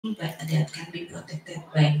but that can be protected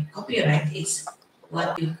by copyright is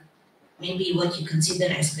what you maybe what you consider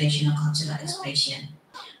expression or cultural expression.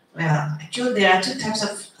 Well, actually, there are two types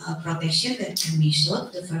of protection that can be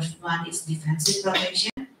sought. The first one is defensive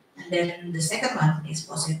protection, and then the second one is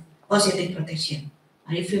positive protection.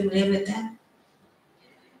 Are you familiar with that?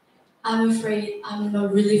 I'm afraid I'm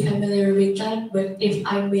not really familiar with that, but if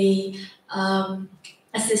I may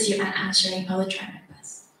assist you in answering, I will try my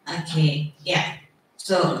best. Okay, yeah.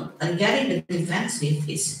 So regarding the defensive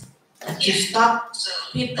is to stop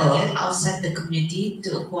people outside the community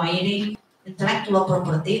to acquiring intellectual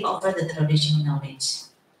property over the traditional knowledge.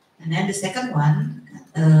 And then the second one,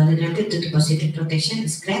 related to the positive protection,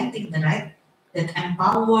 is granting the right that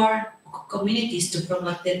empower communities to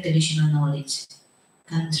promote their traditional knowledge,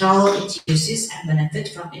 control its uses, and benefit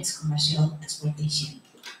from its commercial exploitation.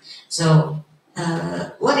 So,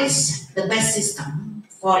 what is the best system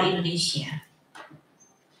for Indonesia?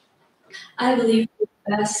 I believe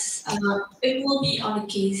that's it will be on a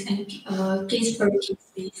case and case per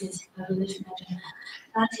case basis. I believe, madam.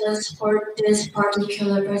 Not just for this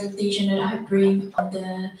particular presentation that I bring on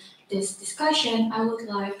this discussion, I would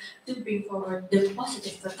like to bring forward the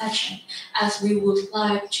positive protection, as we would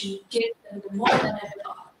like to give them the more benefit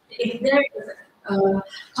of if there is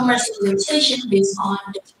commercialization based on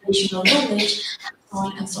the traditional knowledge, and so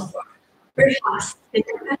on and so forth. Perhaps the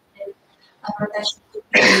competitive protection could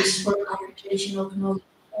be used for our traditional knowledge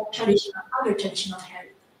or other traditional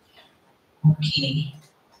heritage. Okay.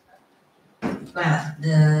 Well,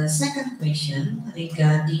 the second question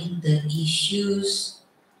regarding the issues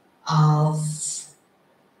of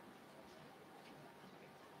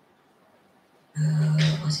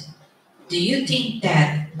was it, do you think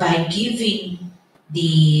that by giving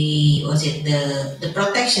the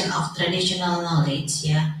protection of traditional knowledge,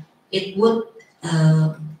 yeah, it would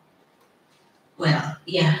uh, well,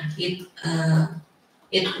 yeah, it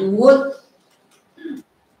would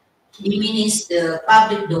diminish the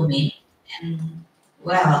public domain, and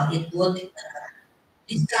well, it would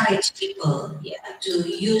discourage people, yeah, to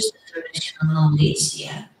use the traditional knowledge,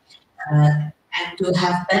 yeah, and to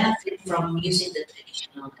have benefit from using the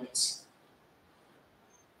traditional knowledge.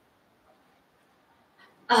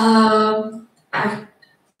 I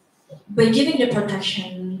by giving the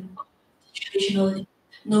protection of traditional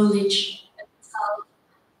knowledge itself,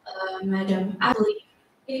 madam, I believe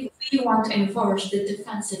if we want to enforce the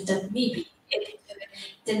defensive, that maybe it could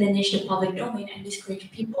diminish the public domain and discourage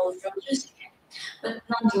people from using it. But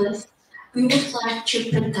nonetheless, we would like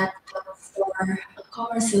to protect them for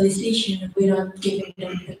commercialization without giving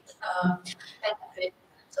them benefit.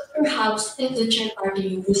 So perhaps if the third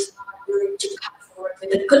party was not willing to come forward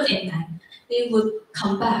with a good intent, they would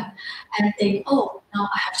come back and think, oh, now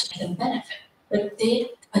I have to give them benefit. But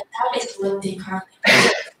that is what they currently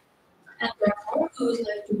deserve. And therefore, we would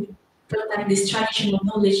like to protect this traditional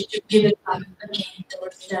knowledge to give it back again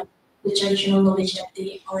towards them, the traditional knowledge that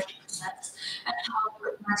they already possess, and how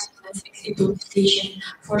to maximize its utilization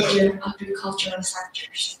for their agricultural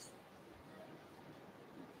sectors.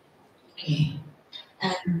 Okay.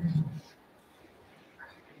 And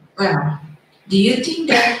well, do you think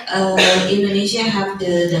that Indonesia have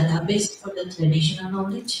the database for the traditional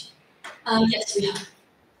knowledge? Yes, we have.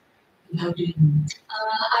 How do you know?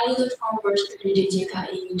 I look forward to the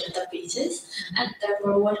DJKI databases, and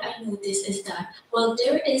therefore, what I notice is that while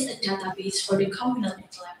there is a database for the communal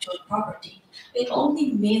intellectual property, it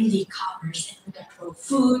only mainly covers intellectual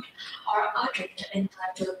food or other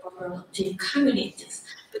intellectual property communities.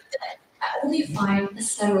 But then, I only find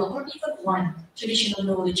several or even one traditional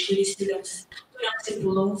knowledge with students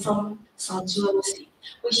belong from South Sulawesi,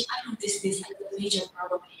 which I notice this as a major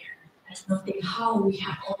problem here, as noting how we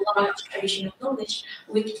have a lot of traditional knowledge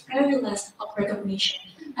with very less of recognition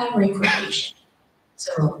and recreation.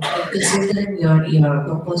 So, considering your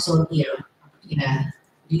proposal here, yeah,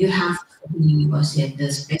 do you have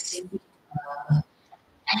the specific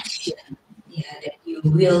action, yeah, that you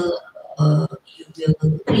will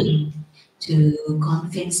bring to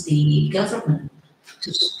convince the government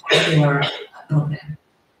to support your program?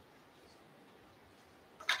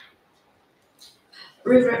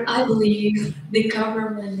 River, I believe the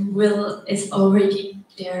government will is already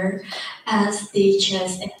there as they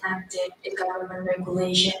just enacted the government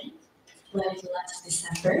regulation like last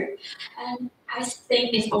December, and I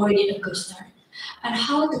think it's already a good start. And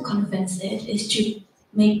how to convince it is to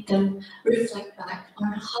make them reflect back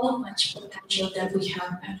on how much potential that we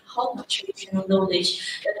have and how much traditional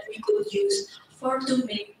knowledge that we could use for to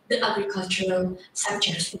make the agricultural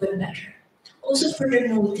sectors even better. Also further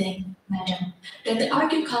noting, madam, that the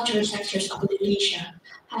agricultural sectors of Indonesia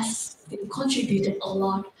has been contributed a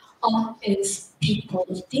lot of its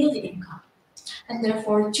people's daily income. And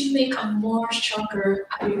therefore, to make a more stronger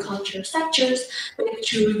agriculture sectors, but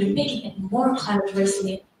through the making it more climate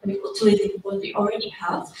resilient, by utilizing what we already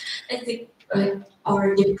have, and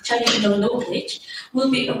or the traditional knowledge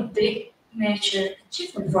will be a big major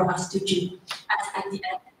achievement for us to do. As at the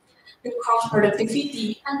end, the cross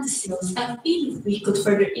productivity and the sales, and if we could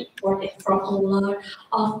further import it from a lot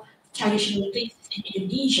of traditional places in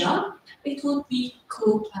Indonesia, it would be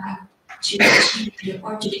go back to the GDP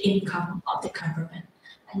or to the income of the government,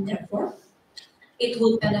 and therefore it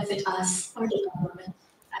will benefit us or the government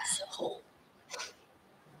as a whole.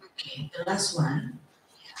 Okay, the last one.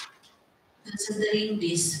 Considering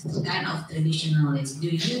this kind of traditional knowledge, do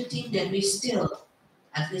you think that we still,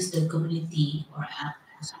 at least the community or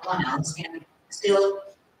someone else, can still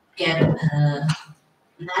get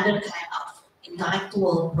another kind of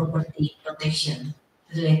intellectual property protection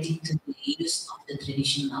related to the use of the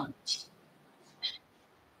traditional knowledge?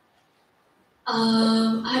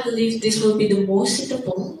 I believe this will be the most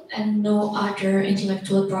suitable, and no other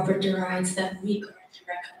intellectual property rights that we currently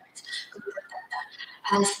recognize could protect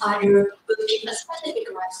that, as other will give a specific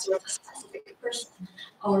rights to a specific person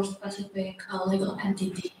or specific legal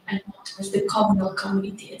entity, and not towards the communal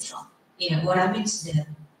community itself. Yeah, what I mean is that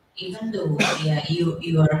even though yeah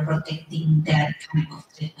you are protecting that kind of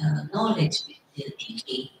knowledge with the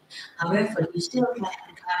DK, however you still can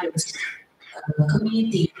encourage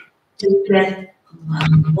community to get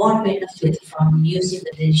more benefit from using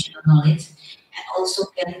the traditional knowledge and also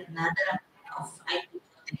get another kind of IP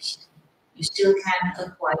protection. You still can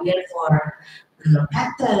acquire for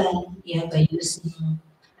pattern yeah by using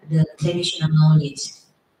the traditional knowledge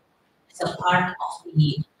as a part of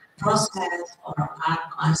the process or part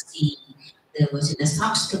as the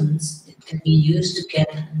substance that can be used to get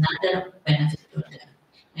another benefit product.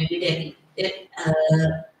 Maybe that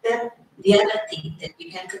the other thing that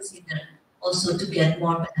we can consider also to get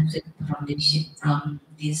more benefit from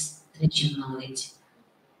this traditional knowledge.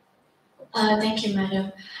 Thank you,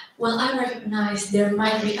 madam. Well, I recognize there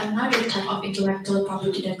might be another type of intellectual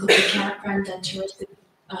property that could be granted towards the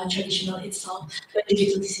traditional itself, but the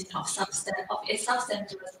utilization of its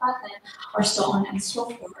substance towards patent, or so on and so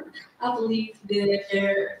forth. I believe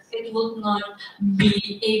that it will not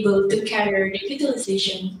be able to carry the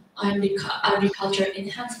utilization and the agriculture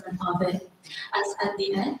enhancement of it, as at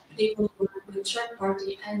the end they will work with third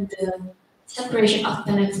party, and the separation of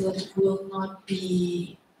benefits will not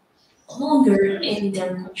be longer in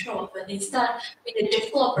their control, but instead with the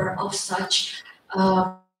developer of such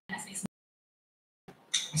assets.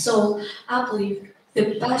 So I believe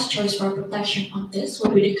the best choice for protection on this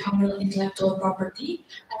will be the communal intellectual property,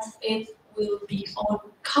 as it will be owned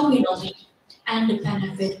communally, and the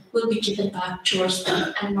benefit will be given back towards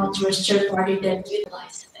them and not towards third party that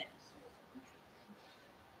utilize it.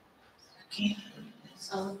 Okay,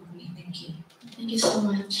 that's all for me. Thank you. Thank you so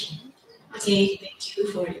much. Okay, thank you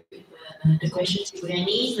for the questions, Ibu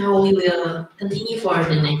Yani. Now we will continue for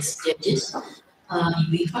the next judges.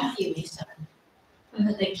 Ibu Iva, you may start.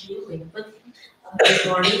 Thank you, Winput. Good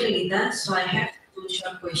morning, Lita. So I have two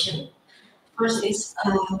short questions. First is,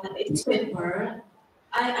 in this paper,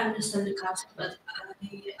 I understand the concept, but I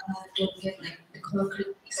don't get like the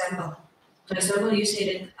concrete example. For example, you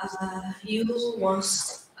say that you want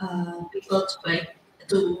people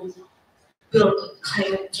to build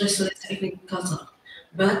climate resilient agriculture,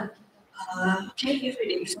 but can you give me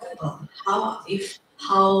the example how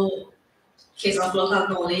case of local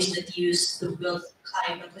knowledge that used to build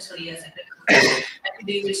climate resilient agriculture? I'm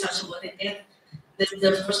doing research about it. Yeah, that's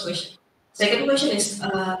the first question. Second question is,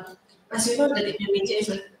 as you know that Indonesia is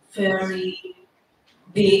like very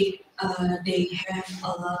big. They have a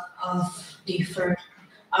lot of different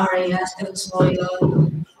areas and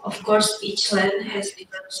soil. Of course, each land has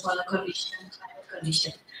different soil condition, climate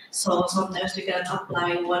condition. So sometimes we cannot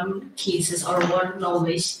apply one cases or one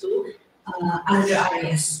knowledge to other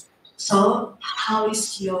areas. So how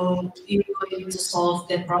is you going to solve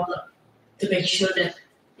that problem to make sure that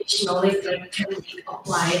each knowledge that can be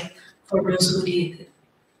applied for those who need?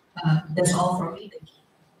 That's all from me. Thank you.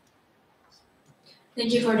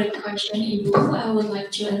 Thank you for the question, Ibu. I would like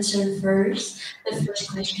to answer first the first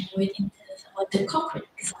question within about the concrete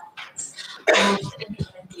examples of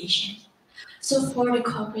implementation. So for the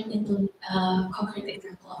concrete example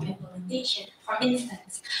of implementation, for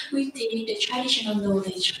instance, we take the traditional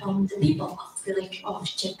knowledge from the people of the village of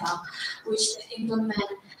Jepang, which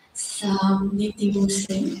implement some niti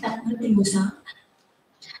musang,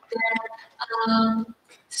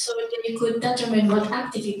 so they could determine what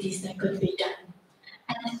activities that could be done.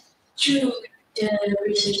 And through the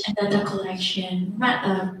research and data collection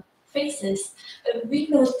phases, we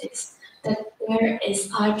notice that there is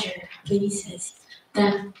other places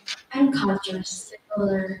that encounter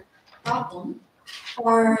similar problem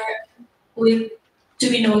or with to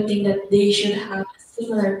be noting that they should have a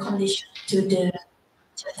similar condition to the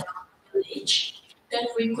village, then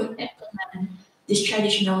we could implement this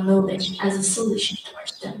traditional knowledge as a solution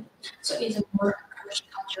towards them. So it's a more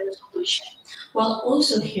cultural solution. While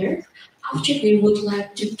also here, after they would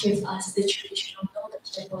like to give us the traditional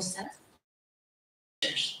knowledge they possess,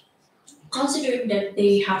 considering that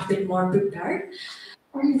they have been more prepared,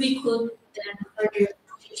 and we could then further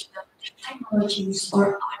push them to technologies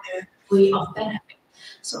or other way of benefit.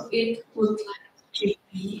 So it would like to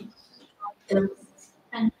be them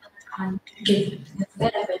and give the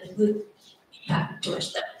benefit would be back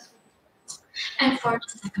towards them. And for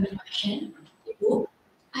the second question, Ibu,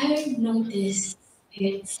 I noticed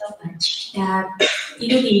it so much that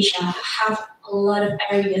Indonesia have a lot of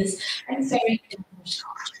areas and very diverse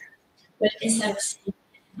culture. But instead of seeing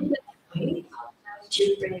it in that way, I would like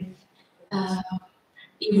to bring uh,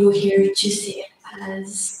 Ibu here to see it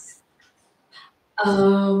as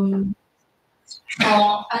um,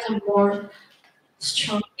 as a more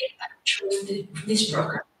strong impact towards this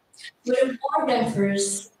program. With a more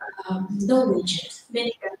diverse knowledge,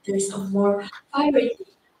 many countries a more variety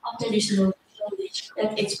of traditional knowledge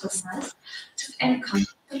that is possessed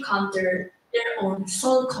to counter their own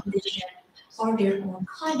soil condition or their own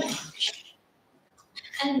climate condition.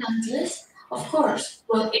 And nonetheless, of course,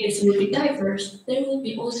 while it is will be diverse, there will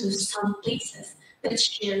be also some places that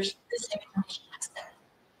shares the same condition as them.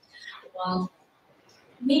 While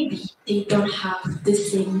maybe they don't have the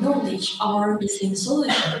same knowledge or the same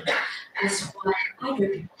solution as what other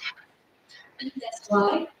people. And that's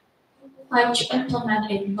why I like to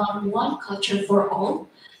implement it not one culture for all,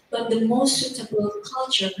 but the most suitable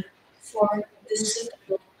culture for the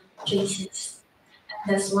suitable places.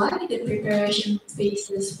 And that's why the preparation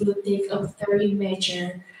phases will take a very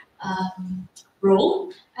major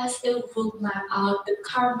role as it will map out the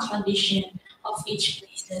current condition of each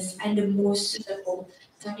places and the most suitable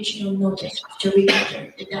traditional knowledge after we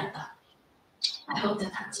gather the data. I hope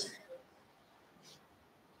that answers.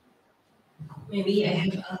 Maybe I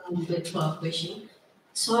have a bit follow-up question.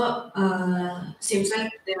 So, seems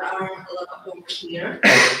like there are a lot of work here.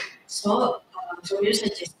 So, from your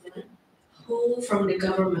suggestion, who from the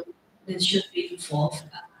government that should be involved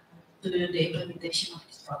to the implementation of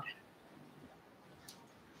this program?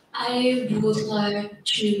 I would like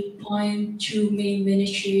to point to main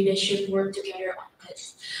ministry that should work together on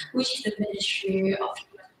this, which is the Ministry of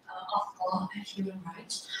Law and Human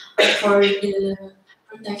Rights for the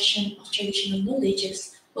protection of traditional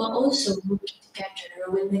knowledges, while also working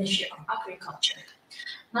together with Ministry of Agriculture.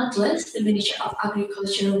 Nonetheless, the Ministry of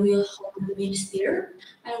Agriculture will hold the minister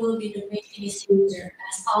and will be the main initiator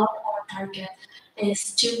as our target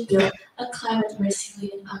is to build a climate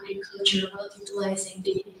resilient agriculture while utilizing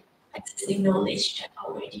the existing knowledge that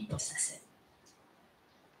already possess it.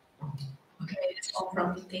 Okay, that's all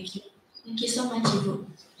from me. Thank you. Thank you so much, Ibu.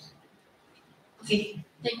 Okay,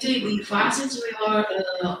 thank you, Ibu Iva. Since we are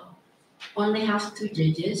only have two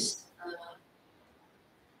judges,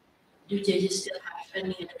 do judges still have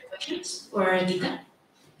any other questions for Gita?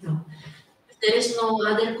 No. If there is no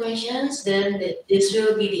other questions, then this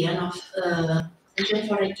will be the end of session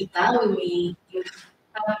for Gita. We may give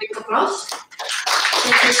a big applause.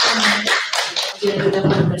 Thank you so much. Thank you, Gita, for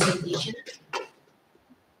the presentation.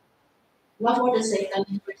 Now for the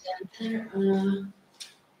second presenter,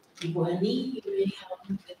 Ibu Ani, you may help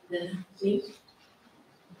me with the name.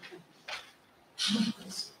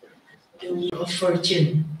 The Wheel of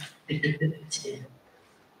Fortune.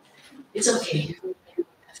 It's okay.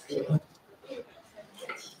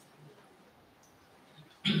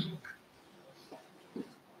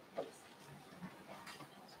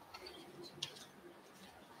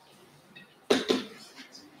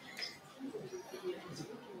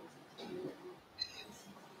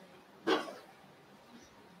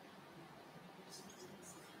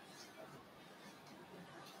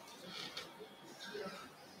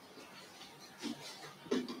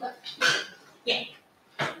 Yeah.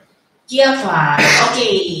 Kiava.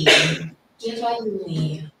 Okay. Kiava, you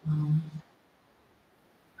may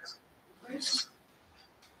first.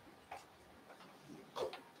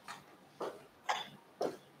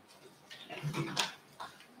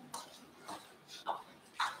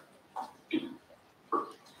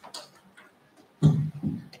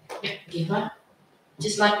 Yeah, Kiava.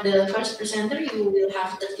 Just like the first presenter, you will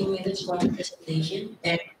have 30 minutes for the presentation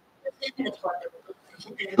and 15 minutes for the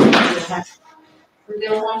presentation. And you will have We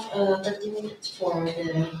will have 30 minutes for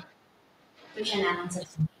the question and answer.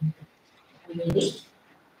 Are you ready?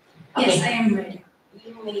 Yes, I am ready.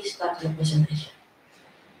 You may start your presentation.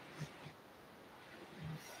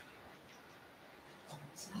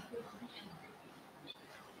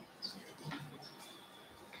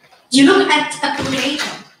 You look at a potato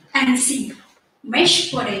and see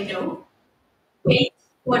mashed potato, baked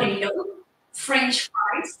potato, French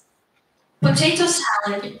fries, potato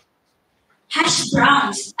salad, hash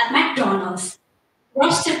browns at McDonald's,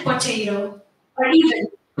 roasted potato, or even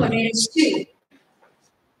potato stew.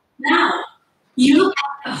 Now, you look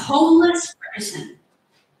at a homeless person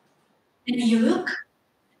and you look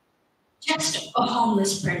just a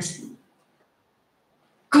homeless person.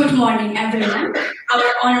 Good morning, everyone,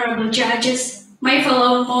 our honorable judges, my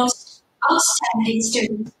fellow most outstanding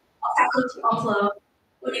students of Faculty of Law,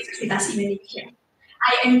 Universitas Indonesia.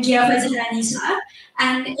 I am Gagasan,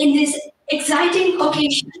 and in this exciting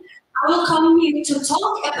occasion, I will come here to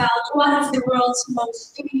talk about one of the world's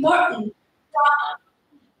most important problems,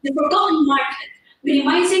 the forgotten market,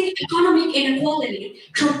 minimizing economic inequality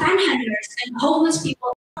through panhandlers and homeless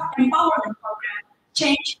people empowerment program,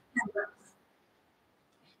 Change Network.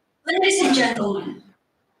 Ladies and gentlemen,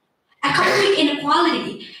 economic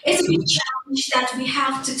inequality is a big challenge that we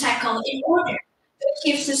have to tackle in order to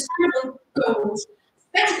achieve sustainable goals.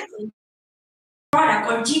 Specifically,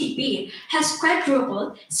 product or GDP has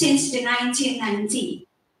quadrupled since the 1990s.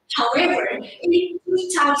 However, in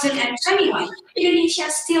 2021, Indonesia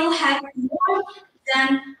still had more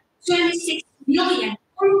than 26 million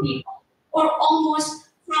poor people, or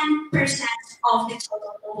almost 10% of the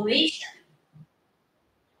total population.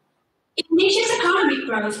 Indonesia's economic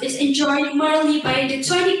growth is enjoyed merely by the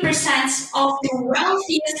 20% of the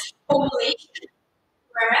wealthiest population,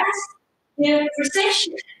 whereas the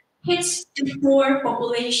recession hits the poor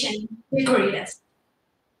population the greatest.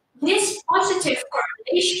 This positive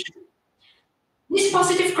correlation, this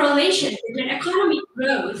positive correlation between economic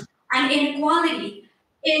growth and inequality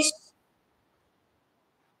is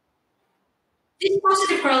this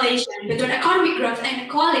positive correlation between economic growth and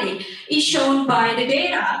inequality is shown by the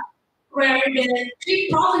data where the three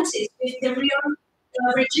provinces with the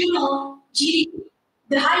regional GDP,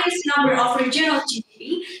 the highest number of regional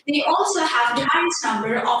GDP, they also have the highest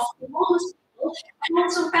number of homeless people and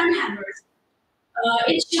also panhandlers.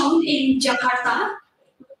 It's shown in Jakarta,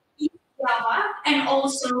 East Java, and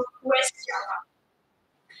also West Java.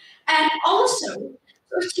 And also,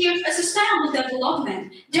 to achieve a sustainable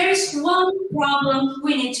development, there is one problem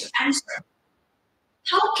we need to answer.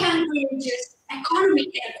 How can we reduce economic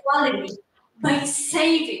inequality by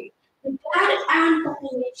saving the black and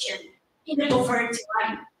population in the poverty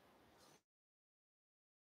line?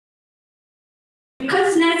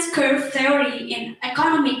 Kuznets curve theory in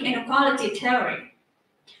economic inequality theory.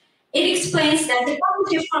 It explains that the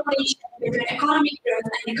positive correlation between economic growth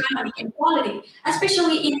and economic inequality,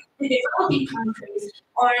 especially in the developing countries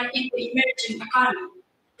or in the emerging economy.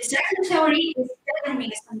 The second theory is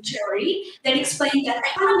determinism theory that explains that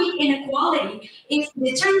economic inequality is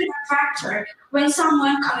the determinant factor when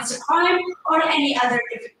someone commits a crime or any other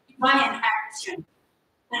deviant action.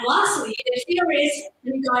 And lastly, the theories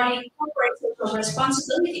regarding corporate social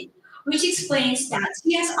responsibility, which explains that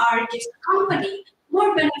CSR gives a company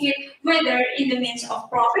more benefit whether in the means of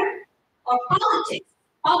profit or politics,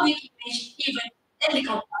 public image, even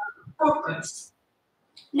ethical purpose.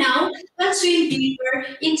 Now, let's swim deeper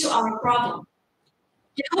into our problem.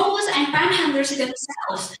 The homeless and panhandlers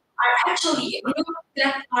themselves are actually a group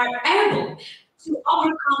that are able to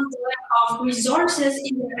overcome the lack of resources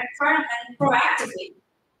in their environment proactively.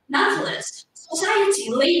 Nonetheless, society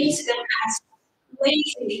labels them as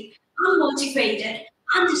lazy, unmotivated,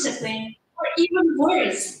 undisciplined, or even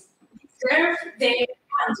worse, deserve their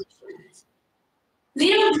punishment.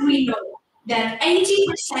 Little do we know that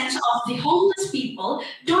 80% of the homeless people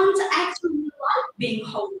don't actually like being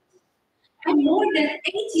homeless. And more than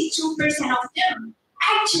 82% of them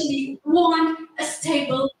actually want a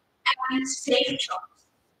stable and safe job.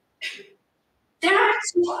 There are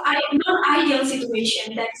two non-ideal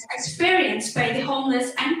situations that is experienced by the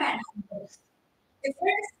homeless and panhandlers. The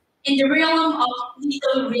first, in the realm of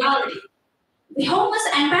legal reality. The homeless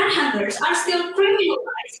and panhandlers are still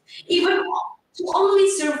criminalized, even to only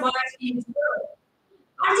survive in the world.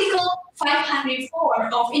 Article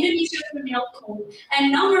 504 of Indonesia Criminal Code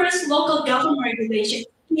and numerous local government regulations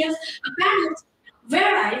gives a penalty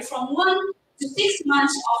vary from 1 to 6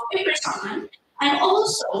 months of imprisonment and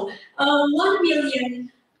also 1 million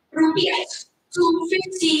rupiah to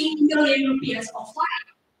 50 million rupiah of fine.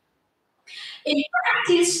 In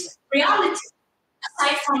practice, reality,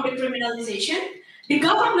 aside from the criminalization, The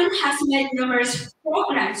government has made numerous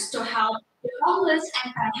programs to help the homeless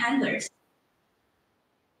and panhandlers.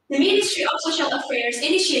 The Ministry of Social Affairs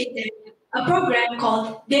initiated a program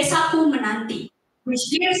called Desaku Menanti, which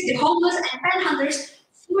gives the homeless and panhandlers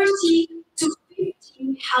 40 to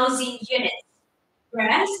 50 housing units,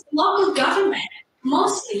 whereas local government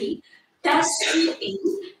mostly does sweeping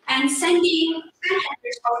and sending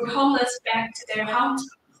panhandlers or the homeless back to their homes.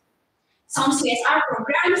 Some CSR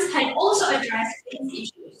programs had also addressed these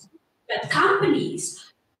issues, but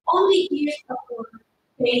companies only give a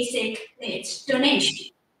basic needs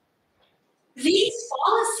donation. These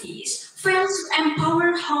policies fail to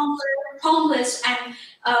empower homeless and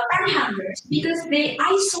panhandlers because they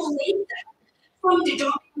isolate them from the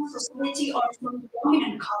dominant society or from the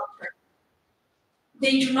dominant culture.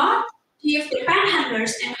 They do not give the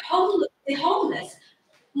panhandlers and the homeless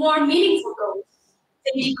more meaningful goals.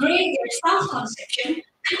 They degrade their self-conception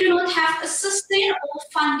and do not have a sustainable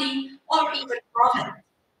funding or even profit.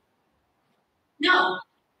 Now,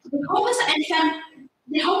 the homeless and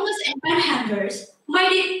panhandlers might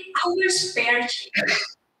need our spare change.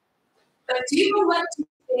 But do you know what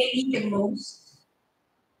they need the most?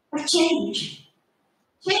 A change.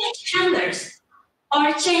 Change handlers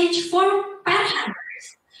or change for panhandlers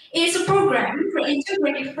is a program for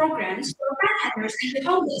integrative programs for panhandlers and the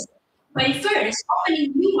homeless by first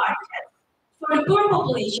opening new markets for the poor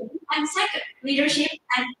population and second leadership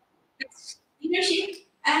and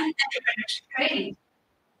entrepreneurship training.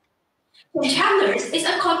 Change handlers is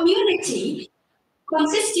a community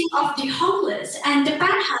consisting of the homeless and the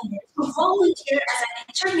panhandlers who volunteer as an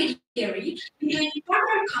intermediary between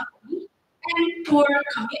partner company and poor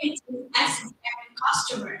community as their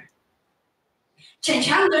customer. Change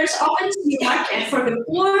handlers opens new market for the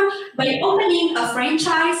poor by opening a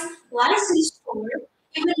franchise, licensed store,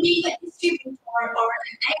 even being a distributor or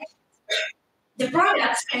an agent. The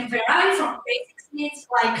products can vary from basic needs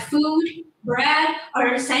like food, bread,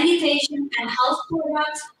 or sanitation and health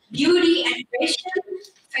products, beauty and fashion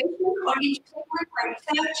or entertainment like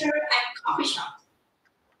theater and coffee shops.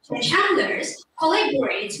 Change handlers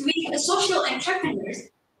collaborate with social entrepreneurs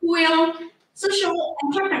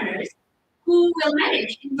who will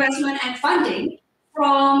manage investment and funding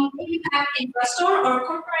from impact investor or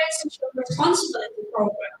corporate social responsibility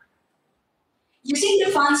program. Using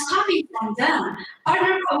the funds coming from them,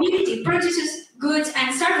 partner community produces goods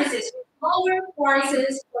and services with lower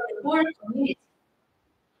prices for the poor community.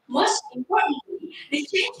 Most importantly, the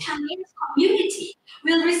change handlers community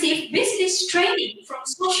will receive business training from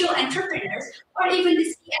social entrepreneurs or even the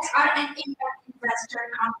CSR and impact investor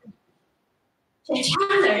company. Change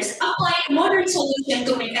handlers apply a modern solution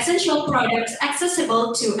to make essential products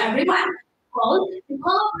accessible to everyone, called the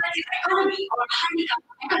collaborative economy or handicap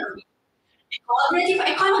economy. The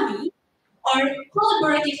collaborative economy or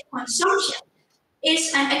collaborative consumption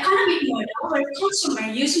is an economic model where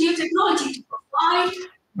consumers use new technology to provide,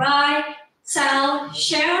 buy, sell,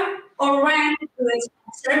 share, or rent goods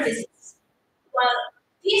and services. While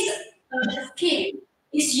this scheme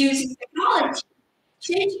is using technology,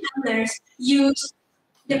 change handlers use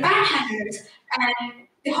the panhandlers and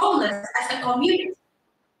the homeless as a community.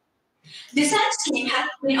 The same scheme has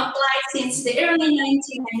been applied since the early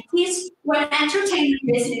 1990s when entertainment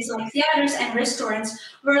business like theaters and restaurants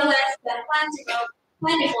were less than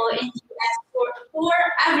plentiful in the US for poor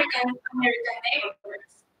African American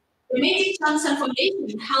neighborhoods. The Magic Johnson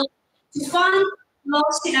Foundation helped to fund low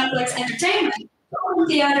Cineplex entertainment to open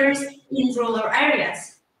theaters in rural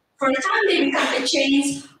areas. For a time, they became the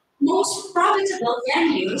chain's most profitable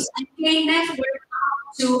venues and gained net worth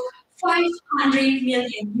up to 500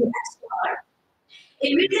 million US dollars.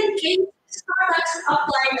 In recent cases, Starbucks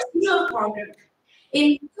applied a similar program.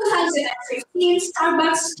 In 2015,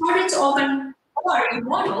 Starbucks started to open or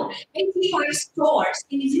remodel 85 stores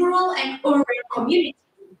in rural and urban communities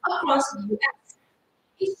across the US.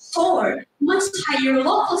 Each store must hire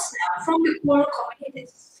local staff from the poor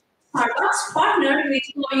communities. Starbucks partnered with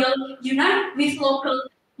local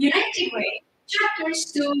United Way chapters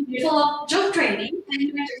to develop job training and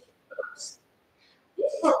mentorship programs.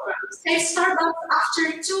 This program saved Starbucks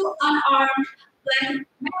after two unarmed black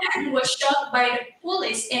men were shot by the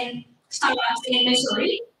police in Starbucks in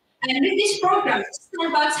Missouri. And with this program,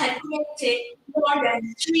 Starbucks had created more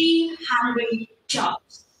than 300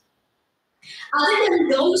 jobs. Other than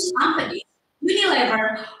those companies,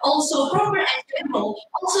 Unilever, also Procter and Gamble,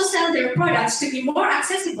 also sell their products to be more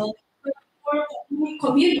accessible to the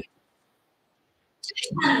community.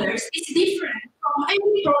 Standards is different from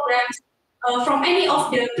any from any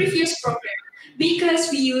of the previous programs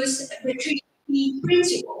because we use the three key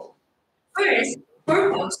principles. First,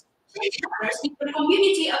 purpose. change in the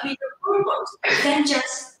community a bigger purpose than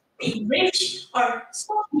just being rich or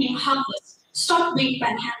stop being homeless, stop being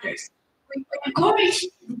panhandlers. We encourage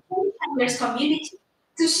the panhandlers community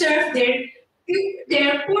to serve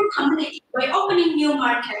their poor community by opening new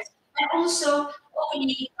markets and also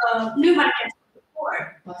opening new markets for the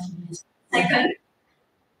poor. Second,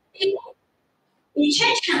 in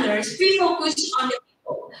change handlers, we focus on the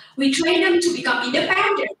people. We train them to become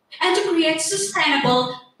independent and to create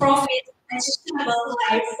sustainable profit and sustainable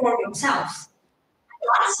life for themselves.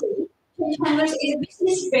 Lastly, change handlers is a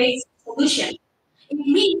business-based solution. It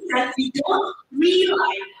means that we don't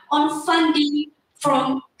rely on funding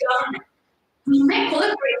from government. We make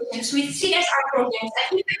collaborations with CSR programs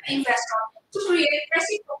and impact investors to create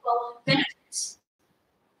reciprocal benefits.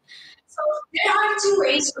 So there are two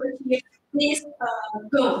ways to achieve these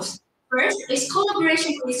goals. First is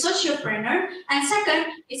collaboration with sociopreneur, and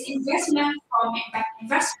second is investment from impact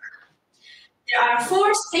investor. There are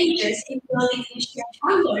four stages in building exchange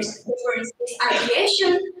handlers. The first is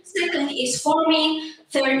ideation, second is forming,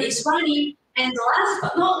 third is running, and the last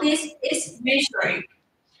but not least is measuring.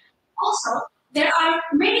 Also, there are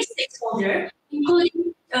many stakeholders,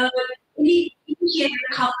 including initiator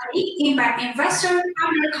company, impact investor,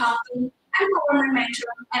 partner company, and government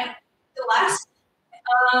mentor, and the last,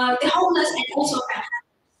 the homeless and also panhandlers.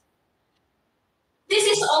 This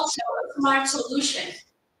is also a smart solution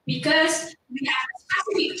because we have a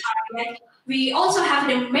specific target. We also have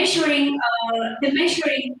the measuring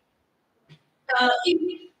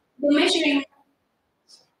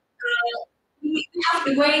we have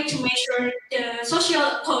the way to measure the social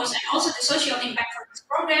cost and also the social impact for this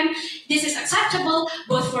program. This is acceptable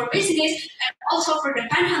both for business and also for the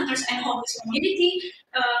panhandlers and homeless community.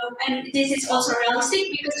 And this is also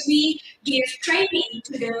realistic because we give training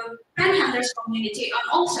to the panhandlers community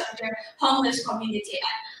and also the homeless community.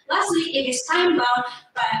 And lastly, it is time bound,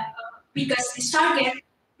 because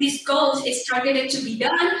this goal is targeted to be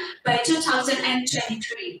done by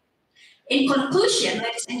 2023. In conclusion,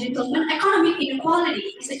 ladies and gentlemen, economic inequality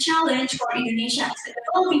is a challenge for Indonesia as a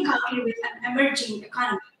developing country with an emerging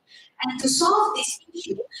economy. And to solve this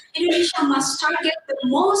issue, Indonesia must target the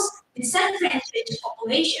most disadvantaged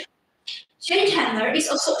population. Change handler is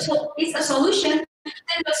a solution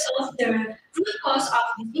that will solve the root cause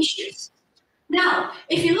of these issues. Now,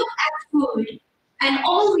 if you look at food and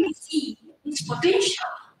all we see is potential,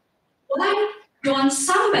 why don't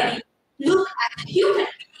somebody look at human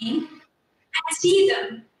being and see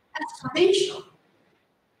them as potential?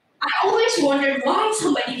 I always wondered why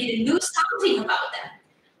somebody didn't do something about that.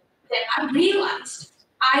 Then I realized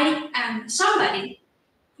I am somebody,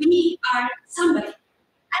 we are somebody,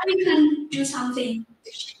 and we can do something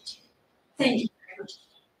to change it. Thank you very much.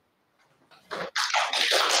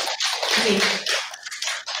 Okay.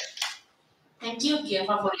 Thank you,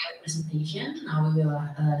 Kieva, for your presentation. Now we will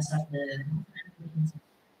start the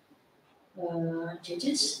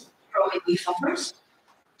judges. Probably Viva first.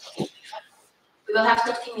 We will have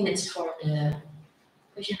 30 minutes for the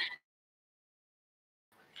question.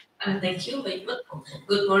 Thank you, Baikut.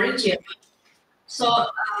 Good morning, Kieva. So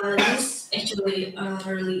this is actually a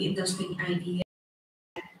really interesting idea.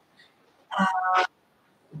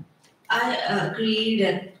 I agree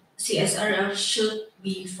that CSR should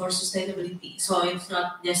be for sustainability. So it's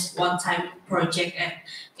not just one-time project and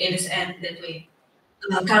it is end that way.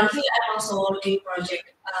 Currently, I'm also working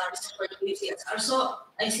project research project with CSR. So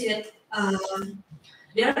I see that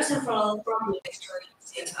there are several problems actually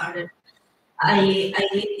in CSR that I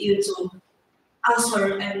need you to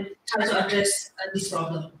answer and try to address this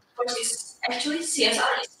problem. First is actually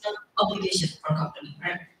CSR is not obligation for company,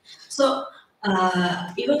 right? So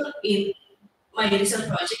even in my research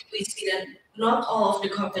project, we see that not all of the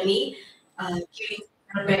company giving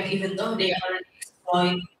back, even though they already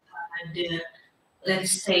exploit the,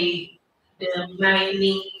 let's say, the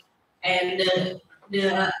mining and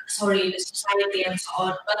the society and so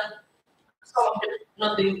on, but some of them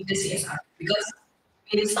not doing the CSR because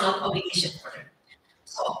it is not obligation for them.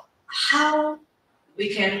 So how we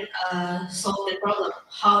can solve the problem?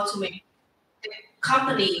 How to make the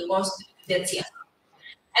company wants to do that CSR?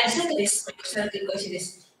 And second is, my second question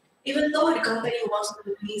is, even though the company wants to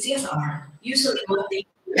do CSR, usually what they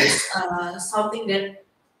do is something that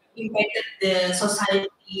impacted the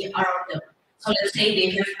society around them. So let's say they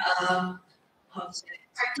have a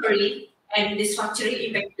factory, and this factory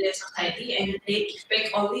impacted the society, and they give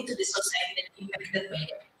back only to the society that impacted by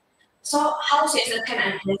them. So how CSR can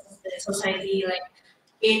address the society like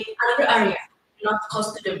in another area, not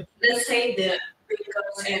close to them? Let's say the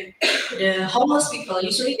vehicles and the homeless people,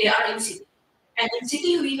 usually they are in city. And in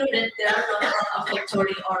city, we know that there are not a lot of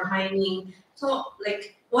factory or mining. So,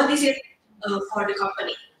 like, what is it for the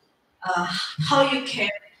company? How you can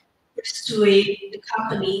persuade the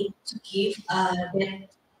company to give that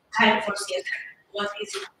time for CSR? What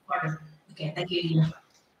is it for them? Okay, thank you, Nia.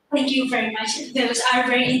 Thank you very much. Those are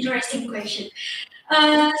very interesting questions.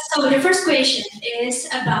 So the first question is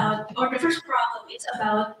about, or the first problem is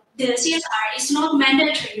about the CSR is not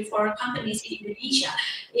mandatory for companies in Indonesia.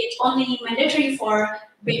 It's only mandatory for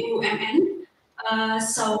BUMN.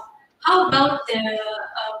 So how about the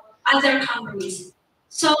other companies?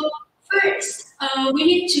 So first, we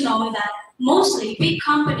need to know that mostly big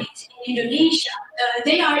companies in Indonesia,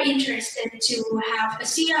 they are interested to have a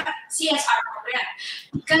CSR program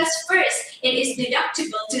because first, it is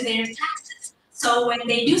deductible to their taxes. So when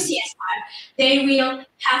they do CSR, they will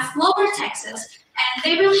have lower taxes and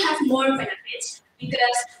they will have more benefits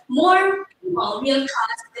because more people will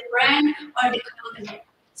trust the brand or the company.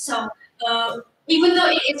 So even though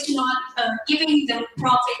it is not giving them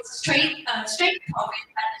profit straight profit,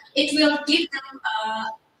 but it will give them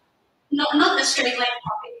not a straight line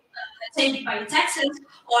profit, let's say by taxes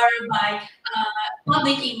or by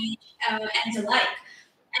public image and the like.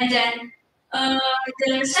 And then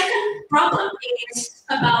the second problem is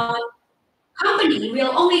about company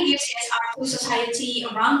will only give CSR to society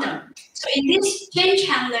around them. So in this change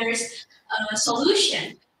handlers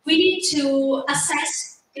solution, we need to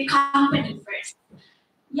assess the company first.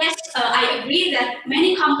 Yes, I agree that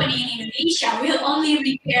many companies in Indonesia will only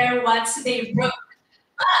repair what they broke.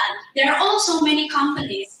 But there are also many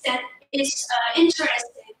companies that is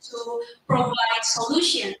interested to provide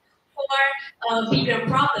solution for bigger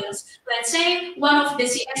problems. Let's say one of the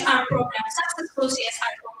CSR program, successful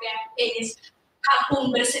CSR program is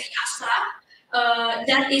Kampung Berseri Astra.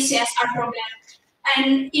 That is CSR program,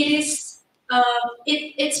 and it's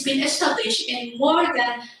been established in more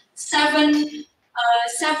than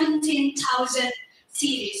 17,000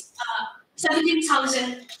 cities,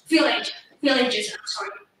 17,000 villages. I'm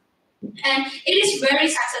sorry, and it is very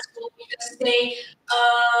successful because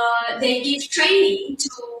they give training to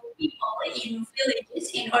people in villages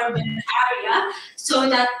in urban area so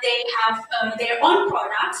that they have their own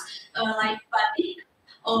products like batik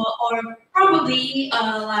or probably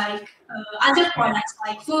other products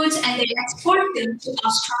like foods, and they export them to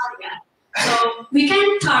Australia. So we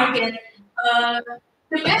can target uh,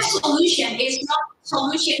 the best solution is not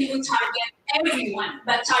solution who target everyone,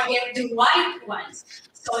 but target the right ones.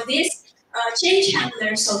 So this change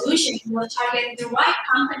handler solution will target the right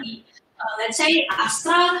company. Let's say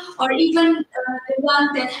Astra, or even the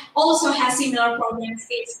one that also has similar programs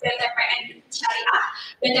is BTPN Syariah.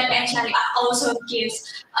 BTPN Syariah also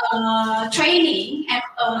gives training and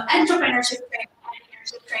entrepreneurship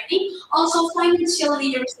training, also financial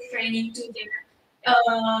leadership training to their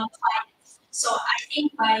clients. So I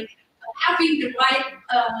think by having the right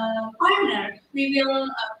partner, we will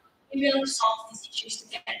solve these issues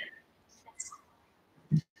together.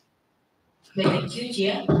 That's Thank you,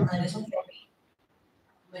 Gia. This one for me.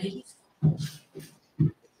 Ready?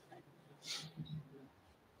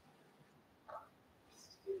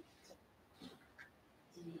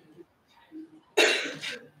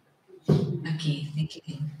 Okay, thank you.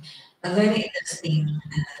 A very interesting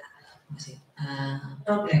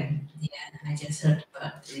program. Yeah, I just heard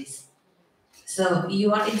about this. So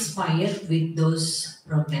you are inspired with those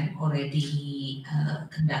program already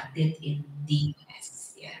conducted in the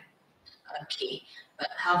US. Yeah. Okay. But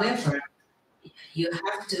however, you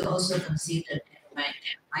have to also consider that there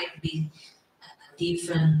might be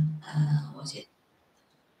different what's it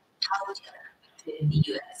culture between the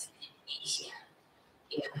US and Asia.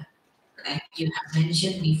 Yeah. Like you have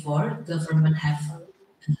mentioned before, government have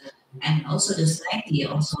and also the society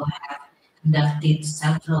also have conducted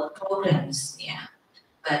several programs. Yeah.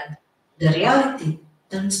 But the reality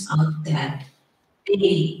turns out that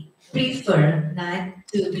they prefer not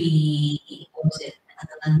to be what's it,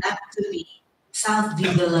 not to be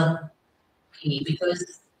self-developed, okay,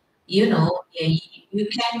 because yeah, you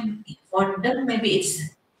can for them maybe it's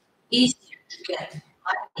easier to get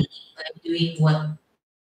money by doing what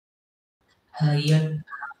your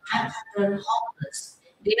parents homeless.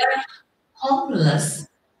 They are homeless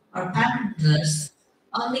or parentless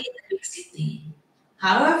only in the big city.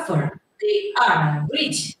 However, they are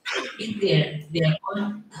rich in their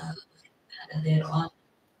own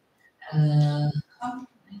uh,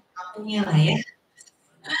 kampungnya lah ya.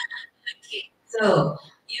 Okay. So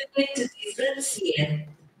you need to differentiate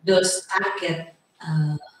those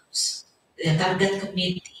the target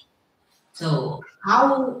community. So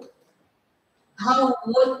how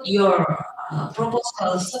would your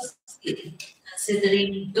proposal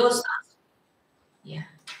considering those aspects? Yeah.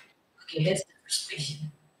 Okay, that's the first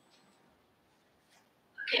question.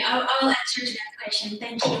 Okay, I'll answer to that question.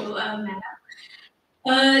 Thank you,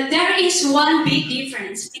 Madam. There is one big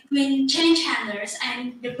difference between change handlers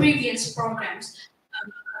and the previous programs.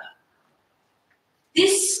 Um,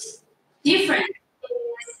 this difference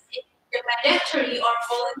is in the mandatory or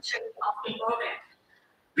voluntary of the program.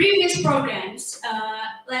 Previous programs,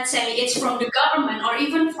 let's say it's from the government or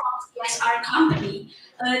even from CSR company,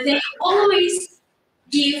 they always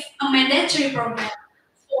give a mandatory program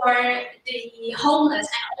for the homeless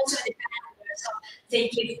and also the panhandlers. So they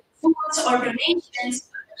give foods or donations,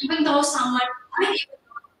 even though someone might even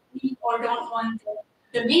not need or don't want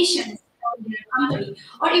the donations from the company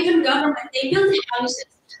or even government. They build houses,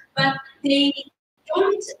 but they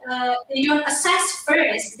don't assess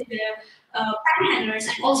first the panhandlers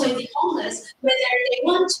and also the homeless whether they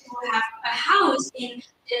want to have a house in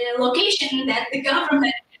the location that the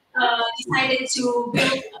government decided to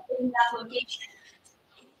build in that location.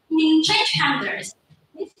 In change handlers,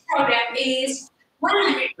 this program is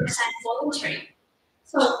 100% voluntary.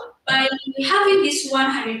 So by having this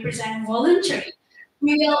 100% voluntary,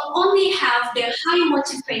 we will only have the high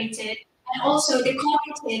motivated and also the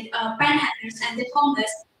committed panhandlers and the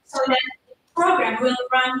homeless, so that the program will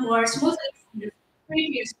run more smoothly than the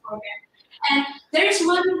previous program. And there's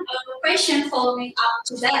one question following up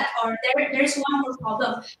to that, or there's one more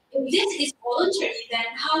problem. If this is voluntary, then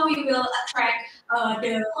how we will attract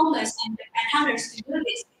the homeless and the panhandlers to do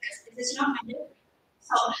this, because this is not mandatory.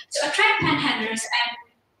 So to attract panhandlers and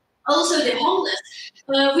also the homeless,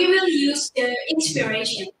 we will use the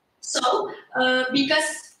inspiration. So because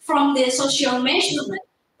from the social measurement,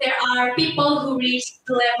 there are people who reach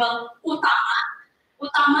the level utama.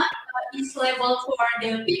 Utama is level for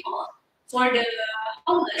the people, for the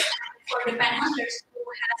homeless, and for the panhandlers who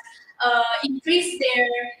have increased their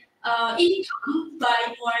income by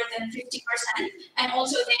more than 50%, and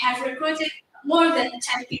also they have recruited more than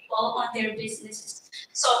 10 people on their businesses.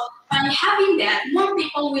 So by having that, more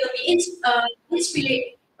people will be inspired.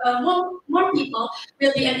 More people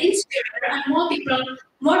will be an inspirator, and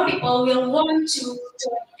more people will want to join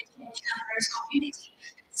the change numbers community.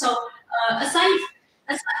 So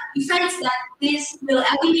besides that, this will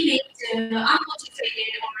eliminate the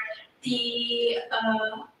unmotivated or the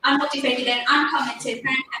unmotivated and uncommitted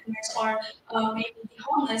panhandlers or maybe the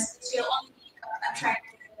homeless. This will only attract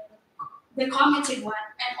the committed one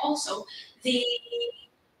and also the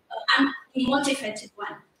unmotivated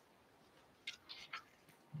one.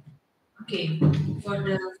 Okay, for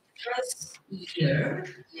the first year,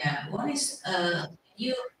 yeah, what is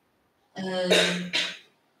you um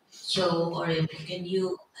show or can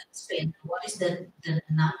you explain what is the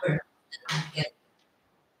number, the target,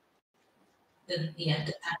 the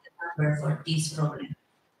target number for this program?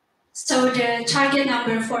 So the target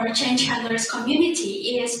number for change handlers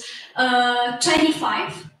community is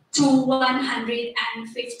 25 to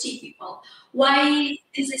 150 people. Why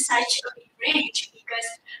this is such a big range? Because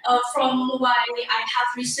from what I have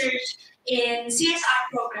researched in CSR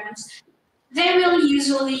programs, they will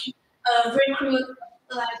usually recruit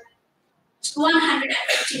like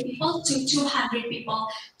 150 people to 200 people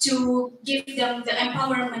to give them the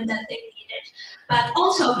empowerment that they needed. But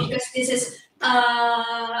also because this is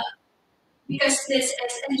a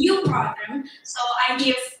new program, so I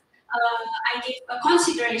give a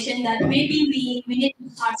consideration that maybe we need to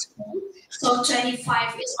start small. So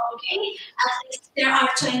 25 is okay. At least there are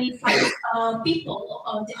 25 people,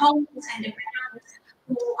 the homeless and the parents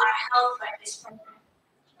who are helped by this program.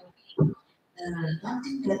 Okay. One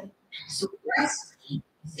thing that surprised me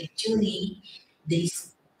is actually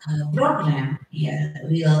this program, yeah,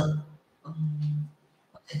 will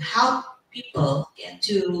help people get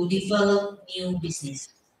to develop new business.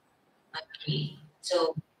 Okay,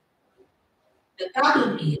 so the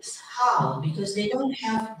problem is how, because they don't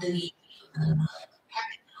have the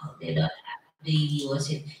capital, they don't have the what's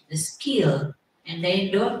it, the skill, and they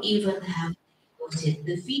don't even have what's it,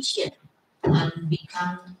 the vision on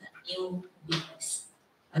become a new business.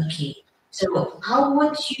 Okay, so how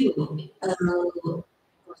would you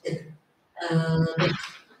what's it,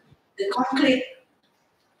 the, concrete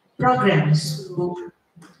programs to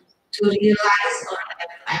realize or have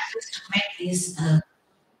access to make this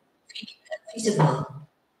feasible?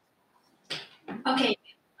 Okay,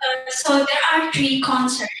 so there are three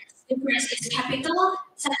concerns. The first is capital,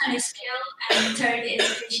 second is skill, and third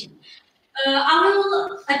is vision. I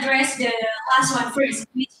will address the last one first.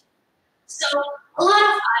 So a lot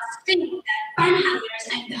of us think that panhandlers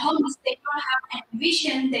and the homeless, they don't have any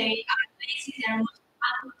vision, they are lazy, they're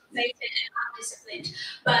unmotivated and undisciplined.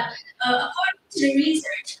 But according to the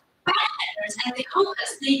research, panhandlers and the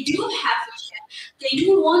homeless, they do have vision. They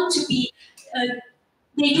do want to be,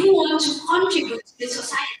 they do want to contribute to the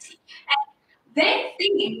society. And they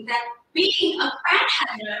think that being a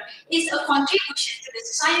panhandler is a contribution to the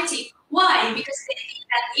society. Why? Because they think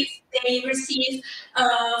that if they receive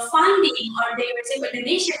funding or they receive a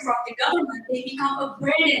donation from the government, they become a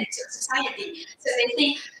burden to society. So they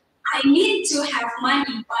think, I need to have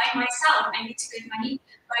money by myself. I need to get money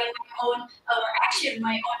by my own action,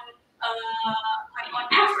 my own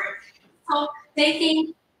effort. So they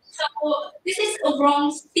think, so this is a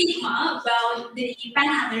wrong stigma about the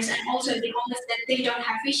panhandlers and also the homeless that they don't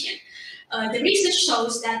have vision. The research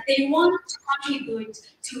shows that they want to contribute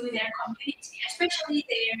to their community, especially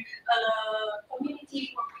their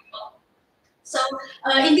community poor people. So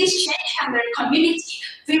in this change handler community,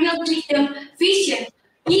 we will give them vision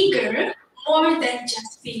bigger, more than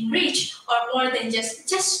just being rich or more than just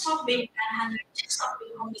stop being panhandler, just stop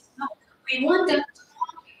being homeless. No, we want them to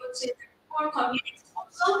contribute to the poor communities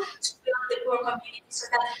also, to build the poor community so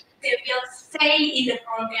that they will stay in the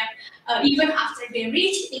program even after they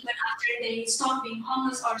reach, even after they stop being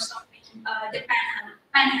homeless or stop being the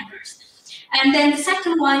panhandlers. And then the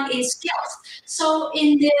second one is skills. So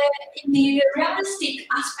in the realistic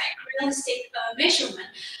aspect, realistic measurement,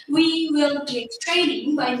 we will give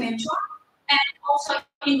training by mentor and also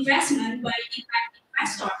investment by impact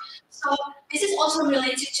investor. So this is also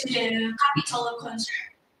related to the capital concern.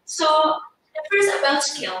 So the first about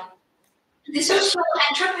skill. The social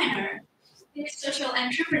entrepreneur, this social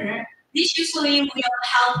entrepreneur, this usually will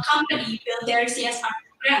help company build their CSR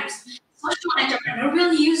programs. Social entrepreneur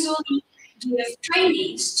will usually give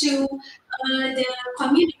trainings to the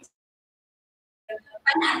community, the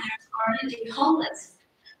panhandlers or the homeless.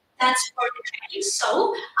 That's for the training.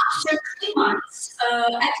 So after 3 months,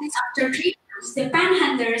 at least after 3 months, the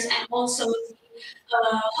panhandlers and also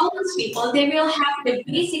the homeless people, they will have the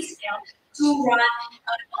basic skill to run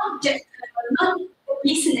not a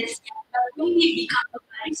business, but maybe become a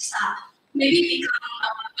barista, maybe become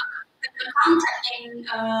an accountant in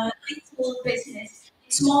little business,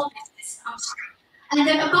 in small business. I'm sorry. And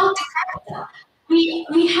then about the capital,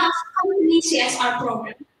 we have company CSR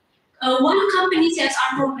program. One company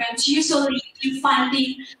CSR programs usually give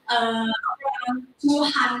funding around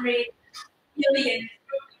 200 billion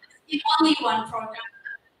in only one program.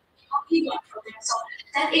 Only one program. So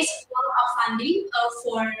that is a lot of funding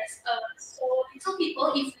for so little people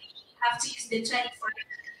if we have to use the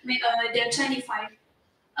 25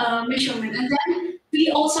 measurement. And then we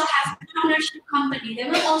also have partnership company. They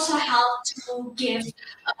will also help to give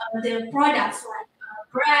the products like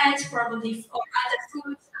bread, probably or other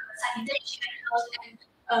foods, sanitation, health,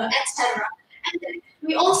 and etc. And then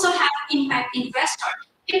we also have impact investor.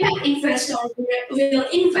 Impact investor will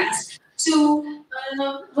invest to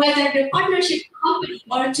whether the partnership company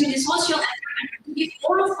or to the social entrepreneur to give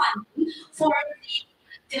more funding for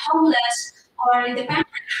the homeless or the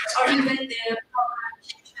panhandlers or even the program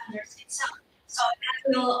change handlers itself. So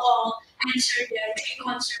that will all answer the three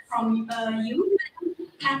concerns from you,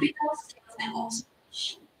 capital, skills, and also.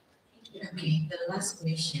 Thank you. Okay, the last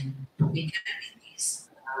question regarding this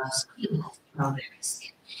skill programs.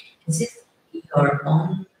 Is it your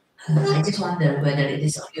own? I just wonder whether it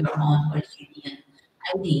is your own Argentinian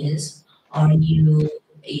ideas or you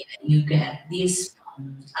get this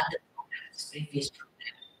from other programs, previous programs.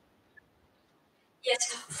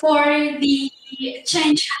 Yes, for the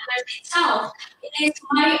change handlers itself, it is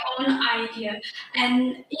my own idea.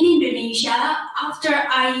 And in Indonesia, after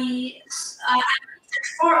I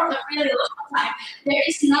researched for a really long time, there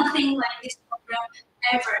is nothing like this program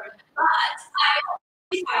ever. But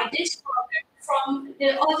I identified this program from the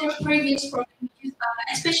other previous programs,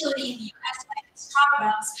 especially in the US, like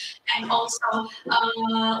Starbucks and also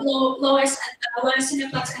lowest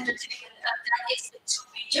Cineplex Entertainment. That is the two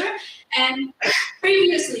major. And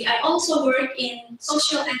previously, I also worked in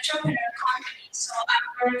social entrepreneur companies. So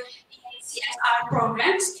I work in CSR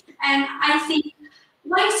programs, and I think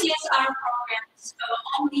why CSR programs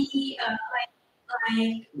only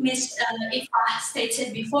like Miss Ifa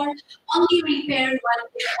stated before, only repair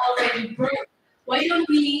what they already broke. Why don't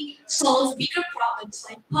we solve bigger problems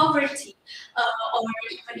like poverty or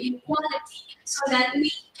even inequality so that we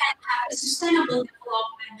can have a sustainable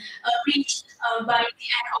development reached by the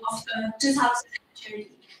end of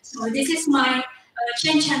 2030? So this is my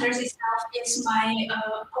change handlers itself is my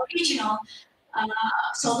original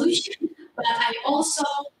solution, but I also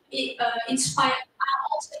I'm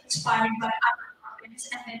also inspired by other programs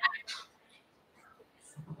and then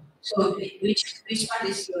So which part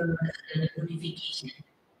is your unification?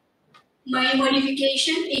 My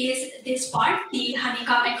modification is this part, the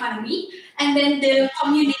honeycomb economy, and then the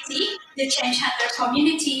community, the change handler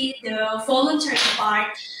community, the voluntary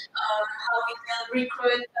part, how we will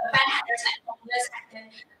recruit panhandlers and homeless, and then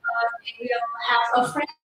they will have a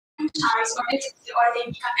franchise or agency, or they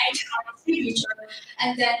become agent or distributor,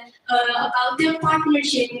 and then about the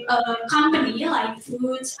partnership company like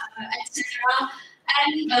foods, etc.,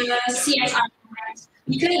 and CSR programs.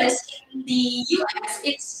 Because in the US,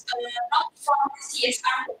 it's not from the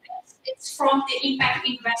CSR programs, it's from the impact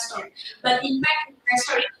investor. But impact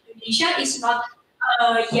investor in Indonesia is not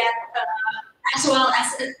yet as well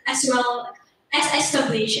as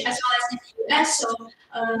established as well as in the US. So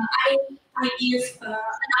I give an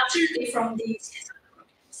alternative from the CSR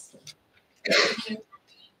programs. Thank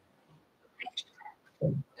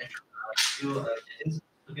you. Judges.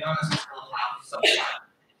 To be honest, we still have some time.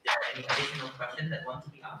 Is there any additional question that want to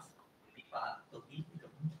be asked? Maybe Toki?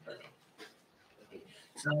 Okay. Okay.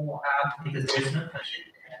 So, because there's no question,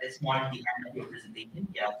 it's more at the end of your presentation.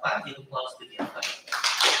 Yeah, Pak, you close to the end.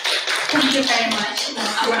 Thank you very much,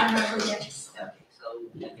 our honorable judges. Okay, so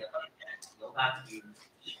we can go back to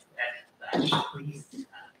that. Please,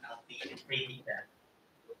 I'll be reading that.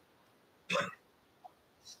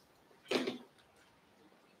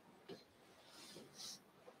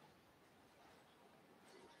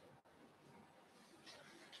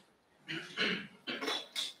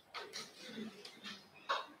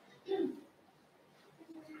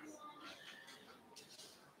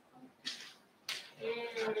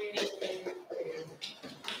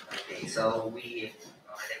 Okay, so we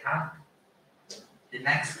already have the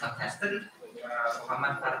next contestant,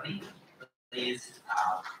 Muhammad Fardi. Please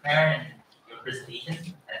prepare your presentation.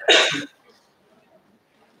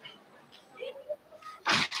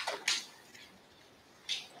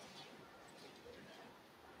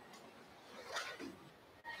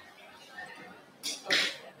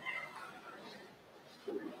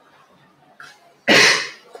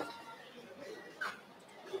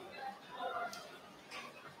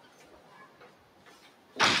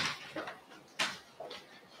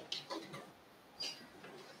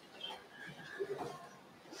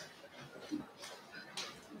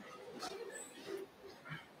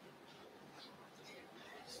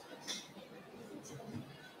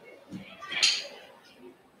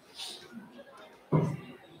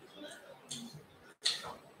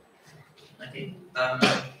 Okay.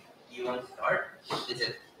 You want to start? Is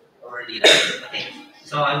it already done? Okay.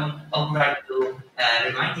 So I would like to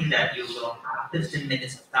remind you that you will have 15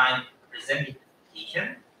 minutes of time to present your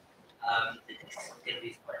presentation. The next can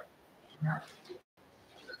be started now.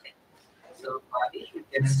 Okay. So you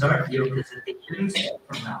can start your presentations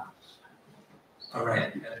from now. All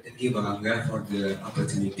right, thank you Bang Angga for the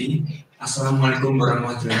opportunity. Assalamualaikum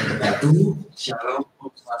warahmatullahi wabarakatuh. Shalom,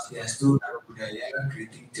 Om Swastiastu, Namo Buddhaya.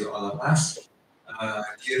 Greeting to all of us.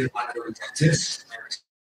 Dear honorable judges, members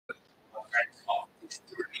of this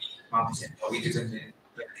journey, Mapres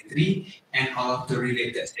 2023, and all of the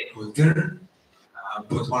related stakeholders,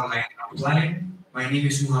 both online and offline. My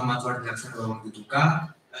name is Muhammad Wardasan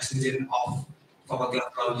Bawangkutuka, a student of Faculty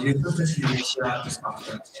of Law University Indonesia,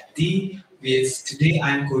 Presentasi, which today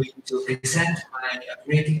I'm going to present my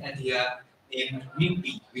creative idea named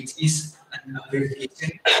MIMPI, which is an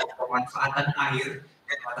abbreviation of pemanfaatan air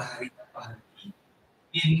dan matahari tanpa henti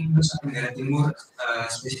in Nusa Tenggara Timur,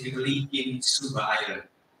 specifically in Sumba Island.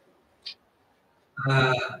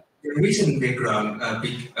 The reason background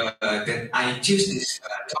that I choose this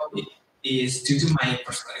topic is due to my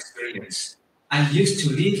personal experience. I used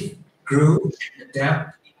to live, grow, and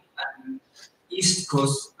adapt in an East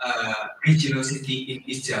Coast regional city in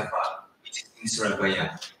East Java, which is in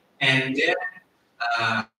Surabaya. And then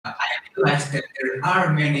I realized that there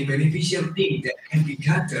are many beneficial things that can be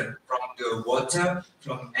gathered from the water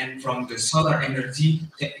from the solar energy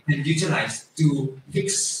that we can utilize to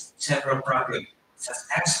fix several problems, such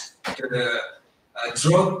as the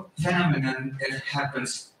drought phenomenon that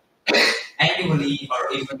happens annually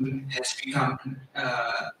or even has become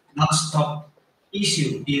non-stop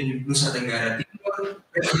issue in Nusa Tenggara Timur,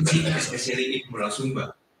 especially in Pulau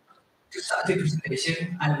Sumba. To start the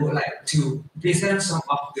presentation, I would like to present some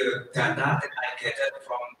of the data that I gathered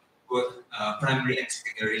from both primary and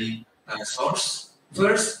secondary source.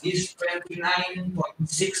 First is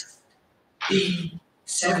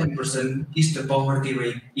 29.67% is the poverty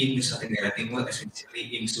rate in Nusa Tenggara Timur,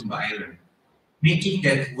 especially in Sumba Island, making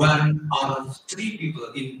that 1 out of 3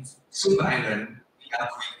 people in Sumba Island we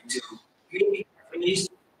are going to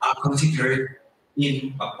face are considered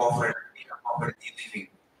in a poverty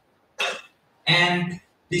living. And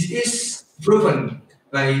this is proven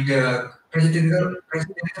by the Presidential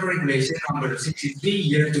Regulation number 63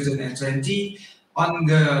 year 2020 on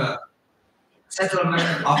the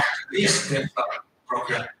settlement of this development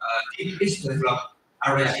program, this developed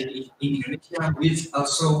area in Indonesia, which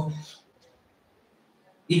also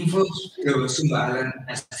involves the Sumba Island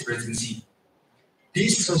as the presidency.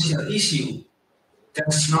 This social issue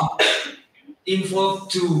does not involve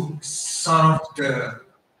to solve the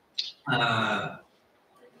uh,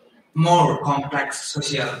 more complex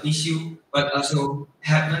social issue, but also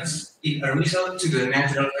happens in a result to the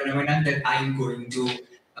natural phenomenon that I'm going to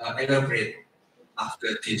elaborate after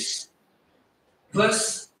this.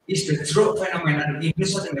 First is the drought phenomenon in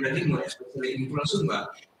Nusa Tenggara Timur, especially in Pulau Sumba,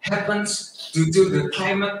 happens due to the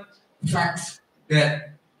climate facts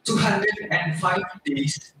that 205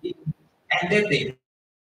 days in NTT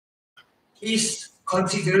is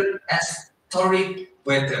considered as torrid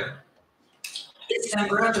weather. Its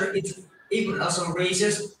temperature is even also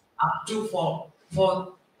raises up to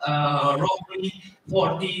roughly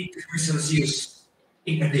 40 degrees Celsius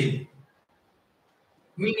in a day,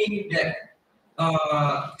 meaning that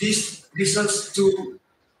this results to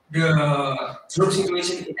the drought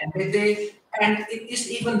situation in NTT, and it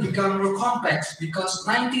is even become more complex because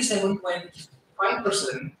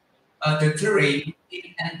 97.5% the terrain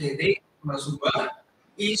in NTT, Sumba,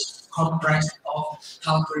 is comprised of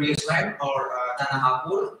calcareous land or tanah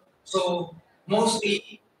kapur. So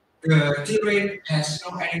mostly the terrain has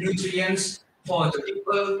no any nutrients for the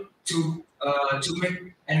people to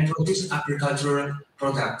make and produce agricultural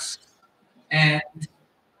products. And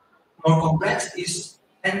more complex is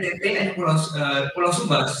NTT and Pulau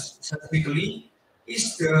Sumba specifically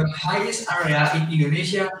is the highest area in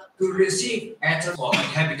Indonesia to receive answer for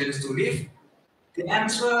inhabitants to live. The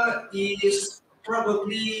answer is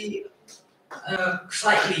probably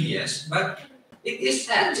slightly yes, but it is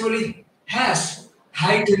actually has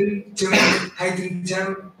hidden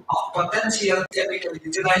gem of potential that we can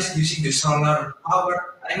utilize using the solar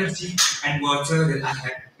power, energy, and water that I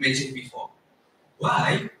had mentioned before.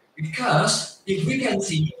 Why? Because if we can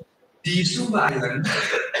see, the Sumba Island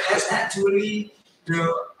has actually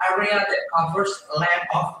the area that covers a land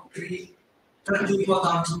of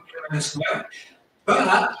 34,000 kilometers square,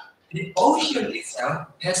 but the ocean itself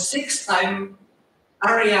has 6 times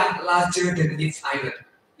area larger than its island.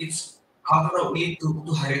 It's covered only to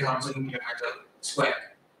 200,000 kilometers square.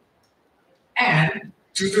 And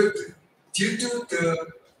due to the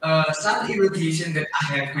sun irradiation that I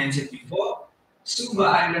have mentioned before, Sumba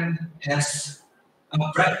Island has a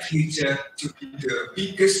bright future to be the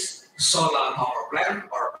biggest solar power plant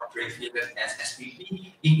or abbreviated as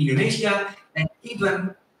SPP in Indonesia, and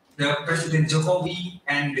even the President Jokowi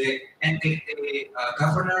and the NTT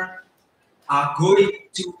governor are going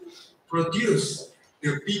to produce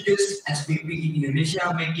the biggest SPP in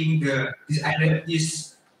Indonesia, making this island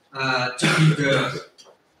is to be the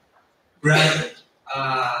bright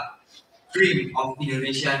dream of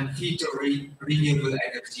Indonesian future renewable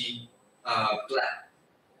energy plan.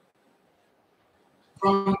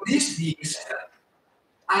 From this being said,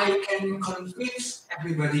 I can convince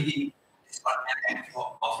everybody in this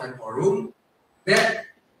open forum that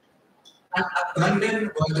an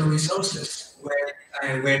abundant water resources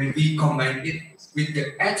when we combine it with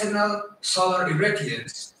the eternal solar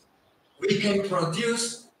irradiance, we can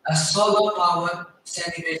produce a solar powered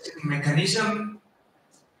sanitation mechanism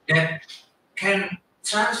that can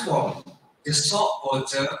transform the salt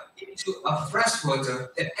water into a fresh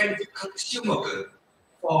water that can be consumable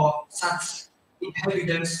for such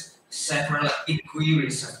inhabitants. Several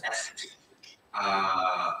inquiries such as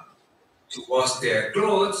uh, to wash their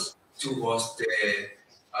clothes, to wash their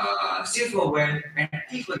silverware, and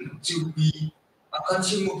even to be a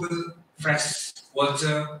consumable fresh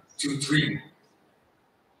water to drink.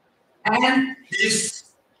 And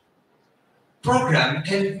this program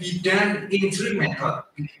can be done in 3 methods,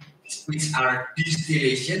 which are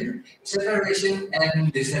distillation, separation,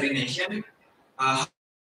 and desalination.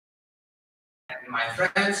 My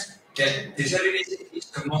friends, that desalination is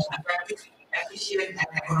the most effective, efficient, and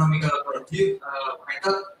economical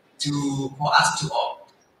method for us to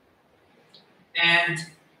opt. And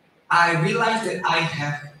I realized that I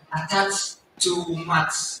have attached too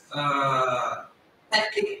much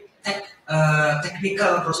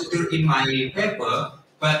technical procedure in my paper,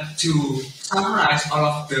 but to summarize all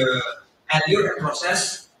of the earlier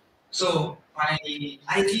process, so my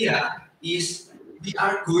idea is we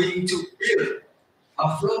are going to build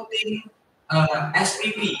a floating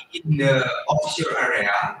SPP in the offshore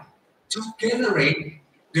area to generate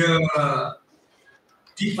the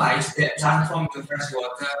device that transforms the fresh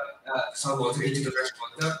water, salt water into the fresh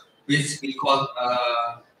water, which we call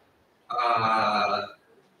uh,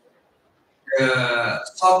 the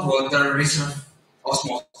saltwater reserve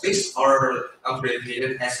osmosis, or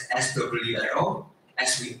abbreviated as SWRO,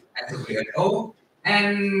 SWRO,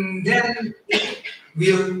 and then it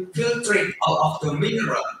will filtrate all of the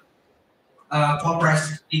mineral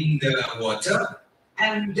compressed in the water,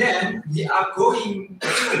 and then we are going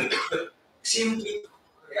to simply,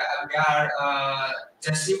 we are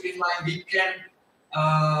just simplifying, we can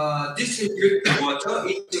distribute the water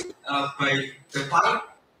into by the pipe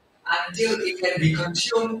until it can be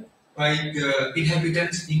consumed by the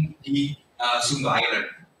inhabitants in the Sumba Island.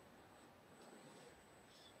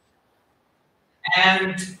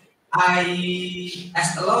 And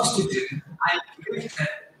as a law student, I believe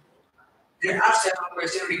that there are several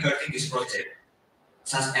questions regarding this project,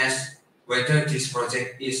 such as whether this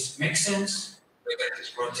project is makes sense, whether this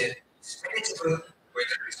project is manageable,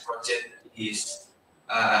 whether this project is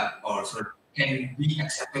or sort of can be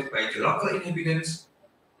accepted by the local inhabitants.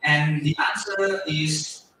 And the answer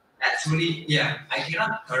is actually, yeah, I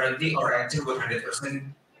cannot guarantee or answer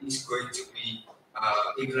 100% is going to be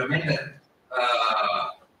implemented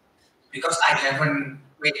because I haven't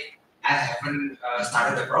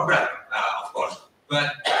started the program, of course.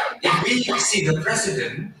 But if we see the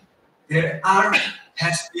precedent, there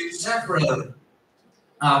has been several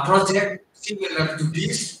projects similar to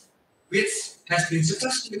this, which has been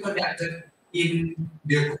successfully conducted in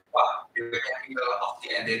the Kupa, the capital of the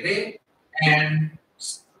NTT, and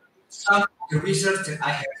some of the research that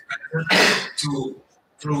I have done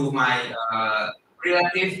through my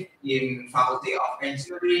relative in Faculty of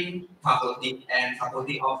Engineering, Faculty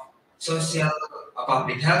of Social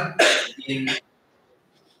Public Health in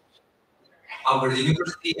our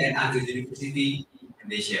university and other university in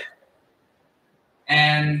Indonesia.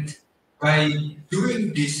 And by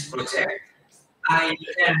doing this project, I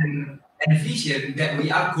can envision that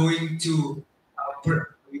we are going to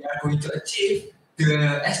achieve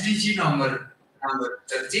the SDG number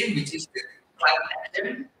 13, which is the climate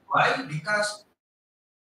action. Why? Because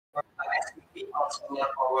as we or solar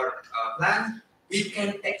power plant, we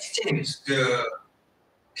can exchange the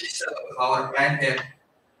diesel power plant that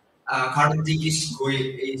currently is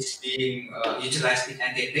being utilized in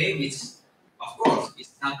NTT, which of course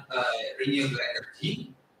is not renewable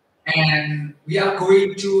energy, and we are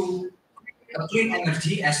going to clean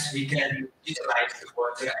energy as we can utilize the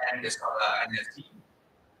water and the solar energy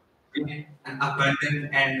with an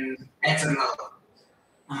abundant and eternal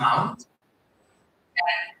amount.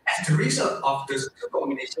 As a result of this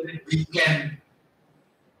combination, we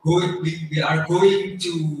are going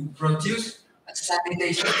to produce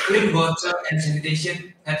sanitation, clean water and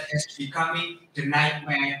sanitation that has becoming the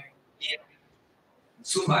nightmare in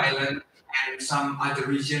Sumba Island and some other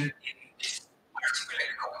region in this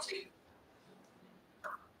archipelago country.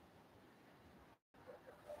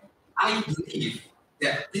 I believe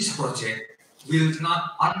that this project will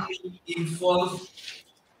not only involve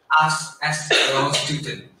us as a law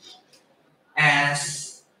student,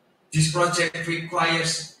 as this project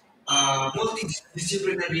requires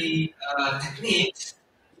multidisciplinary techniques.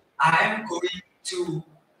 I am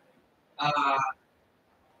uh,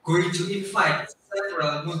 going to invite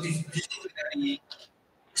several multidisciplinary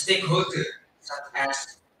stakeholders, such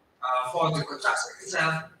as for the construction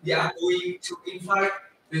itself, we are going to invite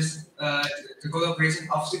the collaboration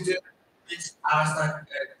of students which are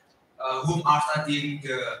whom are studying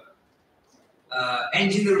the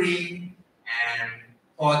engineering, and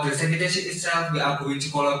for the sanitation itself, we are going to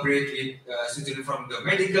collaborate with students from the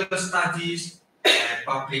medical studies and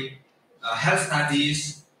public health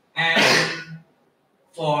studies, and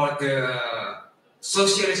for the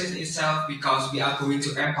socialization itself, because we are going to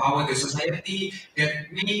empower the society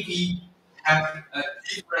that maybe have a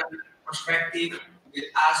different perspective with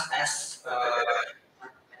us as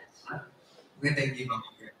we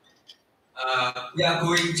are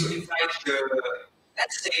going to invite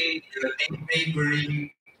let's say, the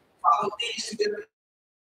neighboring faculty students.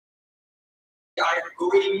 We are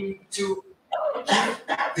going to give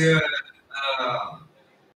the uh,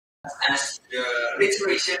 as the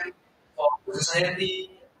restoration for the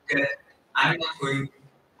society that I'm not going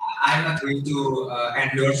I'm not going to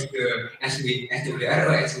endorse the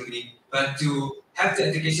SWRO actually, but to have the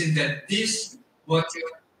education that this water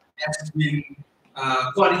has been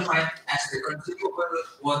qualified as the consumable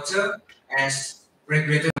water as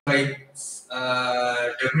regulated by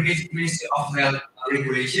the Ministry of Health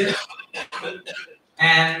regulation.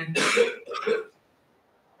 And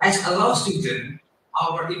as a law student,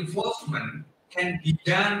 our involvement can be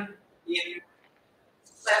done in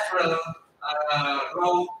several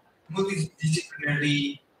law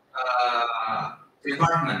multidisciplinary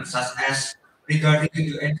departments, such as regarding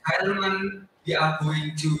to the environment, we are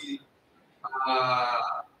going to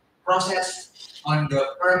process on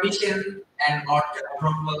the permission and or the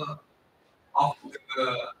approval of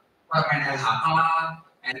the permanent LHK,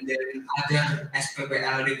 and then other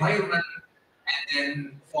SPPL requirement, and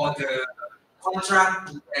then for the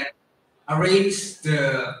contract, we can arrange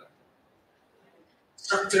the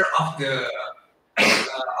structure of the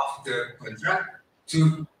contract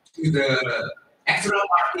to the external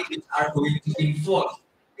party which are going to enforce.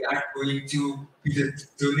 They are going to be the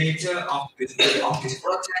donator of this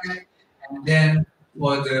project, and then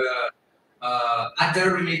for the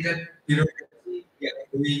other related bureaucracy, we are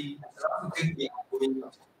doing something. We are going to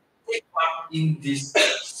take part in this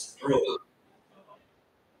role,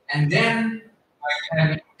 and then by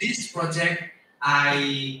having this project,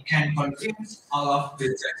 I can convince all of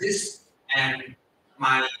the judges and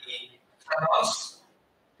my fellows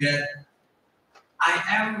that I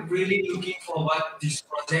am really looking forward this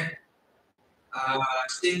project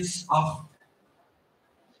since of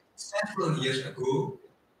several years ago,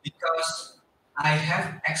 because I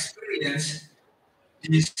have experienced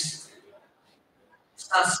this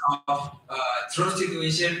such of throat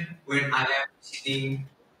situation when I am visiting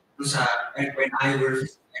Nusa and when I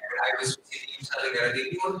was visiting Nusa Tenggara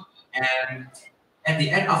Timur, and at the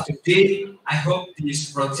end of the day, I hope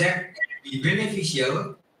this project can be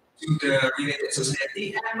beneficial to the related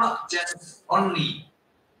society and not just only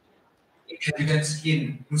inhabitants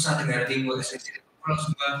in Nusa Tenggara Timur, especially Pulau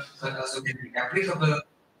Sumba, but also can be applicable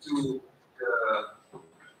to the,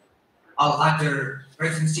 all other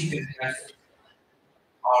provinces that have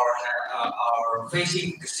are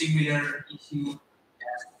facing the similar issue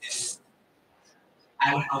as this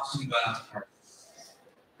island of Sumba has.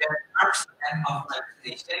 That marks the end of my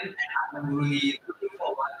presentation, and I'm really looking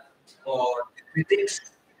forward for the critics,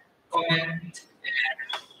 comment, and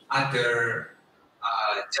other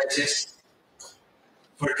judges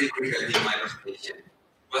verdict regarding my presentation.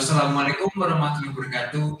 Wassalamualaikum warahmatullahi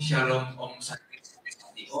wabarakatuh. Shalom Om Sakti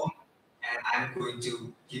Sakti Om. And I'm going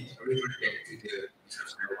to revert back to the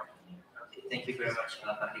Okay, thank you very much,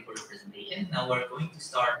 Fandi, for the presentation. Now we're going to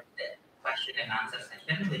start the question and answer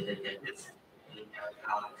session with the judges. We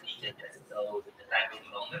have three judges, so the time will be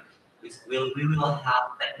longer. We will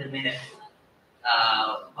have 30 minutes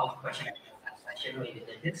of question and answer session with the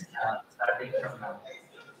judges, starting from now.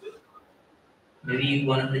 Maybe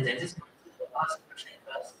one of the judges wants to ask a question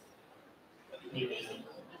first. Maybe.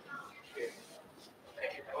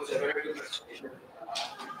 That was a very good presentation. I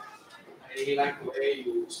really like the way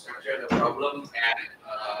you structure the problem and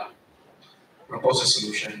propose a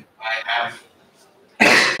solution. I have.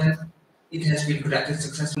 It has been conducted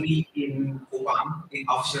successfully in Kupang, in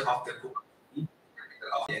offshore of the Kupang City, capital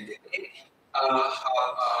of the NTT.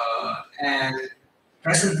 And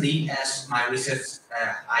presently, as my research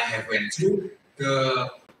I have went through, the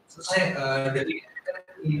inhabitant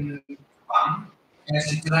in Kupang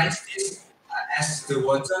has utilized this as the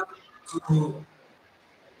water for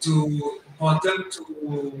them to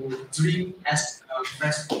drink as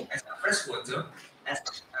fresh water, as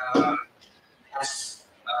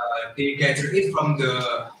they gather it from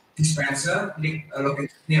the dispenser located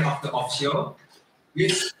near of the offshore,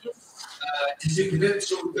 which is distributed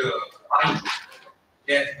through the pipe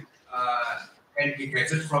that can be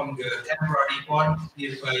gathered from the temporary pond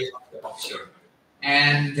nearby of the offshore.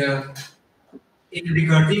 And in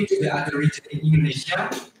regarding to the other region in Indonesia,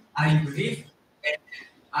 I believe that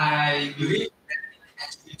it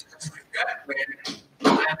has been considered when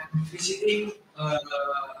I'm visiting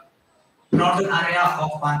northern area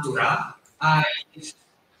of Pantura. I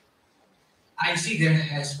see there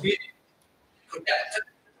has been conducted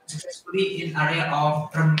successfully in area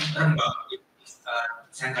of Rembang,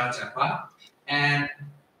 Central Java, and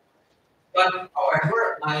but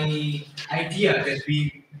however, my idea that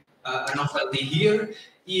we a novelty here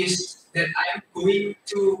is that I'm going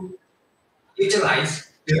to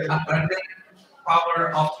utilize the abundant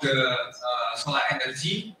power of the solar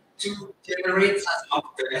energy to generate such of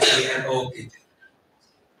the SLNO kit.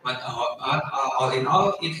 But all in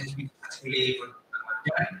all, it has been successfully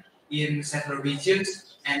done in several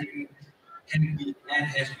regions and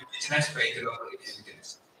has been utilized by the local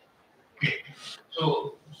inhabitants. Okay.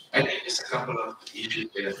 So I think there's a couple of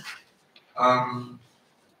issues there.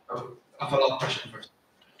 A follow-up question first.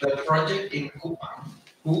 The project in Kupang,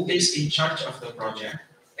 who is in charge of the project,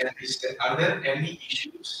 and are there any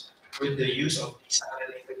issues with the use of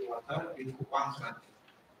desalinated water in Kupang?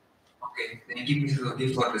 Okay, thank you, Mr.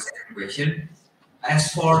 Lodi, for the second question.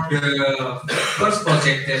 As for the first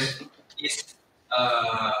project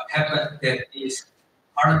that is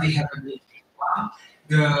currently happening in Kupang,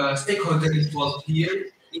 the stakeholder involved here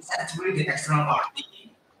is actually the external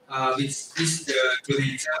party, which is the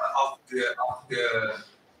donator of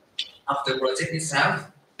the project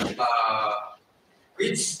itself,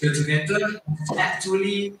 which the donator has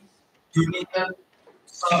actually donated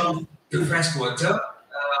some of the fresh water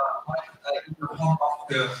in the form of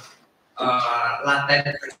the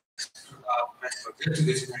latte fresh water to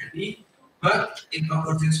the society. But in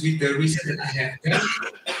accordance with the research that I have done,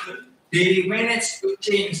 they managed to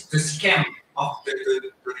change the scam of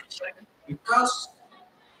the donation because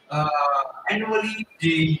uh, annually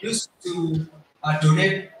they used to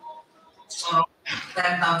donate sort of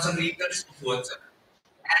 10,000 liters of water,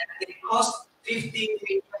 and it cost 50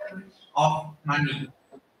 million of money.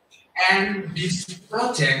 And this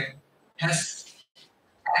project has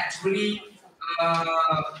actually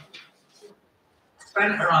uh,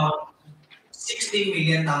 spent around 60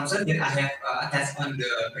 million thousand that I have attached on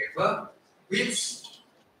the paper, which is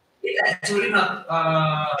actually not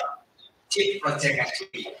cheap project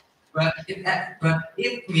actually, but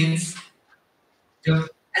it means the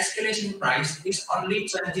escalation price is only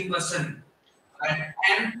 20%,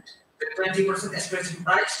 and the 20% escalation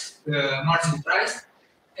price, the margin price,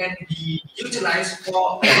 can be utilized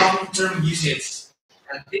for long-term usage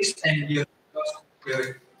at least 10 years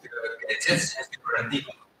because the gadgets has been warranty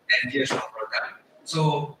for 10 years of product.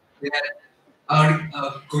 So that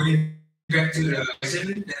going back to the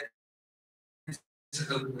question that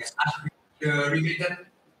the related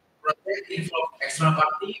project involve external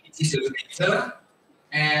party, which is the regulator,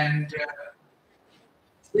 and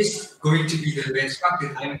this going to be the benchmark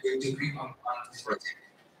that I'm going to bring on this project.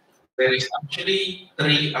 There is actually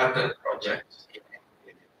three other projects.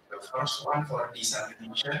 The first one for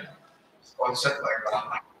desalination, sponsored by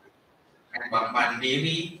Bank and Bank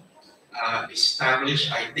Mandiri,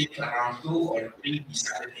 established, I think, around 2 or 3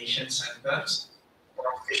 desalination centers for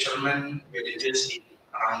fishermen villages in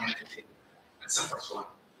around Netiting. That's the first one.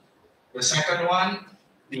 The second one,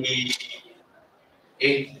 the,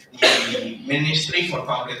 the Ministry for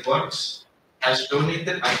Public Works has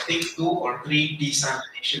donated, I think, 2 or 3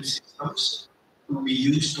 desalination systems to be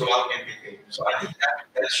used throughout NPK. So I think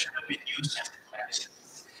that should have been used as a medicine,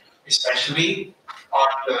 especially on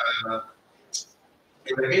the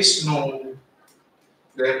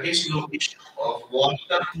there is no issue of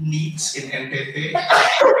water needs in NTT. We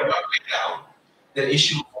cannot lay out the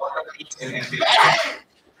issue of water needs in NTT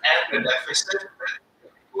and the deficit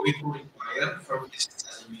that we will require from this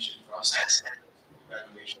examination process and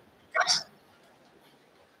evaluation. Because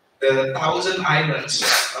the Thousand Islands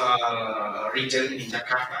region in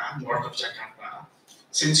Jakarta, north of Jakarta,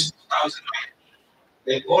 since 2009,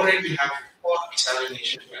 they already have 4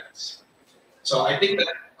 desalination plants. So I think that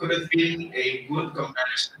could have been a good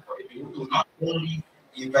comparison for you to not only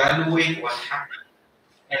evaluate what happened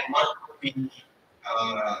and what could be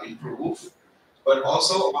improved, but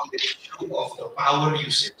also on the issue of the power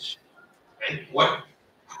usage. Right?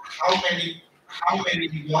 How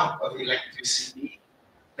many watt of electricity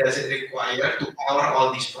does it require to power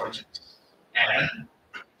all these projects? And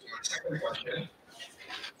my second question,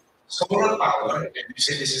 solar power, and you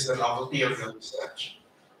say this is the novelty of the research.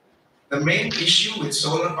 The main issue with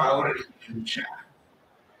solar power in Indonesia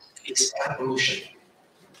is air pollution.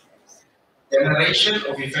 Generation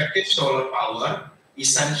of effective solar power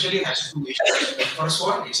essentially has 2 issues. The first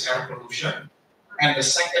one is air pollution, and the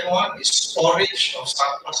second one is storage of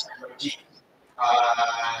surplus energy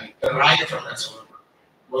derived from that solar power.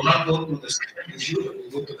 We'll not go to the second issue, but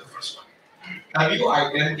we'll go to the first one. Have you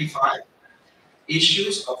identified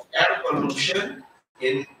issues of air pollution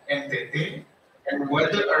in NTT and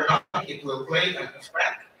whether or not it will play an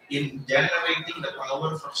effect in generating the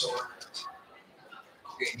power from solar energy?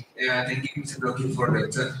 Okay, thank you, Mr. Rocky, for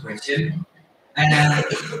the third question. And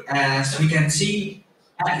as we can see,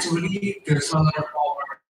 actually, the solar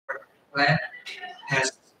power plant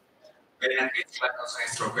has benefits, but also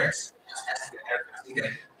has drawbacks, as the everything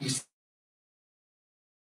that is.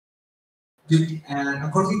 And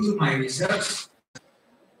according to my research,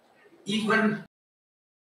 even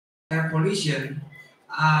air pollution,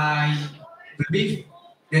 I believe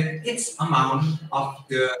that its amount of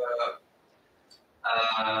the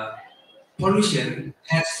uh, pollution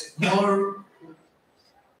has more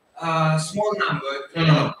small number.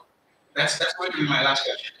 No. That's going to be my last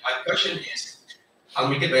question. My question is, I'll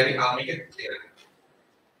make it clear.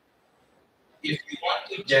 If you want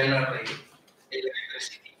to generate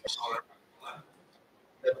electricity for solar power,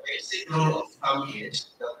 the basic rule of thumb is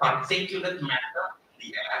the particulate matter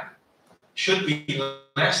in the air should be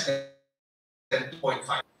less than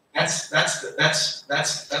 2.5. That's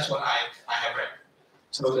what I have read.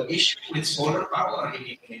 So the issue with solar power in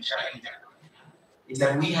Indonesia in general is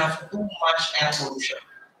that we have too much air pollution.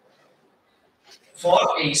 For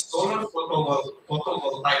a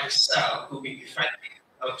photovoltaic cell to be effective,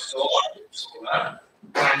 absorb solar,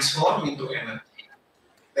 transform into energy,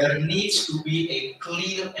 there needs to be a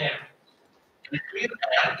clear air. The clear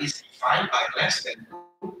air is defined by less than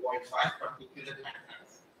 2.5 particulate matter.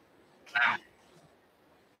 Now,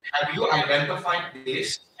 have you identified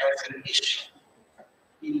this as an issue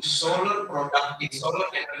in solar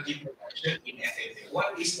energy production in NTT?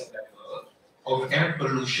 What is the level of air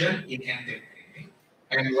pollution in NTT,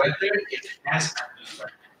 and whether it has an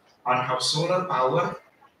effect on how solar power,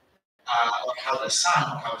 or how the sun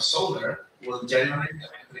or how solar will generate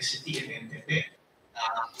electricity in NTT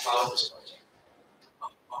to power this project?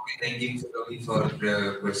 Okay, thank you for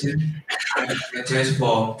the question. I apologize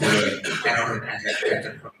for the error that I have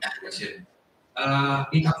gotten from the question.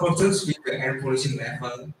 In accordance with the air pollution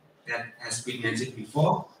level that has been mentioned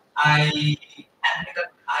before, I admit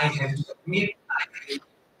that I have to admit I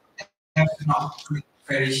have not been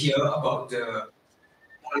very sure about the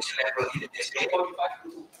pollution level in the district. 2.5 to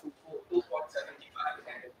 2.75,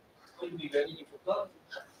 and it will be very difficult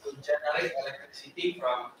to generate electricity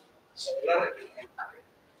from solar in NTT.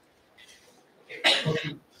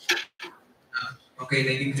 Okay. Okay,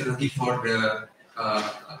 thank you, Mr. Lucky, for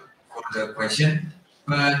the question.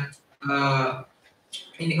 But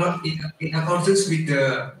in accordance with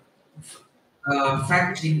the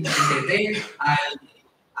fact in NTT, I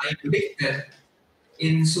believe that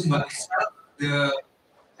in Sumba itself,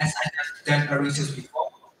 as I have done a research before,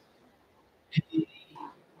 the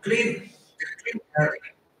clean air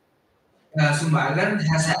in Sumba Island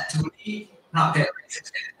has actually not that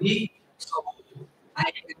recently. So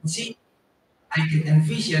I can see, I can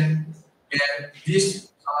envision that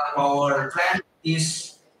this solar power plant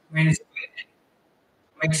is managed,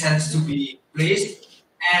 makes sense to be placed,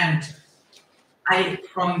 and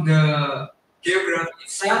from the geography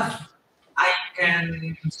itself, I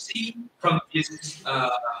can see from this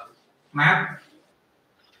map,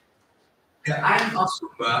 the island of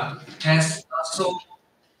Sumba has also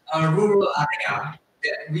a rural area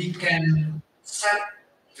that we can set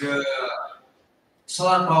the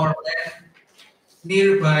solar power plant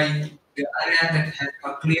nearby the area that has a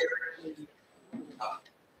uh, clear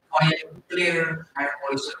air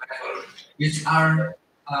pollution level, which are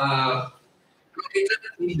located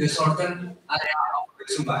in the southern area of the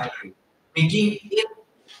Sumba Island, making it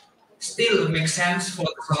still makes sense for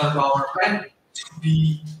the solar power plant to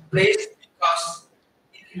be placed because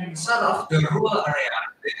in some of the rural area,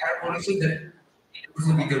 the air pollution that it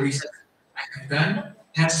will be the research I have done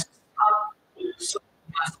has not so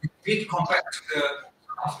much bit compared to the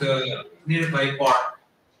of the nearby port,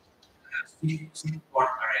 port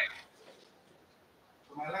area.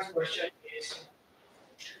 So my last question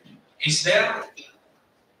is there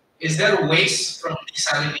is there waste from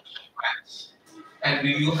desalination plants? And do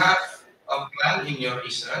you have a plan in your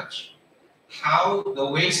research how the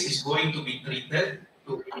waste is going to be treated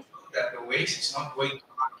to ensure that the waste is not going to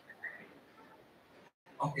market?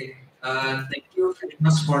 Okay, thank you very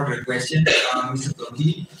much for the question, Mr.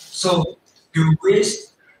 Togi. So the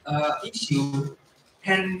waste issue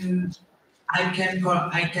can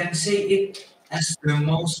I can say it as the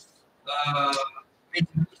most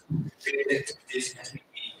major issue related to this SPP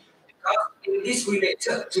because it is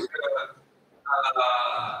related to the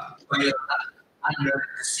biota under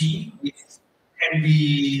the sea, which can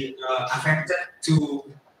be affected to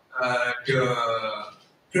the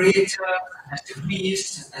creature as the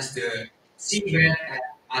fish, as the seabed, and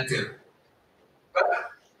other. But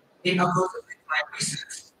in accordance with my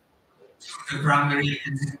research, the primary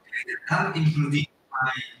and secondary data, including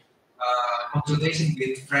my consultation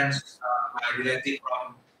with friends, my relative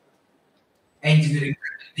from engineering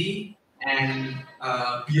faculty and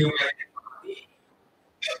biotechnology,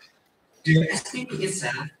 the SPP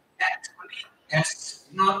itself actually has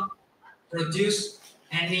not produced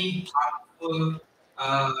any harmful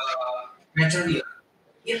uh, material.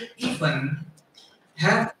 It even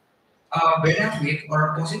have a benefit or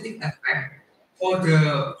a positive effect for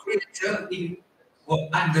the creature in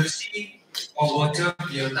undersea or water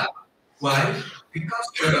biota. Why? Because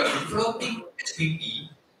the floating SPP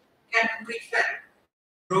can prevent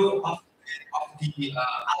the growth of the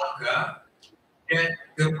alga, that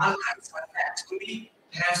the alga itself actually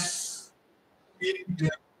has been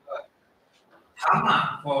the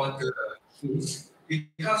hama for the fish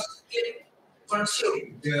because it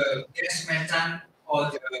consumes the gas methane for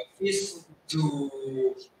the fish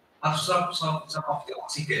to absorb some of the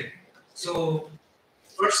oxygen. So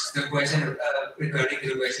first the question regarding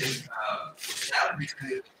the question myself with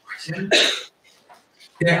the question.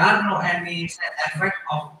 There are no any side effect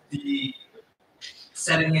of the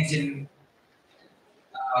salination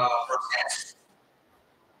process.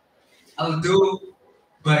 Although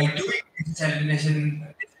by doing this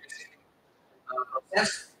salination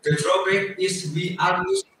process, the drawback is we are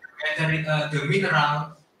losing the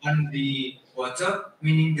mineral on the water,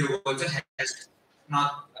 meaning the water has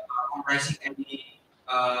not comprising any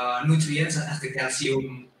nutrients such as the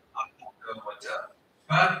calcium of the water.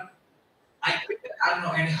 But I think there are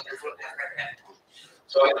no any harmful effect at all.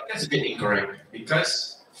 So I think that's a bit incorrect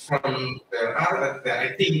because I think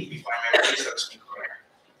if my memory serves me correct,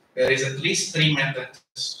 there is at least three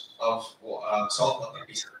methods of saltwater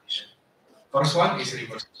desalination. First one is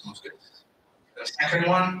reverse osmosis. The second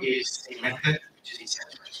one is a method which is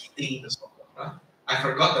essentially heating the salt water. I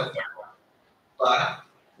forgot the third one. But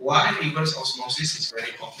why reverse osmosis is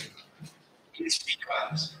very popular? It's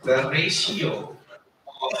because the ratio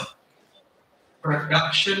of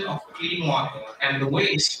production of clean water and the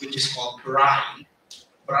waste, which is called brine.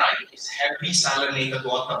 Brine is heavy salinated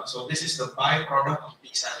water. So this is the byproduct of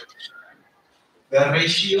desalination. The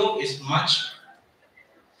ratio is much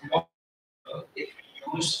more if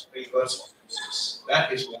we use reverse osmosis.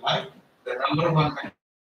 That is why the number one method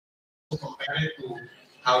compared to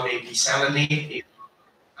how they desalinate in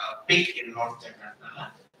Peak in North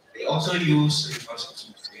Jakarta, they also use reverse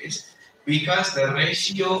osmosis because the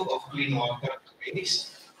ratio of clean water to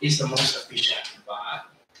waste is the most efficient. But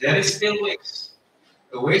there is still waste.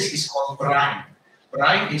 The waste is called brine.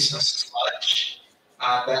 Brine is a sludge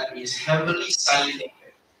that is heavily salinated.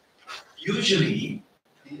 Usually,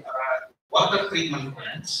 the water treatment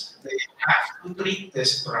plants they have to treat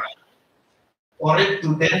this brine for it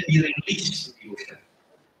to then be released to the ocean.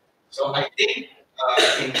 So I think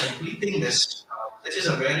in completing this, this is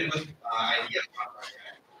a very good idea,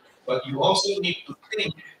 but you also need to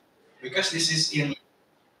think because this is in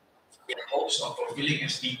hopes of fulfilling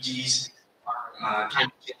SDGs,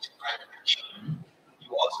 climate change, climate action.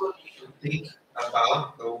 You also need to think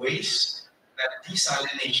about the waste that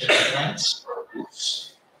desalination plants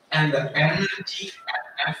produce and the energy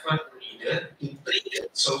and effort needed to treat it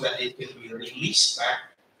so that it can be released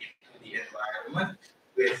back into the environment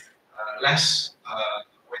with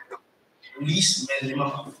with the least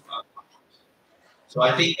minimum of so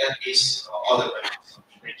I think that is all the questions.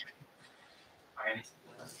 Thank you.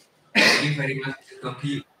 Thank you very much,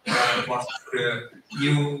 Toki, for the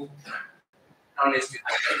new knowledge that I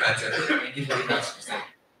got. Thank you very much, Mr.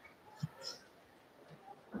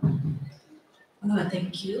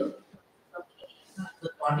 Thank you. Okay.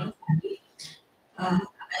 Good morning.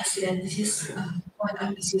 I see that this is quite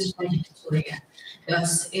ambitious project actually, yeah,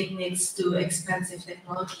 because it needs to expensive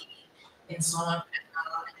technology in solar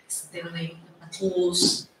panel, installing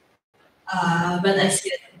tools. But I see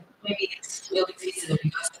that maybe it's will be feasible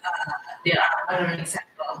because there are other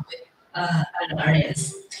examples with other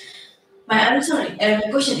areas. My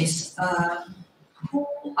question is, who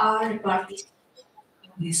are the parties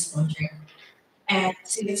in this project? And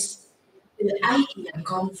since the idea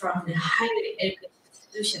come from the higher education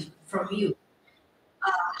institution, from you,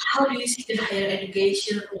 how do you see the higher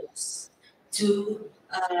education roles to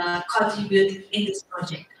contribute in this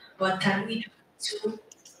project? What can we do to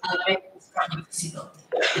make this project visible?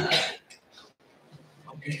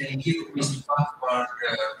 Okay, thank you, Mr. Fa, for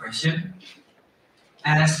the question.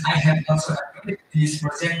 As I have also admitted, this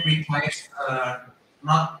project requires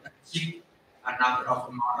not a cheap number of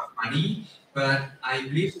amount of money, but I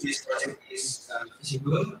believe this project is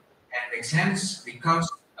feasible and makes sense because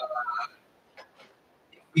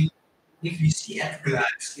if we, if we see at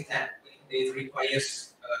glance, it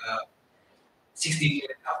requires 60 million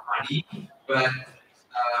of money, but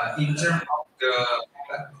in terms of the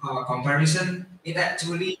comparison, it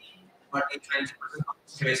actually only 20% of the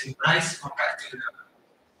installation price compared to the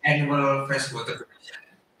annual freshwater donation.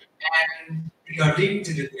 And regarding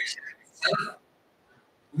to the donation itself,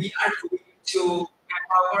 we are going to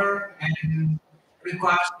empower and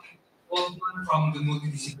require involvement from the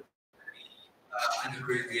multidisciplinary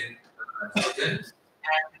undergraduate students.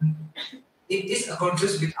 And it is a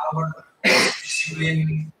contrast with our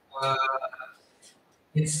discipline.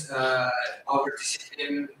 It's our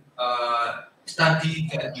discipline study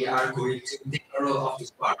that we are going to take a role of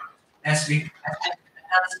this part. As I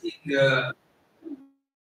announced in the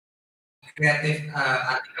creative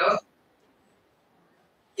article,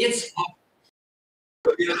 it's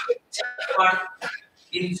part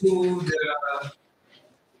into the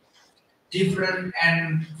different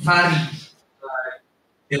and varied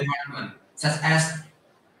department, such as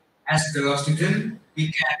the law student,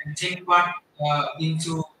 we can take part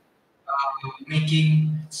into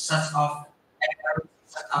making such of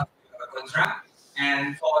contract.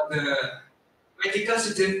 And for the medical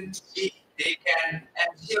student, they can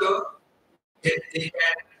ensure that they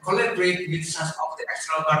can collaborate with such of the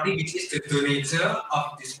external party, which is the donator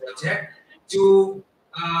of this project, to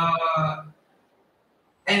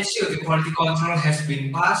ensure the quality control has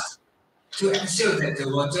been passed, to ensure that the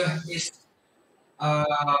water is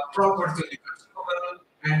properly consumable,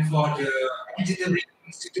 and for the engineering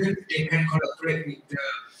student, they can collaborate with the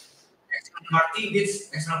external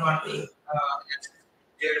party,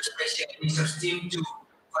 their special research team to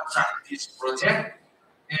construct this project.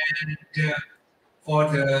 And for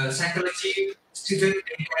the psychology student,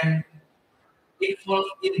 they can involve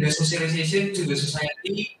in the socialization to the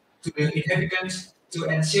society, to the inhabitants, to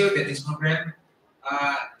ensure that this program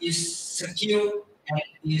is secure and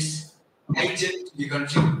is agent to be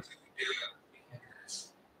contributed to the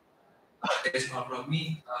inhabitants. That's all from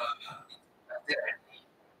me. Are there any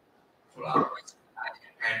follow-up questions I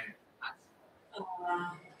can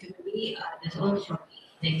answer? Maybe that's all from me.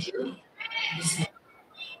 Thank you. This is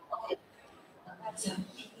okay. So,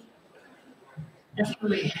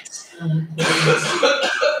 definitely, if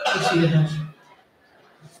you have.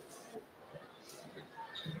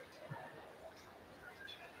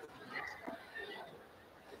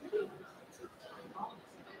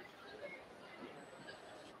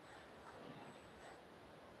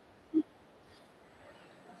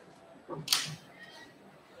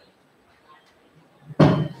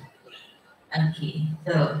 Okay,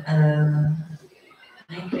 so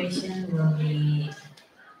my question will be,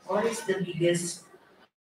 what is the biggest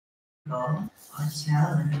goal or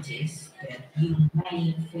challenges that you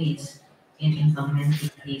may face in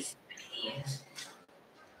implementing these ideas?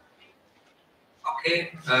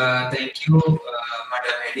 Okay, thank you,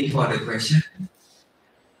 Madam Edi, for the question.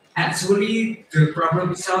 Actually, the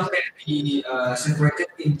problem itself can be separated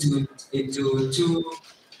into two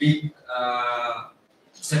big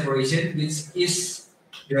separation, which is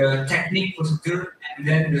the technique procedure and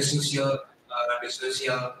then the social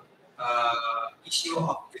issue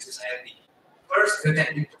of the society. First, the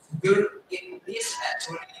technique procedure in is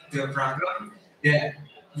actually the problem that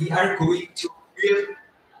we are going to build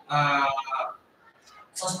uh,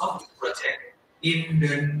 source of the project in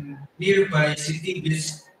the nearby city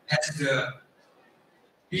which has the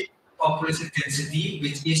big population density,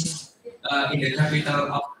 which is in the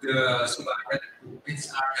capital of the Sumatra, which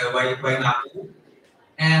are the Waingapu.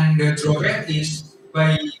 And the drawback is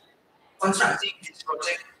by constructing this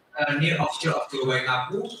project near offshore of the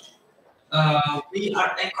Waingapu, we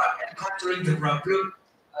are encountering the problem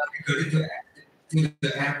regarding to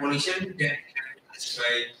the air pollution that has been asked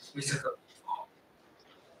by Mr. Tobi before.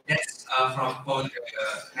 That's from the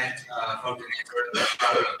natural problem.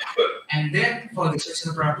 And then for the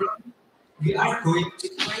social problem, we are going to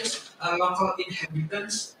face local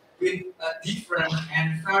inhabitants with a different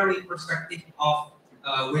and very perspective of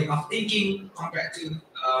way of thinking compared to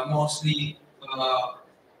mostly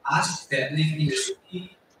us that live in the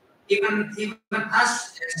city. Even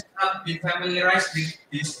us has not been familiarized with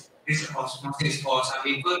this osmosis. For some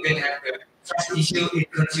people, they have the trust issue in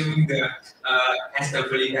consuming the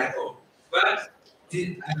SWO. But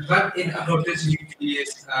but in accordance with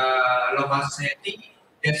this local society,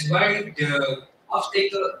 that's why the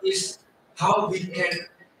obstacle is how we can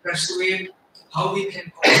persuade, how we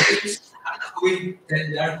can convince that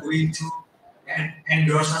we are going to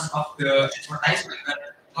endorse us of the advertisement. But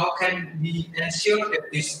how can we ensure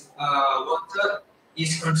that this water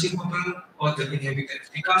is consumable for the inhabitants?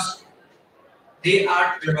 Because they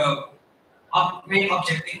are the main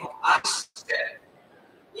objective of us that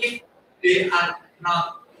if they are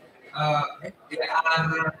not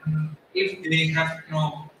if they have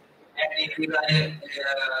no any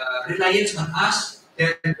reliance on us,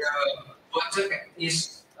 then the water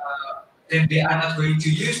is then they are not going to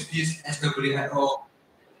use this SWRO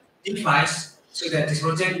device so that this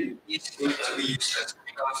project is going to be useless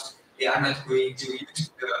because they are not going to use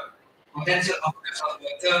the potential of the salt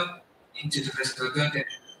water into the fresh water that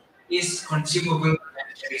is consumable and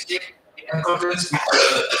efficient in accordance with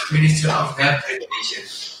the Ministry of Health Regulation.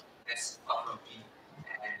 That's all from me.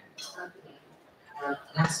 And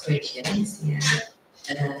Last question is, yeah.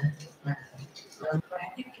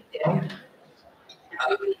 Kreatif gitu ya.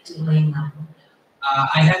 Tapi itu lain apa?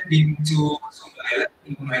 I have been to Sumba Island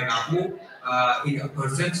in Waingapu in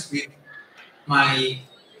accordance with my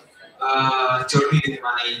journey with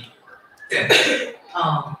my dad.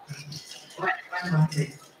 Oh, when was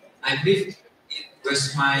it? I believe it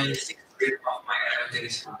was my sixth grade of my elementary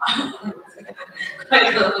school.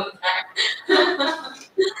 Quite a long time.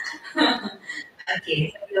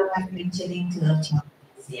 Okay, so you have mentioning to the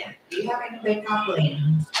challenges. Yeah. Do you have any backup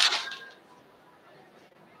plan?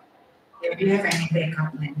 Do you have any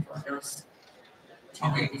backup plan for those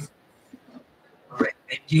Okay. challenges? All right.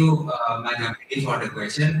 Thank you, Madam, Vicky, for the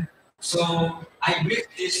question. So I believe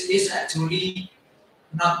this is actually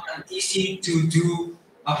not an easy to do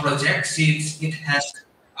a project since it has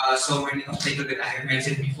so many obstacles that I have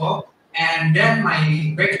mentioned before. And then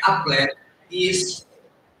my backup plan is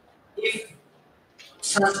if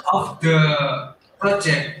such of the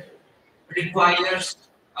project requires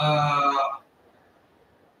a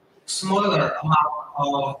smaller amount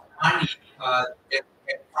of money that we can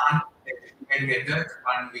fund that we can gather,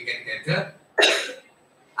 fund we can gather,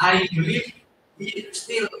 I believe we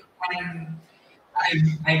still can.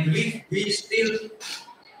 I believe we still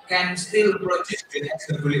can still produce the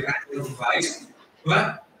accessibility device,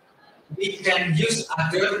 but we can use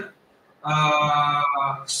other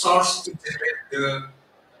source to generate the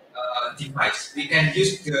device. We can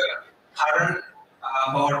use the current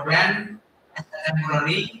power plant as a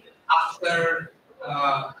temporary after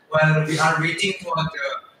while we are waiting for the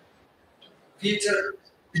future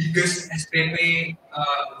biggest SPP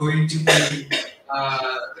going to be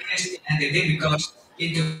released in NTT because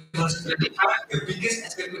in 2025 the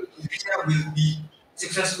biggest SPP in Indonesia will be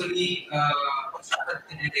successfully constructed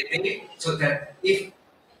in NTT so that if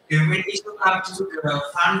the main issue comes to the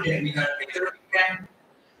fund that we got later, we can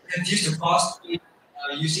reduce the cost in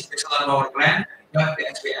using the solar power plant, but the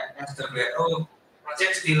SPO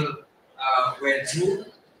project still went through.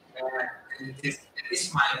 This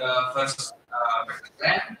is my first backup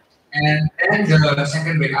plan. And then the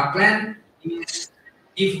second backup plan is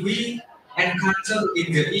if we encounter with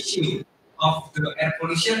the issue of the air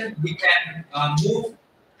pollution, we can move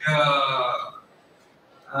the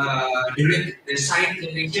the site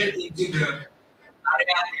location into the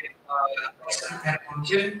area with present air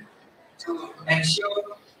pollution to ensure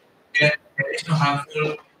that there is no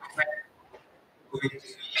harmful effect going to be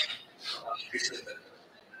resulted.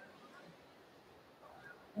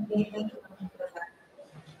 Okay, thank you for that.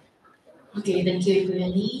 Okay, thank you, Ibu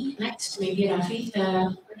Yani. Next, maybe Rafi,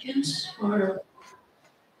 questions or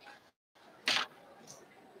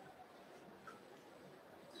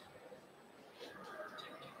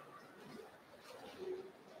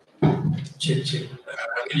Check, check.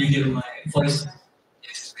 Can you hear my voice?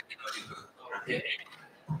 Yes, I can audible. Okay.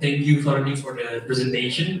 Thank you, Farni, for the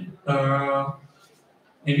presentation.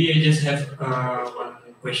 Maybe I just have one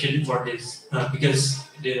question for this because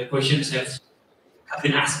the questions have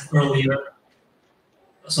been asked earlier.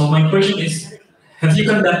 So my question is, have you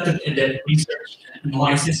conducted that research and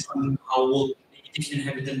analysis on how will native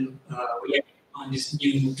inhabitant react on this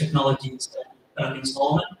new technologies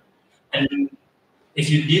installment? And if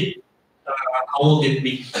you did, how will it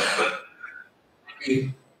be?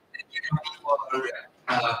 Okay. Thank you for the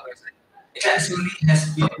question. It actually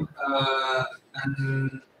has been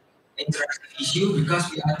an interesting issue because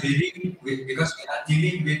we are dealing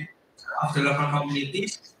with of the local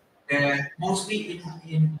communities that mostly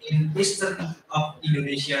in eastern of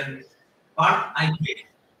Indonesian part. I believe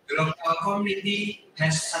the local community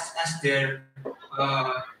has such as their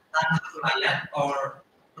tanah ulayat or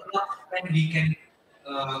not when we can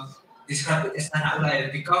uh, describe it as tanah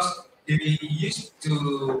ulayat because they used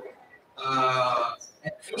to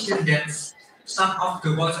envision that some of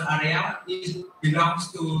the water area is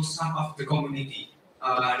belongs to some of the community.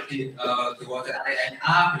 The water area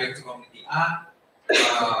A belongs to community A,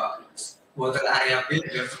 water area B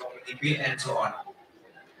belongs to community B, and so on.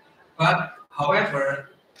 But however,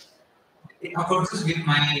 in accordance with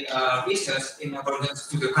my research, in accordance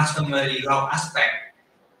to the customary law aspect,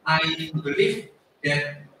 I believe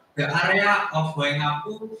that the area of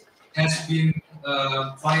Waingapu has been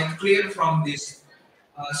quite clear from this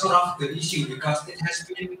sort of the issue because it has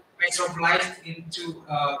been metropolized into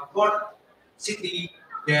a port city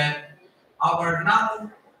that our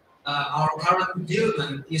current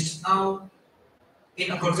development is now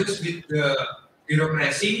in accordance with the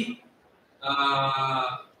bureaucracy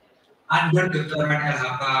uh, under the Permen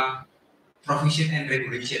LHK provision and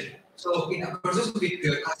regulation. So in accordance with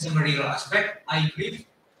the customary law aspect, I believe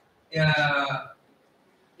uh,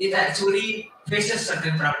 it actually faces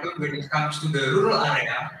certain problem when it comes to the rural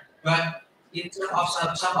area, but in terms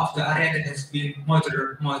of some of the area that has been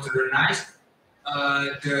modernized,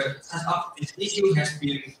 the some of this issue has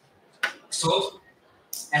been solved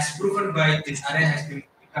as proven by this area has been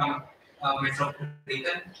become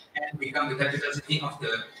metropolitan and become the capital city of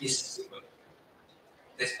the East Timor.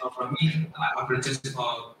 That's all from me. I apologize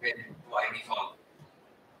for any fault.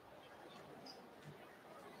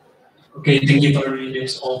 Okay, thank you, Farni.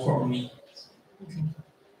 That's all for me.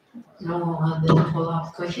 No other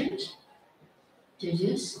follow-up questions?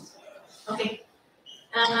 Judges? Okay.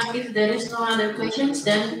 If there is no other questions,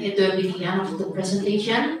 then it will be the end of the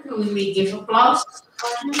presentation. We may give applause.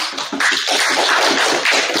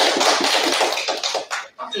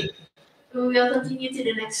 Okay. We will continue to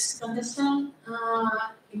the next contestant.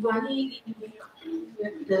 Ibu Ani,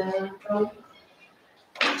 with the drawing.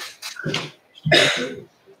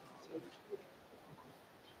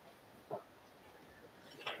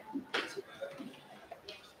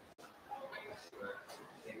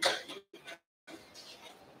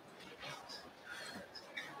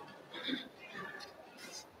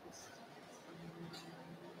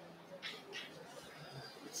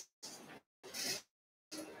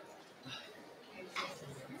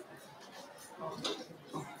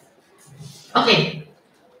 Okay.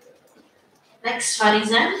 Next,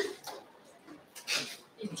 Farizan.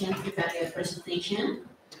 You can prepare your presentation.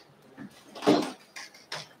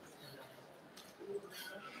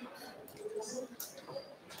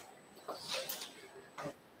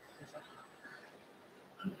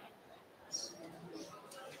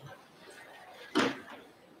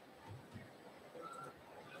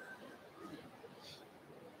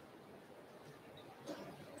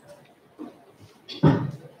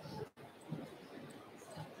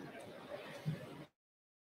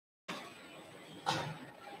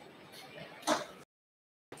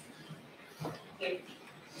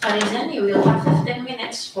 Farizan, you will have 15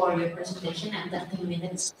 minutes for your presentation and 30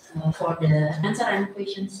 minutes for the answer and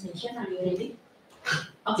question session. Are you ready?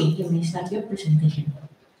 Okay, you may start your presentation.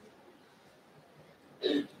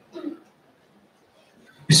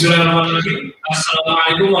 Bismillahirrahmanirrahim.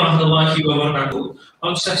 Assalamualaikum warahmatullahi wabarakatuh.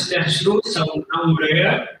 Om Swastiastu, Salam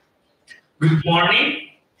Budaya. Good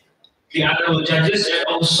morning, the honorable judges and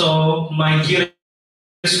also my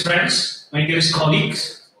dearest friends, my dearest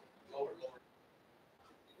colleagues.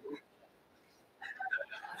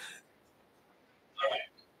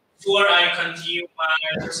 Before I continue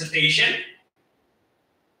my presentation,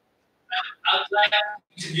 I would like to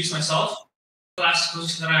introduce myself, Kelas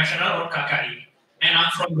Khusus Internasional or KKI, and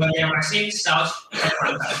I'm from Banjarmasin, South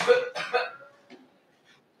Africa.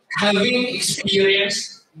 Having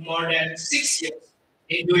experienced more than 6 years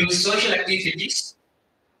in doing social activities,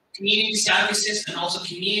 community services, and also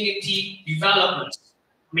community development,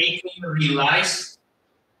 make me realize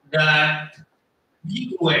that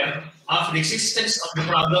being aware of the existence of the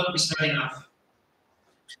problem is not enough.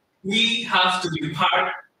 We have to be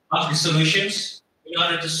part of the solutions in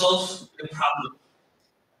order to solve the problem.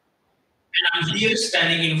 And I'm here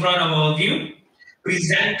standing in front of all of you,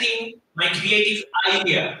 presenting my creative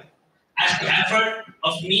idea as the effort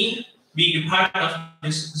of me being a part of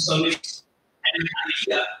this solution. And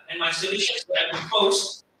my idea and my solutions that I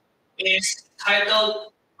propose is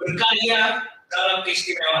titled Berkarya Dalam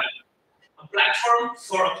Keistimewaan, a platform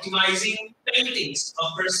for optimizing paintings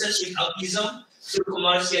of persons with autism through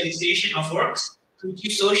commercialization of works to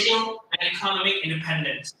achieve social and economic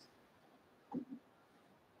independence.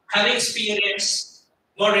 Having experienced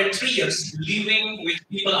more than 3 years living with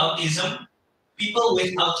people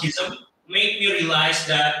with autism made me realize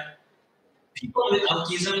that people with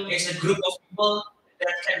autism is a group of people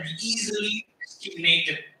that can be easily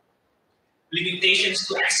discriminated. Limitations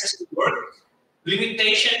to access to work,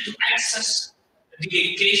 limitation to access the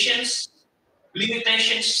educations,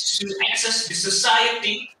 limitations to access the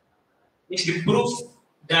society is the proof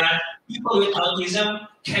that people with autism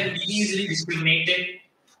can be easily discriminated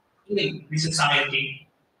in the society.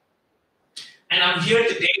 And I'm here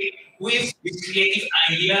today with this creative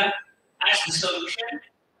idea as the solution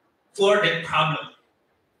for that problem.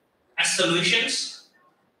 As solutions,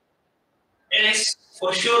 it is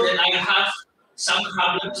for sure that I have some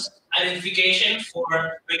problems identification for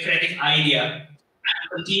my creative idea.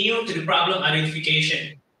 I continue to the problem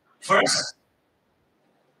identification. First,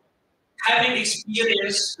 having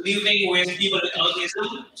experience living with people with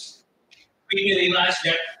autism, we realize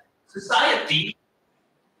that society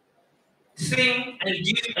think and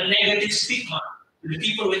give a negative stigma to the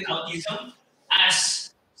people with autism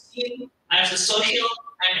as seen as a social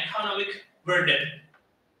and economic burden.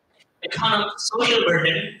 Economic social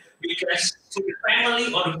burden because to the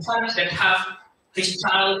family or the parents that have this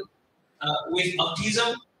child with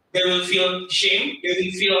autism, they will feel shame. They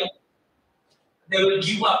will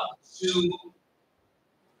give up to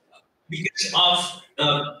because of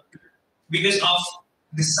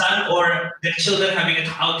the son or the children having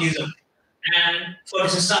autism. And for the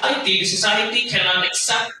society cannot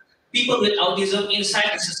accept people with autism inside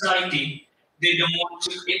the society. They don't want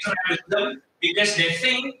to interact with them because they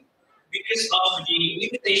think because of the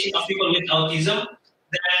limitation of people with autism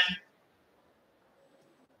that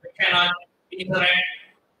they cannot interact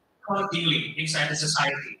continually inside the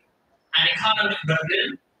society. An economic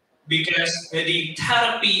burden because the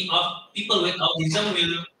therapy of people with autism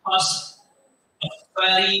will cost a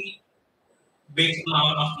very big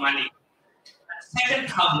amount of money. The second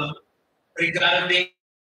problem regarding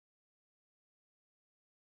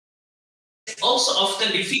it's also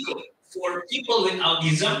often difficult for people with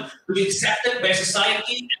autism to be accepted by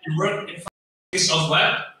society and work in fields of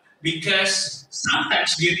work because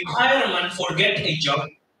sometimes the requirement for getting a job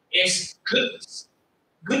is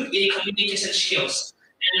good in communication skills.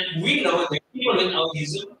 And we know that people with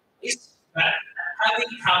autism is bad at having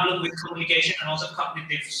problem with communication and also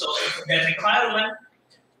cognitive. So if that requirement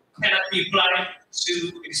cannot be applied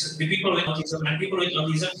to the people with autism, and people with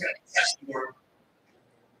autism can access the work.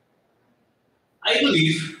 I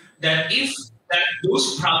believe that if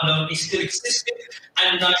those problems is still existing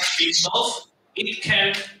and not being solved, it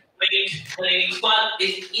can make an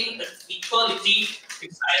inequality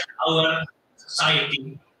inside our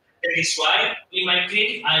society. That is why, in my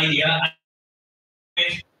creative idea, I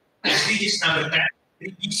made SDGs number 10,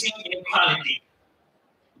 reducing inequality.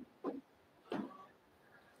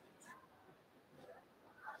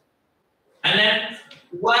 And then,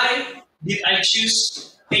 why did I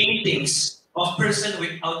choose paintings of person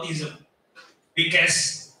with autism?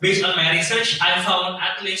 Because based on my research, I found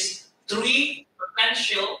at least 3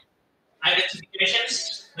 potential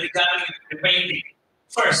identifications regarding the painting.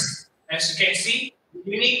 First, as you can see,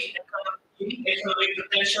 unique economic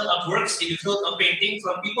potential of works in the field of painting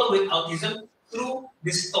from people with autism through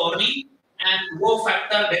the story and wow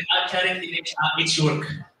factor that are carried in each work.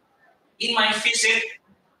 In my visit,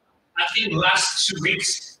 I think last 2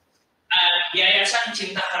 weeks, Yayasan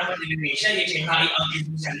Cinta Harapan Indonesia, YCHI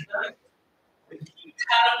Autism Center, the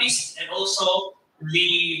therapist and also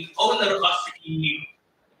the owner of the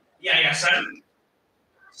Yayasan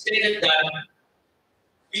stated that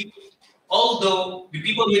although the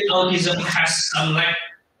people with autism has some lack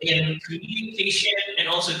in communication and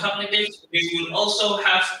also cognitive, they will also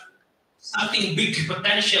have something big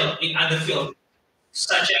potential in other fields,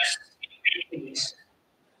 such as in paintings.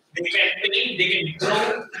 They can paint, they can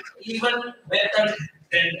draw even better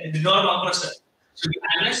than the normal person. To be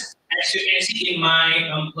honest, as you can see in my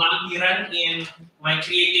lampiran in my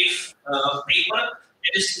creative paper,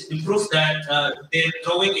 it is the proof that their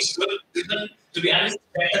drawing is good, even to be honest,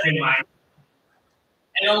 better than mine.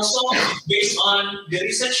 And also based on the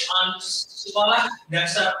research on sekolah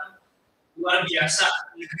dasar luar biasa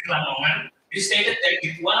negeri Lamongan, it is stated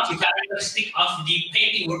that one of the characteristics of the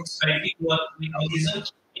painting works by people with autism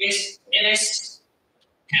is it is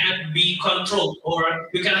cannot be controlled, or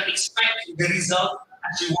we cannot expect the result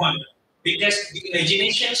as we want, because the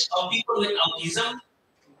imaginations of people with autism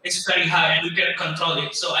is very high and we cannot control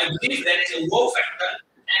it. So I believe that is a wow factor,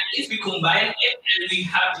 and if we combine it and we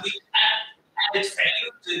add added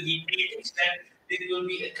value to the paintings, then there will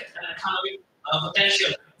be an economic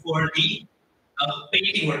potential for the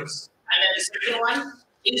painting works. And then the second one,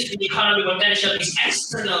 if the economic potential is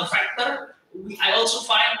external factor, I also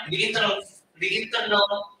find the internal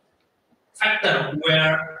factor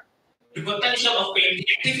where the potential of painting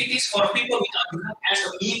activities for people with autism as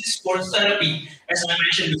a means for therapy. As I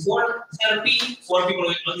mentioned before, therapy for people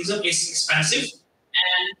with autism is expensive,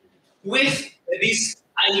 and with this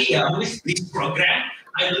idea, with this program,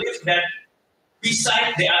 I believe that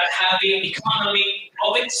besides they are having economic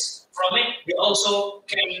profits from it, they also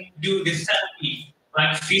can do the therapy,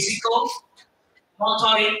 like physical,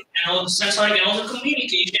 motoric, and also sensory, and also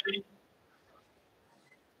communication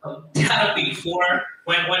therapy for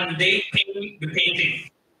when they paint the painting.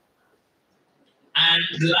 And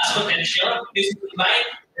the last potential, if you combine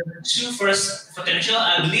the 2 first potential,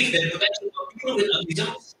 I believe that the potential of people with autism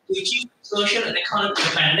to achieve social and economic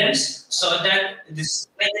independence, so that this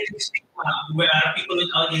negative stigma where people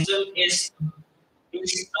with autism is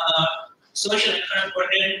social and economic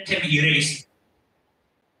burden can be erased.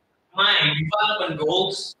 My development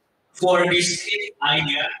goals for this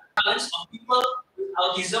idea, balance of people with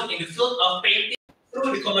autism in the field of painting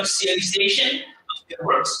through the commercialization of their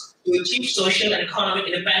works to achieve social and economic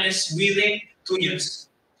independence within 2 years.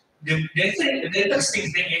 The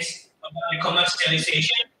interesting thing is about the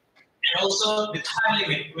commercialization and also the time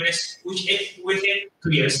limit, which is within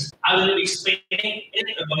 2 years. I will be explaining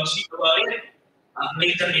about it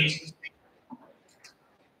later in this speech.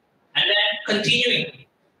 And then continuing,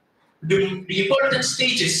 the important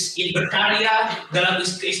stages in berkarya dalam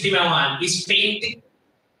keistimewaan is painting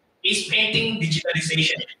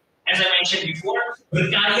digitalization. As I mentioned before,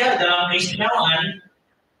 berkarya dalam keistimewaan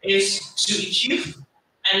is to achieve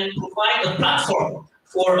and provide a platform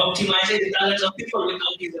for optimizing the talents of people with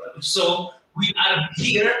autism. So we are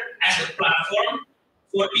here as a platform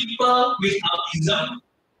for people with autism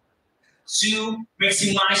to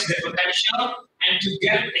maximize their potential and to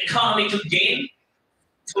get economical gain.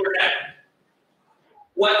 For that,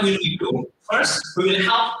 what will we do? First, we will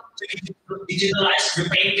help to digitalize the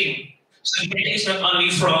painting. So the painting is not only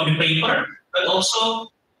from the paper, but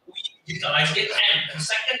also we digitalize it. And the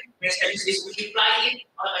second message is we apply it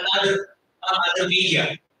on other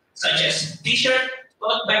media, such as t-shirt,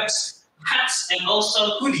 tote bags, hats, and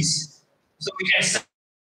also hoodies. So we can sell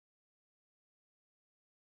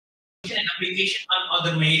an application on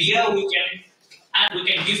other media. We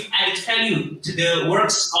can give added value to the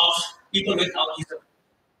works of people with autism.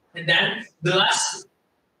 And then the last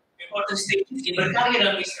important stage in berkarya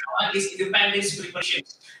dalam Islam is independence preparation.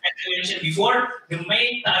 As I mentioned before, the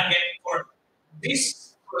main target for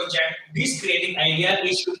this project, this creative idea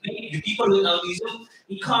is to make the people with autism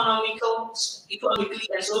economically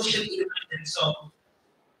and socially independent. So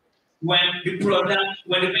when the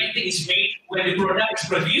painting is made, when the product is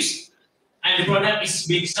produced, and the product is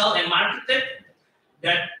being sold and marketed,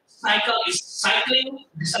 that cycle is cycling,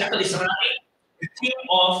 the cycle is running. The team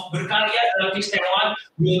of Berkarya dalam Taiwan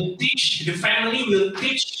will teach the family, will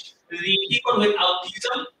teach the people with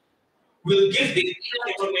autism, will give the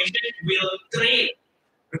information, will train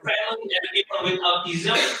the family and the people with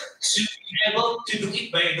autism to be able to do it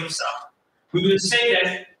by themselves. We will say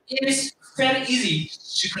that it is very easy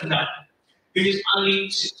to conduct. You just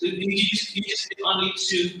need only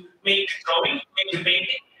to make the drawing, make the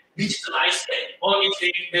painting, digitalize it, or if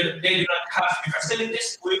they do not have the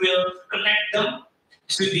facilities, we will connect them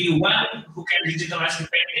to the one who can digitalize the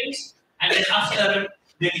paintings, and then after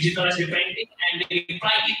they digitalize the painting and they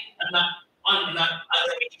apply it on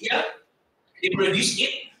other media, they produce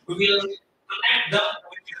it, we will connect them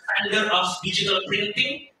with the vendor of digital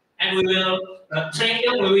printing, and we will train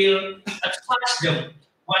them, we will advise them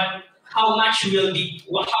how much is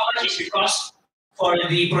the cost for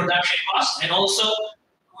the production cost, and also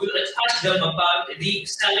we will advise them about the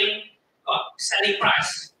selling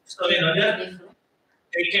price, so in order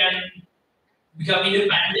they can become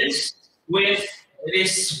independent with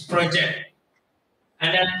this project.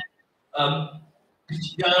 And then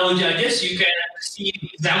fellow judges, you can see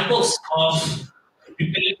examples of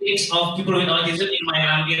the paintings of people with autism in my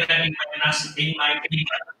lampiran, in my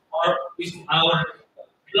paper, or with our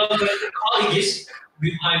beloved colleagues,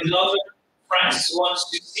 with my beloved friends wants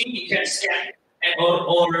to see, you can scan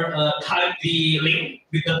or type the link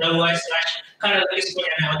with the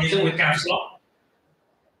autism with caps lock.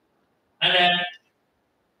 And then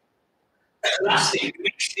lastly, the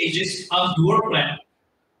next stages of the work plan.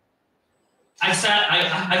 I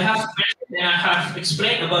have mentioned and I have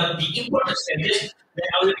explained about the important stages, that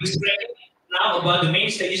I will explain now about the main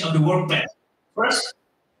stages of the work plan. First,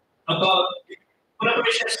 about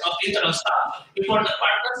collaborations of internal staff, important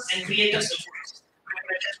partners, and creators of works.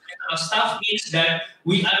 Collaboration of internal staff means that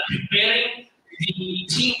we are preparing the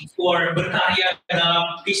team for berkarya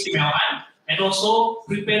dalam keistimewaan, and also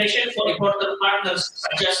preparation for important partners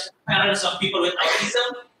such as parents of people with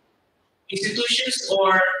autism, institutions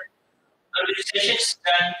or organizations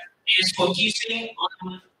that is focusing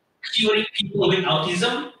on curing people with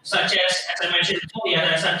autism, such as I mentioned before,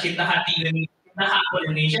 Yayasan Cinta Hati Indonesia,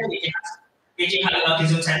 YCH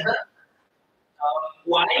Autism Center.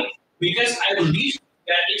 Why? Because I believe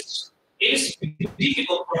that it is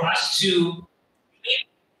difficult for us to meet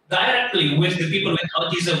directly with the people with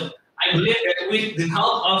autism. I believe that with the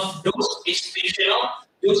help of those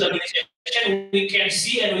those organizations, we can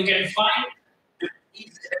see and we can find the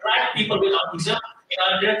right people with autism in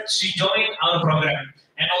order to join our program,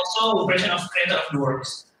 and also operation of creator of the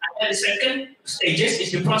works. And then the second stages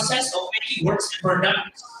is the process of making works and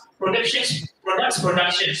productions,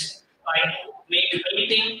 like make the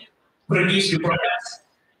painting, produce the products,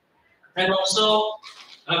 and also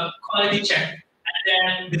quality check. And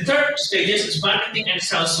then the third stages is marketing and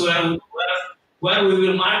sales, where we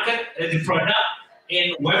will market the product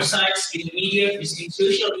in websites, in media, in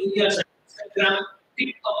social media, such as Instagram,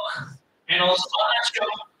 TikTok, and also online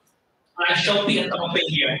shop, like Shopee and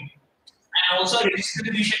Tokopedia. And also the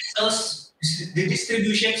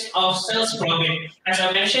distributions of sales profit. As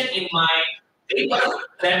I mentioned in my paper,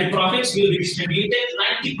 that the profits will be distributed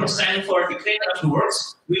 90% for the creator of the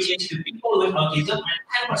works, which is the people with autism,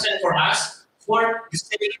 and 10% for us for the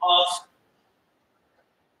sake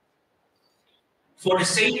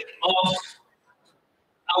of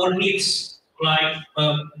our needs, like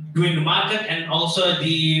doing the market and also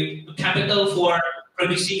the capital for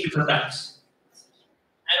producing the products.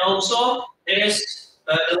 And also there is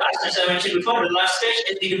the last, as I mentioned before, the last stage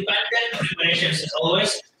is independent preparations as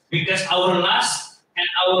always, because our last and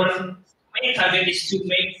our main target is to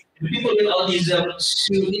make the people with autism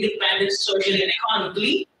to independent socially and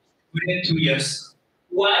economically within 2 years.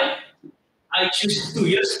 Why I choose 2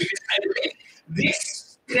 years? Because I believe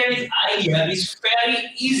this creative idea is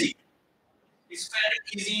very easy. It's very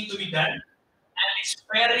easy to be done, and it's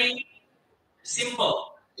very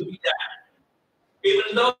simple to be done.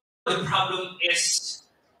 Even though the problem is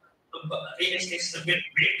a bit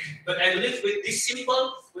big, but I believe with this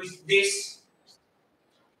simple, with this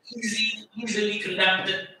easily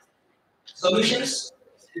conducted solutions,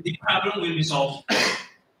 the problem will be solved.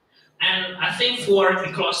 And I think for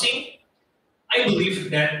the closing, I believe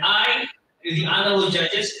that the honorable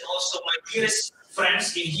judges, and also my dearest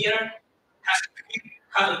friends in here,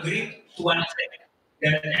 have agreed to one thing,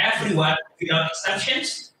 that everyone, without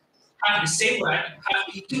exceptions, have the same right, have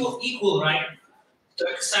equal right to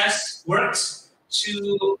access works,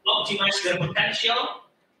 to optimize their potential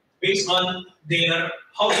based on their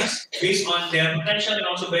hobbies, based on their potential, and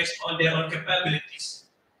also based on their own capabilities.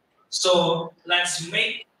 So let's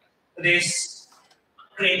make this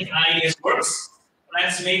creative ideas works.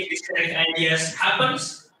 Let's make these creative ideas happen,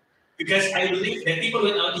 because I believe that people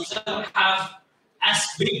with autism have as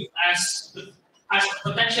big as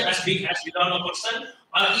potential as big as the normal person,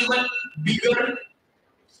 or even bigger,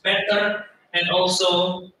 better, and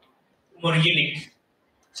also more unique.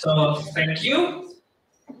 So thank you.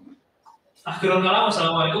 Akhirul kalam,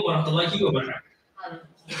 wassalamualaikum warahmatullahi wabarakatuh.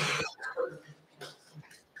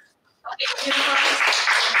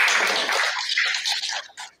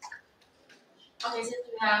 Okay, since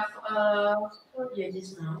we have 4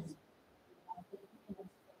 judges now,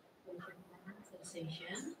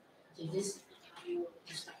 sensation, judges, you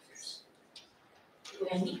start first.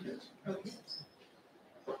 Wendy,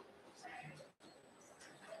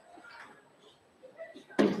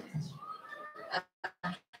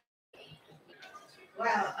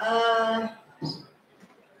 Well,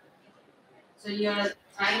 so you're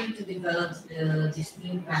trying to develop this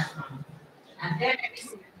new platform. Are there any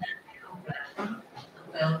similar kind of platform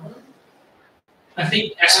available? I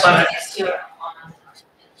think as far as your own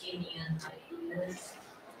genius ideas?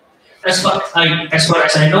 as far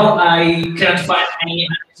as I know, I cannot find any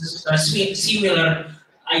similar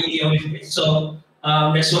idea with it. So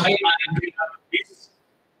that's why I bring up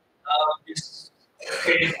this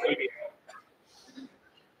creative idea.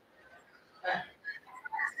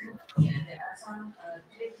 Yeah, there are some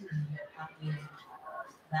treatment that have been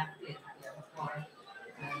adapted for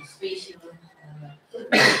spatial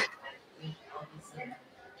treatment with autism,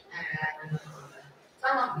 and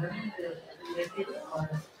some of them related or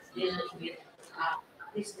dealing with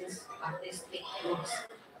artistic groups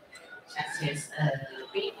such as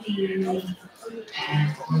painting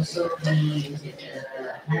and also the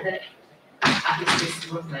another artistic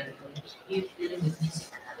group like dealing with music.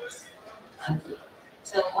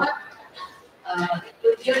 So what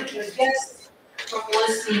you're just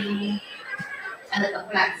proposing a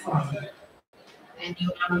platform, and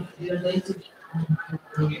you're going to be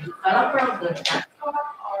the developer of the platform,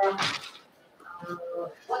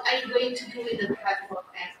 or what are you going to do with the platform,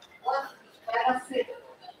 and what benefit?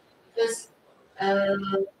 Because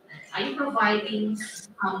are you providing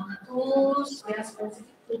some tools, very specific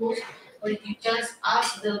tools, or you just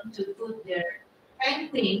ask them to put their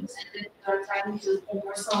paintings and then you're trying to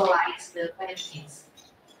commercialize the paintings?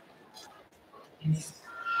 Yes.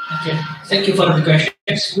 Okay, thank you for the question.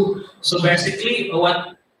 So basically,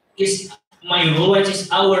 what is my role? What is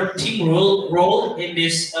our team role in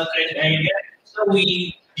this creative idea? So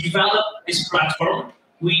we develop this platform.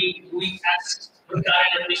 We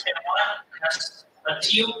as a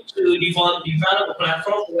team to develop a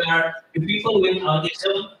platform where the people with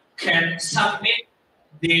autism can submit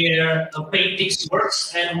their paintings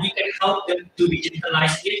works, and we can help them to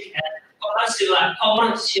digitalize it and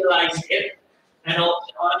commercialize it, and also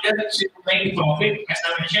in order to make profit, as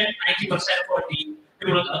I mentioned, 90% for the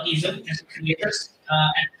people with autism as creators,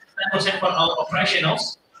 and 10% for our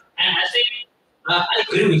professionals. And I think I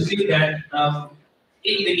agree with you that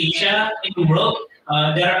in Indonesia, in the world,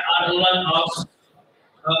 there are a lot of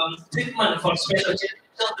treatment for special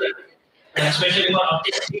children, especially for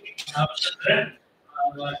autistic children,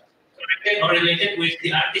 connected or related with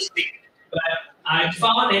the artistic. But I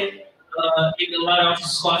found it in a lot of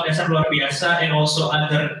sekolah dasar luar biasa and also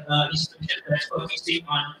other institutions that are focusing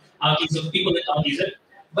on autism, people with autism.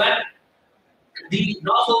 But the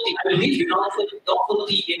novelty, I believe the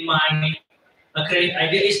novelty in my creative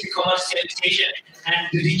idea is the commercialization and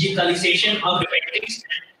the digitalization of the paintings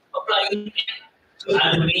and applying it to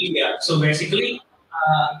other media. So basically,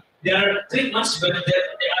 there are treatments, but there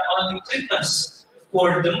are only treatments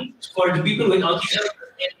for them, for the people with autism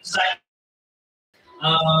inside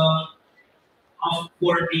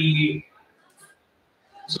for the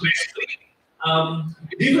so basically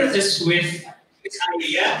the differences with this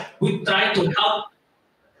idea, we try to help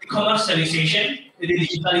the commercialization, the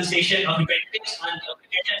digitalization of the benefits and the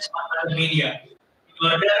applications on other media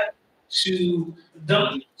in order to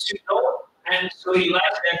them to know and to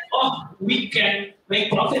realize that we can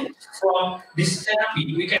make profit from this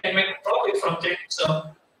therapy, we can make profit from treatment.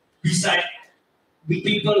 So besides the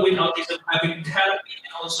people with autism having therapy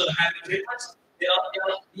and also having treatments, they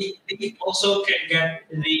also can get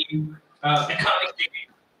the economic gain.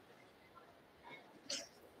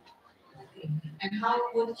 And how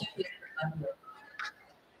would you get the number?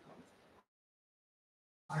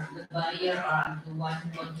 Or the buyer or the one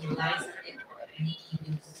who wants to license it for any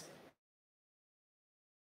use?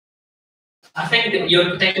 I think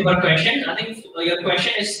thank you for your question. I think your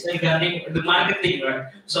question is regarding the marketing, right?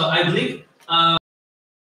 So I believe I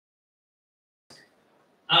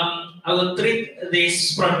will treat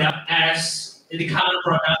this product as the common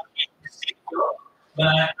product in the studio,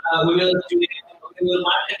 but we will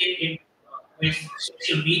market it with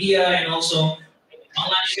social media and also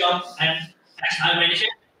online shop. And as I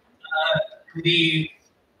mentioned, we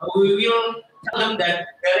will tell them that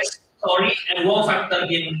there is story and wow factor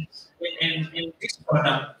in this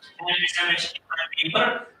product. And as I mentioned in my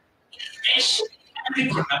paper, every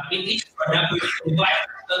product, in each product, we will provide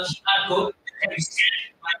a QR code that can be scanned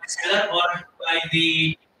by the seller or by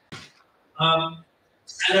the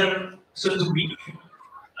seller soon to be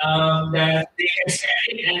that they can scan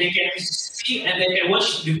it and they can see and they can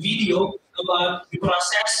watch the video about the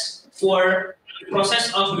process for the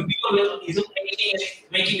process of the people with autism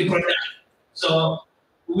making the product. So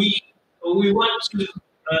we want to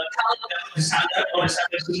tell the seller or the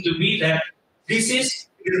seller soon to be that this is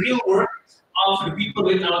the real work of the people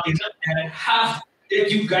with autism that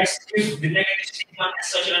you guys give the negative stigma and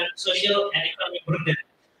social and economic burden.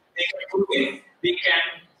 They can prove it, they can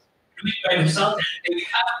do it by themselves, and they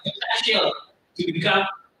have the potential to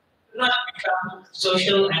not become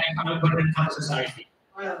social and economic burden for society.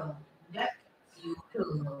 Well, that you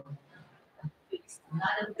will fix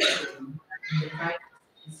another problem in the right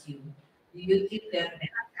issue. Do you think that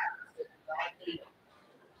likely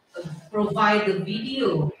provide the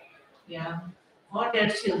video, yeah, for their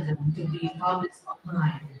children to be published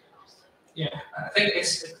online? Yeah, I think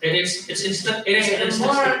it's instant. It is Yeah, instant. the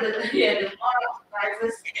more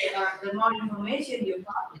privacy, the more information you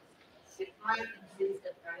publish, it might increase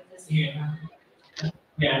the privacy. Yeah.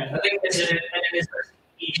 Yeah, I think it's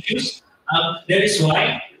issues. That is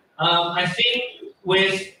why I think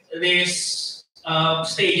with these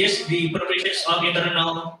stages, the preparations of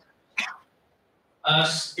internal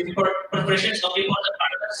preparations of important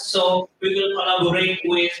partners. So we will collaborate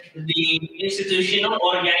with the institutional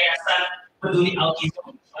or yayasan peduli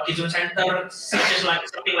autism center, such as like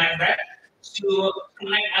something like that, to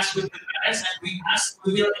connect us with the parents, and we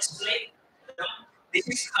will explain to them this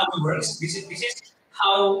is how it works. This is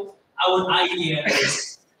how our idea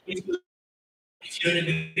is. If you don't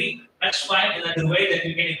agree, that's fine. Another way that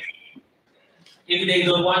you can agree. If they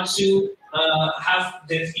don't want to have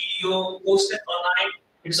the video posted online,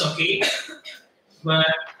 it's okay. But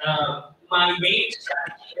my main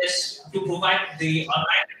strategy is to provide the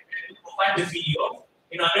online, to provide the video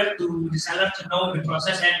in order to the seller to know the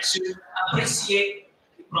process and to appreciate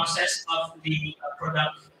the process of the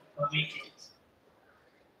product making.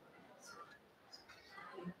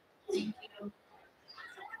 Thank you.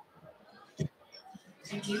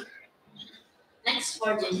 Thank you. Next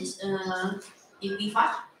for judges,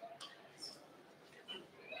 Ipifa.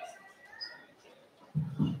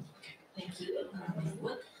 Thank you.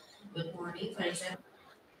 Good morning. For example,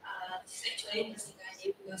 this is actually interesting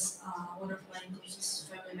idea because one of my closest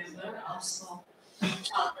family member also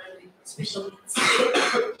children with special needs.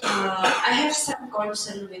 I have some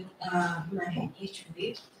concern with my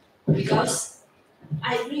history because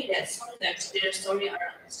I agree that sometimes their story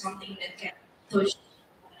are something that can touch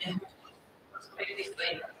the perspective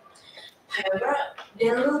way. However,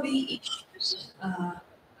 there will be issues.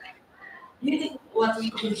 Do you think what we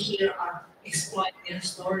do here are exploit their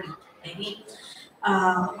story? I mean,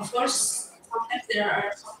 of course, sometimes there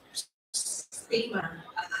are some stigma,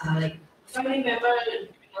 like family member do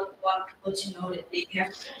not want people to know that they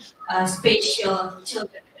have special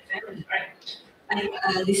children in the family, right? I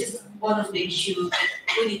think this is one of the issues that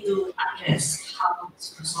we need to address how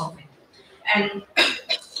to solve it. And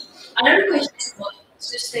another question is about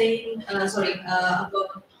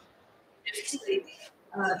about the feasibility.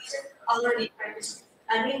 Is it already practiced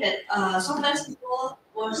I mean that sometimes people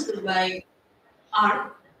want to buy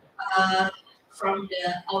art from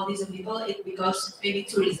the autism people. It because maybe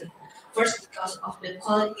two reasons. First, because of the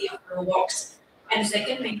quality of the works, and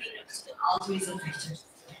second, maybe because the altruism factors.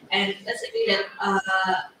 And let's agree that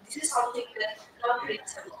this is something that not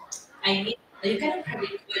predictable. I mean, you cannot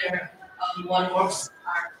predict whether one works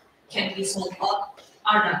are can be sold or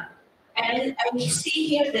not. And I see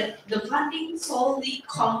here that the funding solely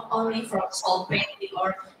come only from sold painting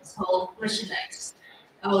or sold merchandise,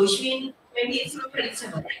 which means maybe it's not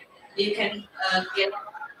predictable. Right? You can get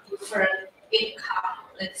different income.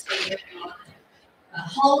 Let's say if you want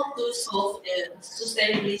how to solve the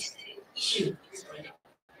sustainability issue in this project.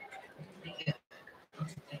 Thank you.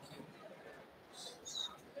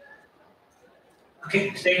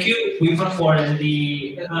 Okay, thank you, Viva, for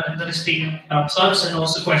the interesting thoughts and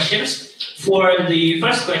also questions. For the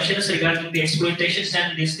first questions regarding the exploitations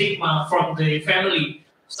and the stigma from the family.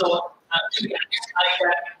 So, to be honest, I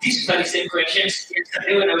got these very same questions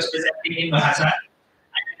yesterday when I was presenting in Bahasa.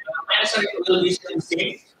 And my answer will be still the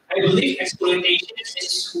same. I believe exploitation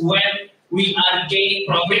is when we are gaining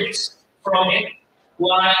profits from it,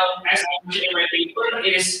 while as I mentioned in my paper,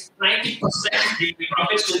 it is 90% the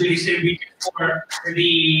profits will be distributed for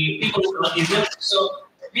the people with autism. So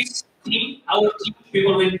this team, our team,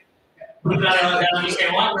 people with bergerak dalam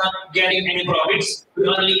istimewa not getting any profits, we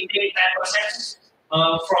only take 10%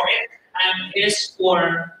 from it, and it is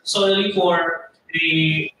for solely for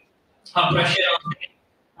the operation of it.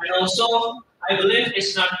 And also, I believe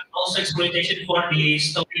it's not also exploitation for the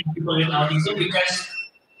stopping people with autism because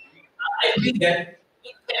I believe that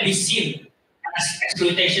it can be seen as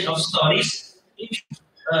exploitation of stories if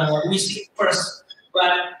we see it first.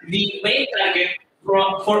 But the main target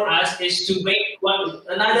for us is to make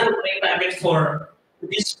another main target for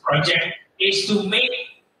this project is to make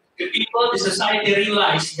the people, the society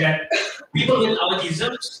realize that people with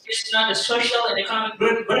autism is not a social and economic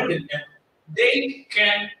burden. That they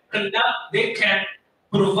can conduct, they can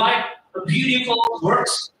provide a beautiful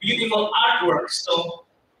works, beautiful artworks. So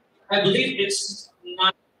I believe it's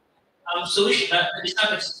not solution. It's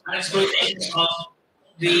not an exploitation of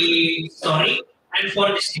the story, and for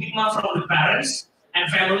the stigma from the parents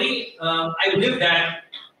and family. I believe that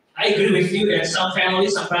I agree with you that some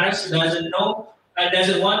families, some parents doesn't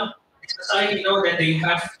want society to know that they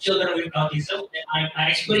have children with autism. And I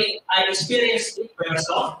experienced it by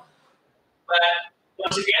myself. But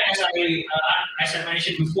once again, as I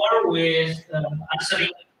mentioned before, with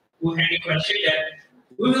answering with any question, that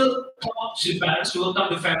we will talk to parents, we will talk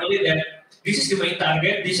to family that this is the main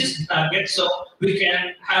target, this is the target, so we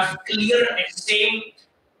can have clear and same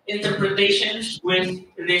interpretations with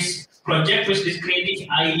this project, with this creative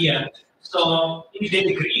idea. So if they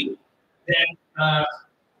agree, then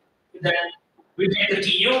then we can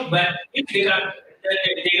continue. But if they don't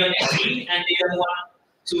agree and they don't want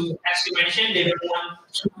to, as you mentioned, they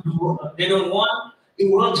don't want the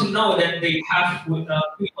world to know that they have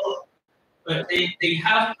people, they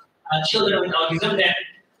have children with autism, then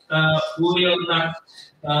we will not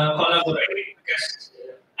collaborate because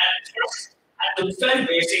at first, at the very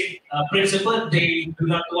basic principle, they do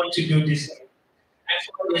not want to do this. And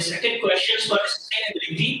for the second question, for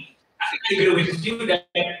sustainability, I agree with you that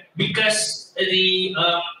because the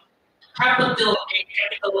capital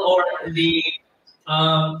or the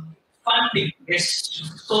funding is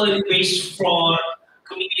solely based for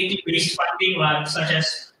community-based funding, like such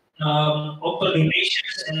as open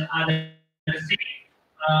donations and other things.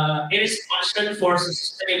 It is constant for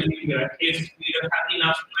sustainability, right? If we don't have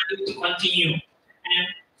enough money to continue. And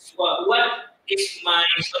what is my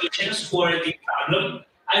solutions for the problem?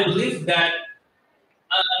 I believe that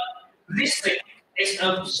this thing is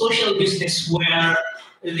a social business where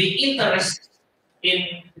the interest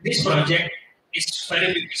in this project is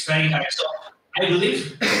very big, is very high. So I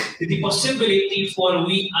believe the possibility for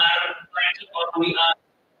we are lacking or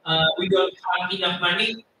we don't have enough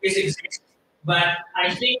money is exist. But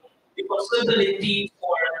I think the possibility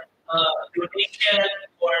for donation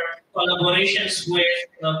or collaborations with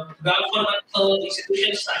governmental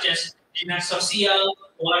institutions such as dinas sosial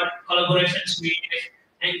or collaborations with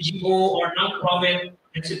NGO or non-profit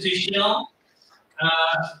institutional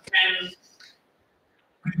can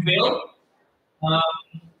prevail and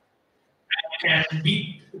can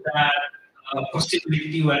beat that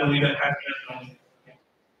possibility where we don't have enough money.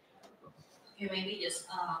 Okay, maybe just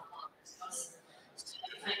because so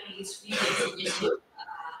if I make this video suggestion,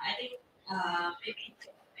 I think maybe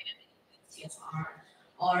make a CSR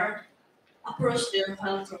or approach the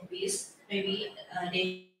philanthropists. Maybe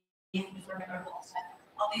they have different purposes.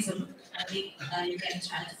 Autism, I think you can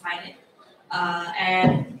try to find it.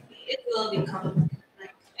 and it will become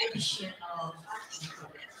like additional funding for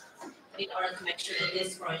them in order to make sure that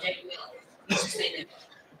this project will be sustainable.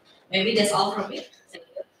 Maybe that's all from me. Thank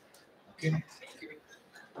you. Okay.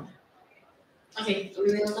 Okay, we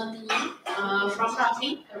will continue from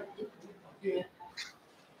Rafi. Yeah.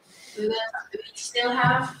 We still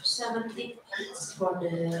have 17 minutes for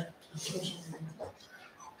the question.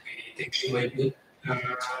 Okay, thank you, very good.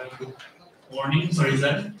 Good morning,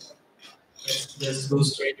 Farizan. Let's just go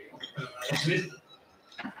straight into it.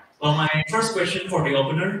 Well, my first question for the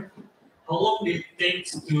opener: how long did it take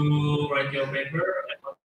to write your paper?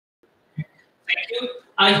 Thank you.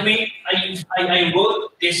 I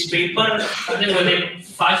wrote this paper I think within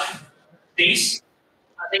 5 days.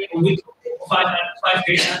 I think a week, 5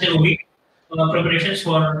 days until a week. Preparations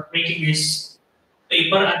for making this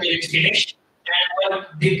paper until it's finished. And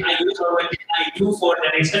what did I use or what did I do for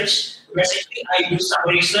the research? Basically, I do some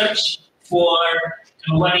research for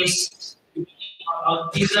what is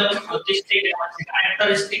autism, autistic, and what's the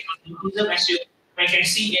characteristic of autism, as you can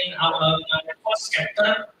see in our first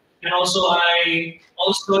chapter. And also, I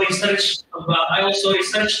also researched about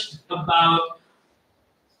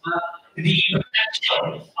the potential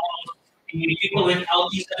of the people with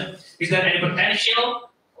autism. Is there any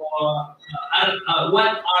potential, or what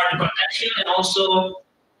are the potential, and also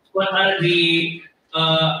what are the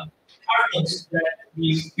hurdles that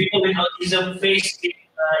the people with autism face in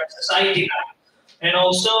society now? And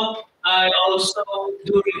also, I also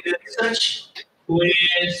do the research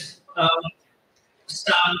with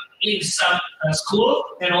some school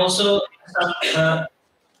and also some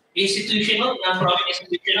institutional, non-profit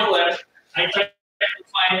institutional, where I try to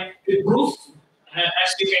find the proof,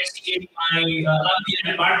 as you can see in my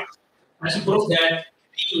Lampion part, as a proof that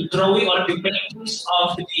the drawing or the paintings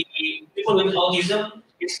of the people with autism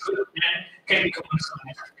is good and can be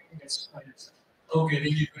commercialized. That's my answer. Okay,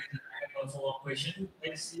 thank you. I have a follow-up question.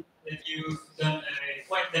 I see that you've done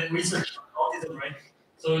quite that research on autism, right?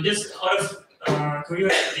 So just out of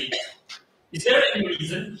curiosity, is there any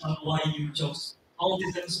reason on why you chose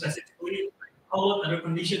autism specifically? How about other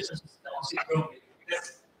conditions such as Down syndrome?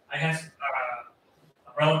 Because I have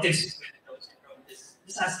relatives with Down syndrome.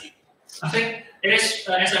 Just asking. I think it is,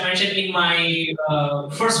 as I mentioned in my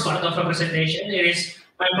first part of the presentation, it is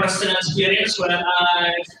my personal experience where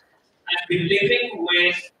I've been living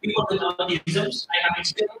with people with autism. I have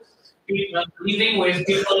experience living with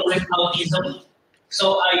people with autism,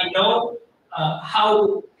 so I know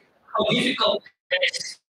how difficult it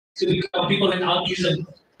is to become people with autism.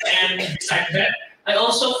 And besides that, I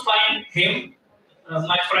also find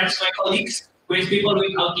my friends, my colleagues with people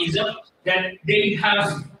with autism, that they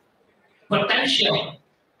have potential,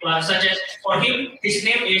 such as for him, his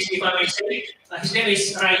name is, if I may say, his name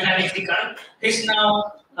is Raihan Ikhtikar. He's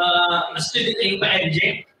now a student in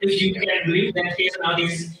PNJ. If you can believe that he's an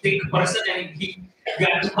autistic person and he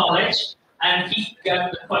got to college and he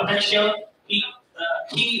got the potential.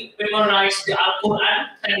 He memorized the Al-Quran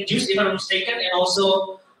and Jews, if I'm not mistaken, and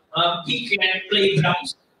also he can play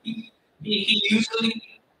drums. He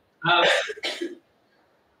usually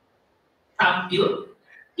tampil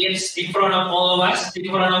in front of all of us, in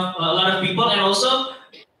front of a lot of people, and also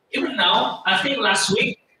even now, I think last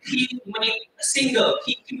week he made a single,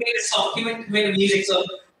 he made a song, he made a music. So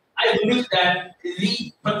I believe that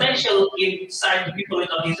the potential inside the people with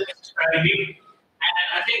autism is very big, and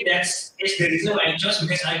I think that's is the reason why I chose,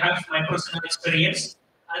 because I have my personal experience.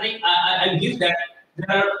 I think I believe that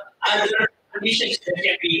there are other conditions that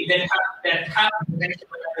can be that have potential,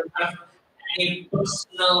 but I don't have any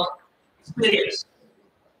personal experience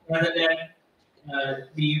rather than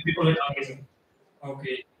the people with autism.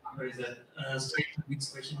 Okay, where is that? Straight to the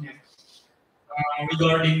next question here.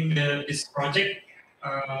 Regarding this project,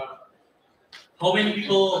 how many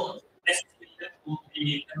people estimated will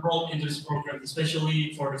be enrolled into this program,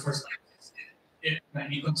 especially for the first time? It might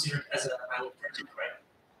be considered as a pilot project, right?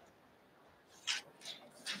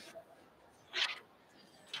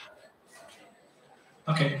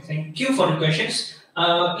 Okay, thank you for the questions.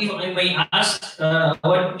 If I may ask,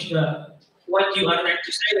 what you are trying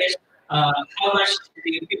to say is how much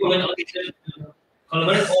the people with autism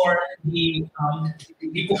collaborate, or the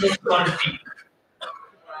people who are the team?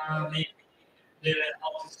 Maybe the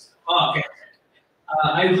office. Oh, okay.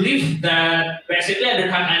 I believe that basically I don't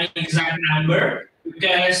have any exact number,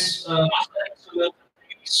 because after we will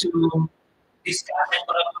need to discuss and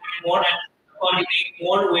collaborate more and coordinate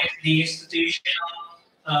more with the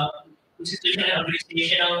uh, institutional and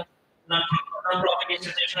organizational, non-profit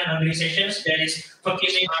institutional and organizations that is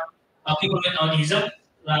focusing on people with autism.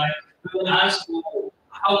 Like we will ask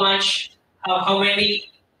how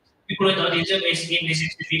many people with autism is in this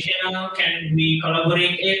institutional, can we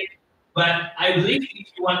collaborate it? But I believe if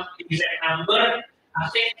you want the exact number, I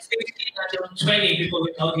think 15 until 20 people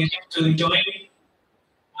with autism to join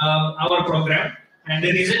our program. And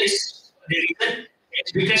the reason is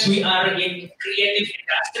because we are in creative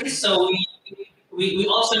industry, so we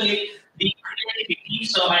also need the creativity.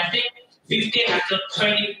 So I think 15 until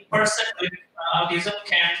 20% with autism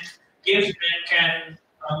can give and can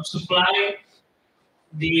supply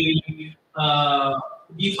the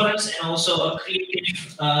difference and also a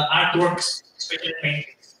creative artworks, especially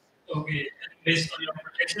paintings. Okay, and based on your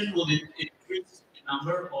projection, will it increase the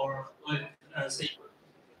number or will it stay?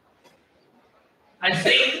 I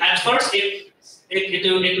think at first it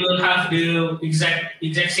will have the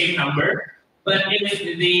exact same number, but if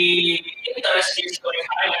the interest is going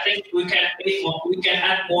high, I think we can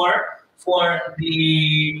add more for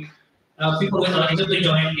the people with autism to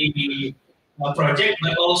join the project,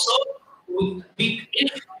 but also if the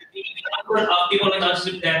number of people with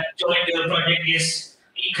autism that join the project is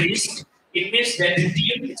increased, it means that the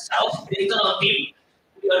team itself, the internal team,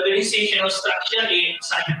 the organizational structure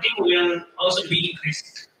inside the team will also be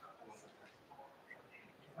increased.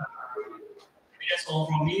 That's all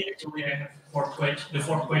from me. Actually, I have the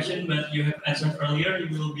fourth question, but you have answered earlier.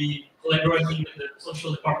 You will be collaborating with the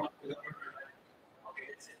social department. Okay,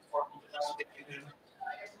 that's it for me. Thank you very much.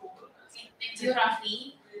 Thank you,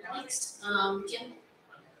 Raffi. Next, Kim.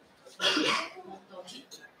 Okay.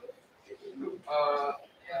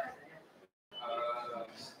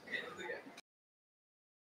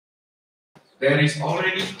 There is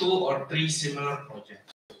already 2 or 3 similar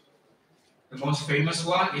projects. The most famous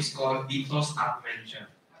one is called Dito's Adventure.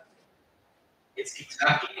 It's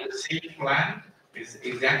exactly the same plan, it's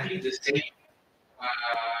exactly the same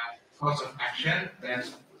course of action that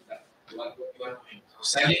what you are doing. So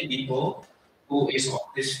selling people who is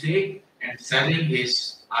autistic and selling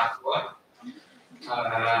his artwork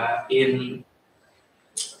in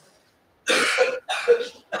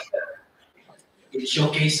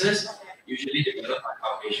showcases usually developed by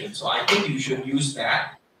foundation. So I think you should use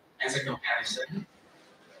that as a comparison.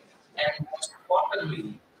 And most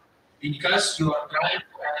importantly, because you are trying to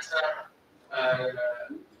answer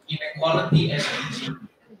inequality as SDG,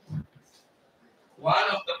 one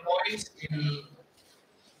of the points in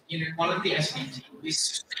inequality SDG is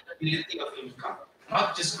sustainability of income.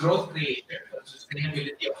 Not just growth creation, but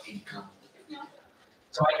sustainability of income.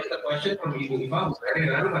 So I think the question from Ibu Iva was very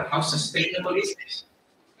relevant. How sustainable is this?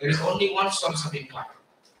 There is only one source of income.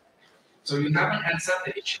 So you haven't answered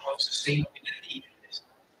the issue of sustainability in this.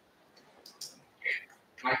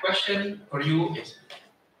 My question for you is,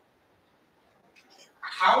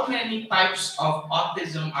 how many types of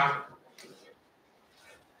autism are there?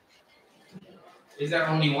 Is there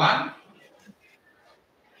only one?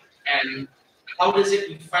 And how does it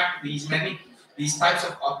affect these types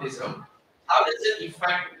of autism? How does it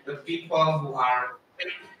affect the people who are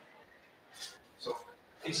so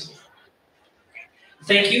please.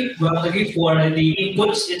 Thank you, Bang Teguh, for the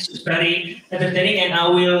inputs. It's very entertaining, and I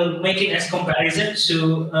will make it as comparison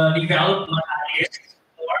to develop my ideas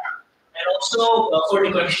more. And also for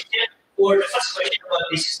the first question about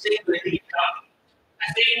the sustainability income, I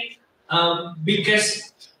think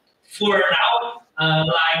because for now,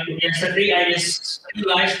 like yesterday, I just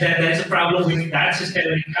realized that there is a problem with that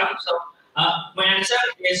sustainable income. So my answer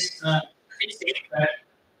is that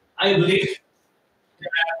I believe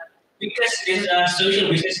that because this is a social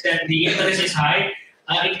business that the interest is high,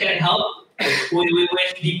 it can help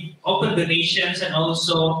with the open donations and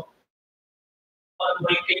also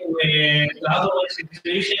collaborating with government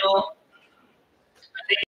institutional. I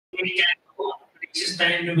think we can reach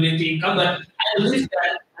sustainability income, but I believe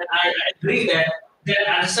that, and I agree that that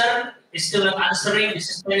answer is still not answering the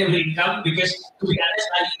sustainable income because, to be honest,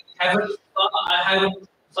 I haven't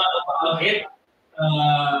thought about it,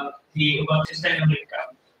 about sustainable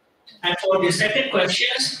income. And for the second question,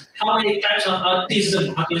 how many types of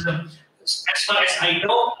autism? As far as I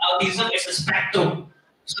know, autism is a spectrum.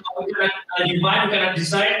 So we cannot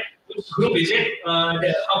decide which group is it,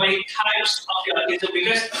 how many types of the autism,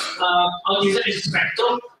 because autism is a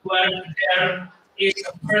spectrum where there is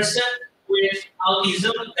a person with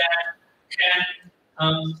autism that can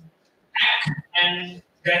act and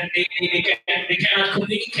that they cannot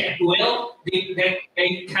communicate well. They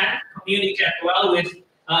can communicate well with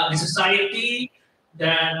the society.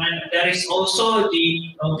 And there is also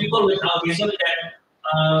the people with autism that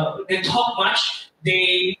they talk much.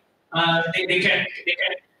 They can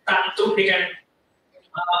talk. They can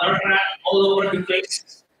run all over the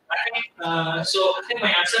place. I think so. I think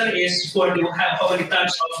my answer is for the how many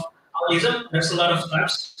types of autism, there's a lot of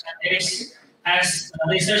types. And it is, as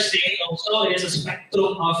research saying also, it is a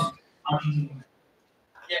spectrum of autism.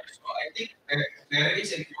 Yeah, so I think there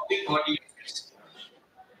is a growing body of research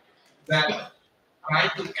that try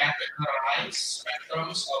to categorize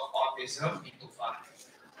spectrums of autism into five.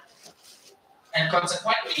 And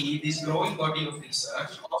consequently, this growing body of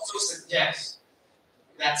research also suggests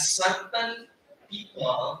that certain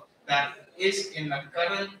people that is in a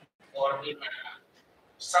current or in a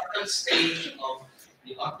certain stage of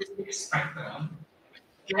the autistic spectrum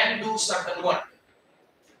can do certain work.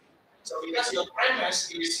 So because your premise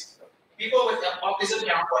is people with autism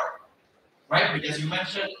can work, right? Because you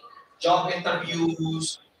mentioned job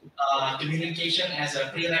interviews, communication as a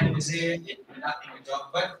prerequisite in conducting a job,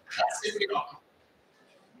 but that's simply wrong.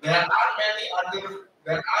 There are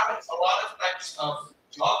there are a lot of types of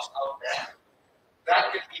jobs out there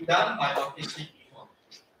that can be done by autistic people,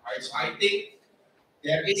 right? So I think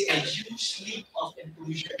there is a huge leap of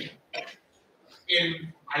inclusion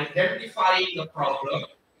in identifying the problem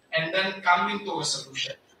and then coming to a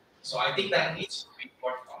solution. So I think that needs to be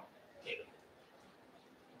worked on. Okay.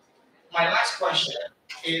 My last question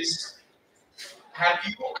is, have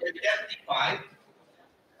you identified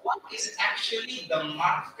what is actually the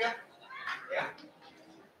market, yeah,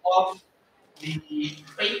 of the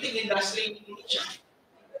painting industry in Indonesia?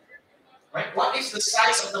 Right? What is the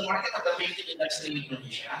size of the market of the painting industry in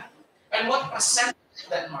Indonesia? And what percentage of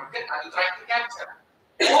that market are you trying to capture?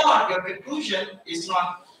 Or your conclusion is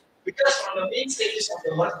not, because from the main stages of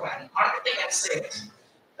the work plan, marketing and sales,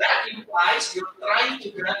 that implies you're trying to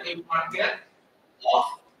grab a market of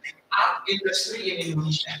the art industry in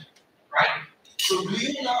Indonesia, right? So do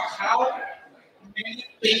you know how many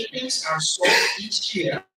paintings are sold each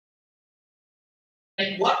year?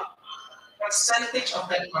 And what percentage of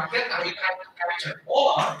that market are you trying to capture?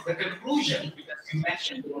 Or the conclusion, because you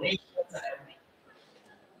mentioned donations and everything,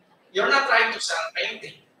 you're not trying to sell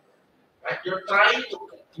painting, right? You're trying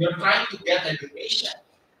to get a donation.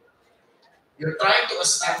 You're trying to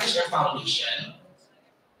establish a foundation,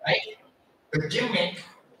 right? The gimmick,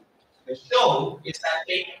 the show is that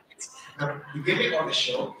the gimmick of the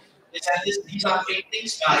show is that these are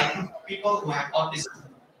paintings by people who have autism.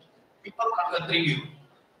 People can contribute.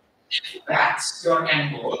 If that's your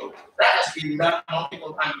end goal, that has been done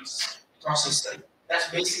multiple times across history. That's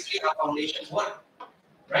basically how foundations work,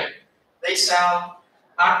 right? They sell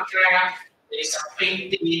art craft, they sell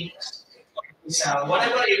paintings, they sell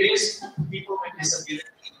whatever it is to people with disability,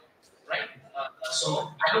 right?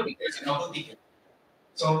 So I don't think there's a novelty.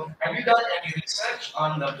 So have you done any research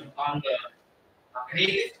on the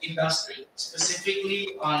creative industry,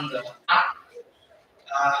 specifically on the art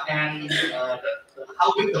and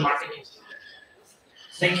how big the market is?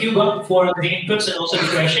 Thank you, Bob, for the inputs and also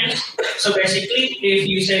the questions. So basically, if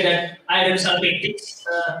you say that I don't sell paintings,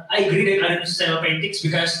 I agree that I don't sell paintings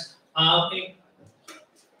because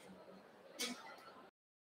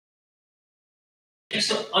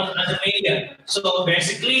it's on other media. So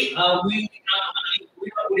basically, we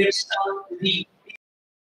wouldn't sell the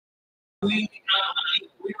we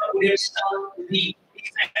wouldn't sell the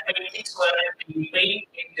exact paintings where we paint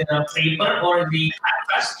in the paper or the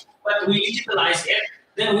canvas, but we digitalize it.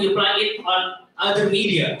 Then we apply it on other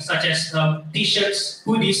media such as T-shirts,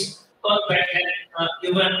 hoodies, tote bag, and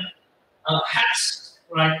even hats.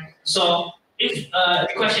 Right. So if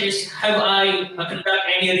the question is, have I conduct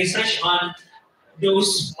any research on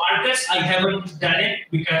those markets? I haven't done it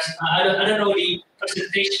because I don't know the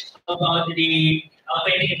percentage about the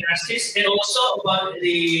painting industries and also about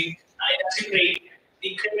the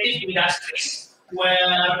the creative industries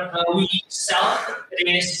where we sell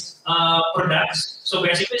these products. So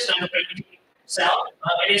basically, it's not a painting sell.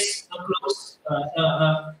 It is a close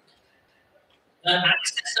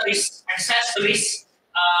accessories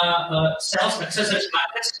sales accessories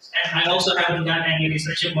markets, and I also haven't done any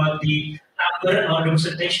research about the number or the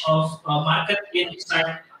percentage of market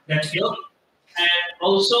inside that field. And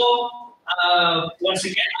also, once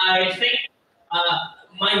again, I think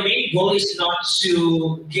my main goal is not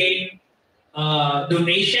to gain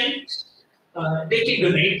donations. They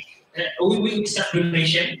can donate. We will accept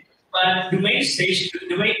donation, but the main stage,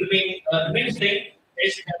 the main thing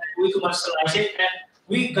is that we commercialize it and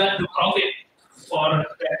we got the profit for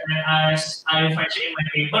that. And as I mentioned in my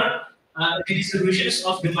paper, the distributions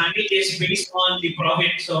of the money is based on the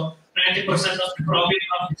profit. So 90% of the profit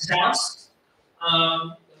of the sales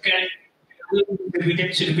can will be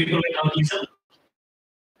distributed to the people with autism,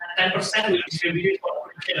 and 10% will be distributed for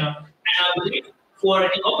professional. And I believe for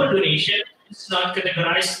the open donation, it's not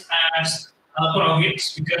categorized as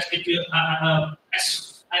profits because it will,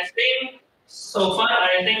 as I think So far,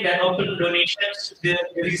 I think that open donations, the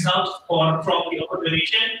result from the open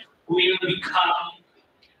donation will become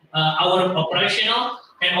our operational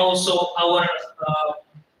and also our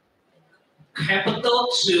capital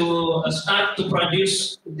to start to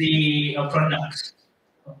produce the products.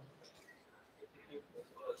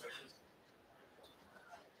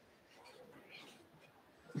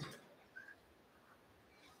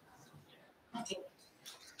 Okay.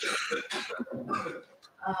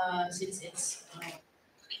 Since it's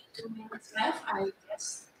 2 minutes left, I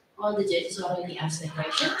guess all the judges already asked the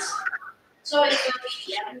questions. So it will be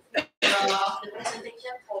the end of the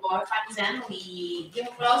presentation for Farizan. We give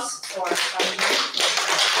applause for Farizan.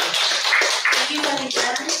 Thank you,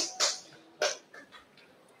 Farizan.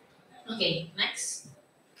 Okay, next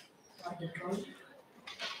for the drawing.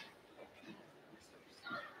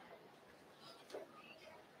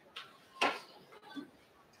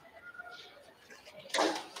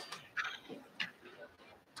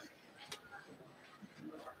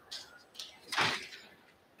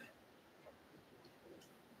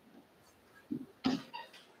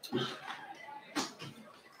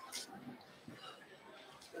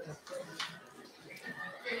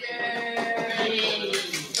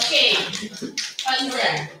 Yay. Okay,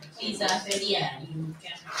 Faiza, Fedia, you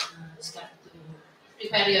can start to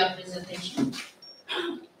prepare your presentation.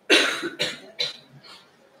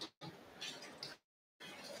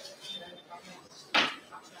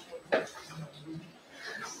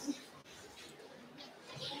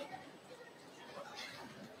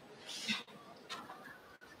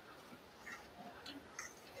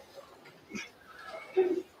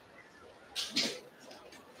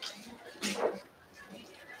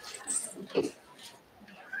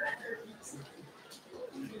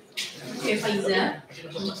 Okay, Faiza.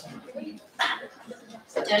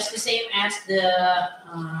 Just the same as the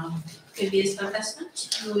previous contestant,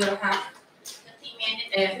 you will have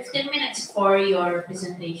 15 minutes for your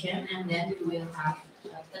presentation, and then you will have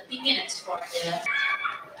 30 minutes for the.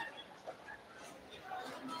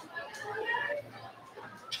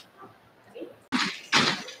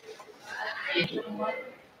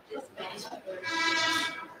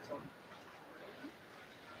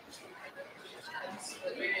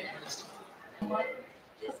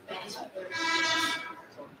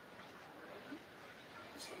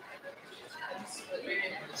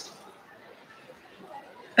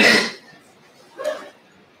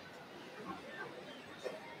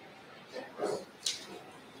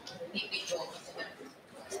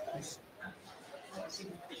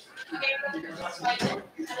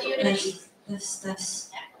 Are you ready? This.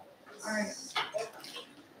 All right.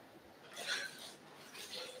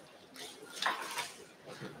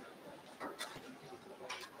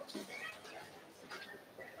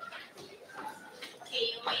 Okay,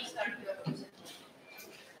 you may start your presentation.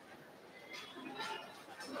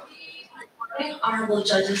 Good morning, honorable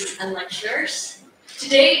judges and lecturers.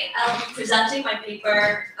 Today, I'll be presenting my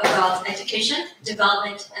paper about education,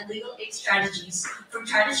 development, and legal aid strategies from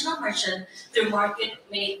traditional merchant through Market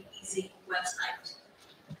Made Easy website.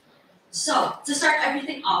 So, to start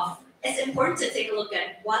everything off, it's important to take a look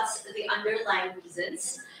at what's the underlying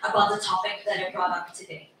reasons about the topic that I brought up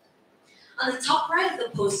today. On the top right of the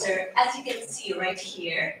poster, as you can see right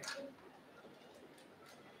here,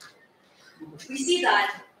 we see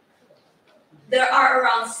that there are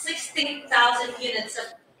around 16,000 units of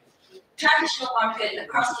traditional market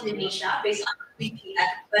across Indonesia based on BPF,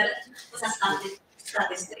 but it's a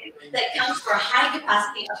statistic that accounts for a high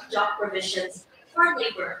capacity of job provisions for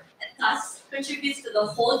labor and thus contributes to the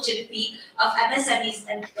whole GDP of MSMEs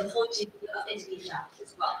and the whole GDP of Indonesia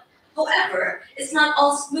as well. However, it's not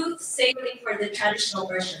all smooth sailing for the traditional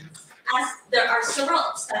merchants, as there are several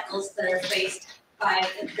obstacles that are faced by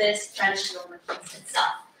this traditional merchants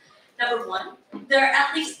itself. Number one, there are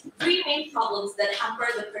at least three main problems that hamper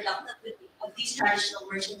the productivity of these traditional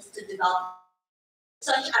merchants to develop,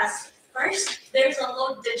 such as first, there's a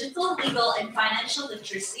low digital, legal, and financial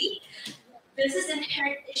literacy. This is an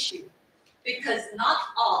inherent issue because not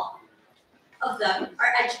all of them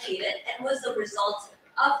are educated and was the result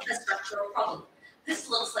of a structural problem. This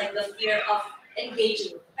looks like the fear of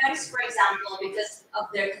engaging with banks, for example, because of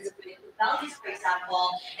their conservative values, for example,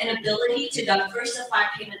 and ability to diversify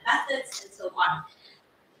payment methods and so on.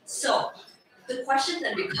 So the question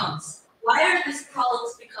then becomes, why are these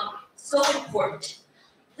problems become so important?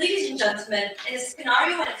 Ladies and gentlemen, in a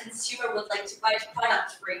scenario when a consumer would like to buy a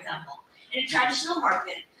product, for example, in a traditional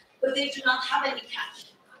market, but they do not have any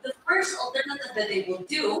cash, the first alternative that they will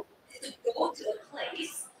do is to go to a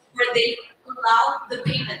place where they allow the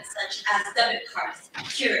payments such as debit cards,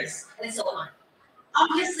 cures, and so on.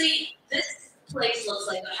 Obviously, this place looks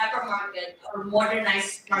like a hypermarket or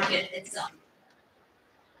modernized market itself.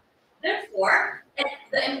 Therefore,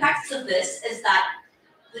 the impacts of this is that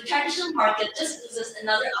the traditional market just loses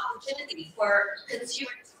another opportunity for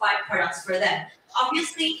consumers to buy products for them.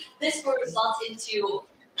 Obviously, this will result into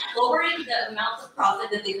lowering the amount of profit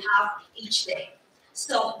that they have each day.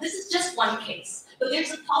 So this is just one case, but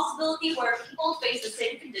there's a possibility where people face the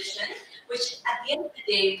same condition, which at the end of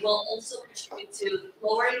the day will also contribute to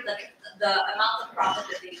lowering the amount of profit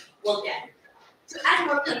that they will get. To add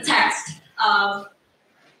more context,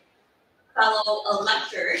 fellow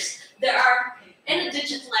lecturers, there are, in a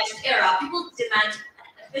digitalized era, people demand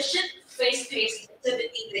efficient, face-paced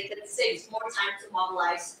activity that can save more time to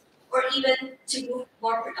mobilize or even to move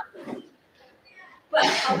more productively. But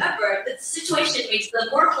however, the situation makes them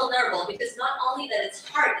more vulnerable because not only that it's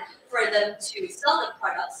hard for them to sell the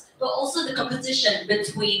products, but also the competition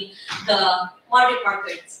between the modern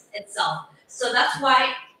markets itself. So that's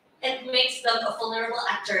why it makes them a vulnerable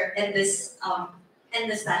actor in this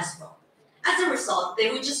status quo. As a result, they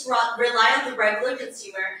would just rely on the regular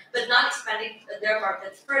consumer, but not expanding their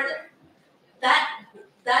markets further. That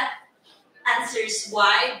answers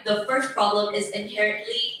why the first problem is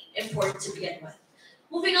inherently important to begin with.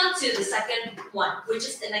 Moving on to the second one, which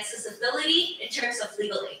is inaccessibility in terms of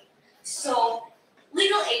legal aid. So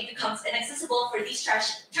legal aid becomes inaccessible for these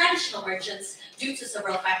traditional merchants due to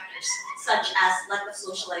several factors, such as lack of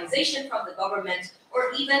socialization from the government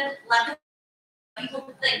or even lack of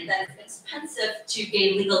people think that it's expensive to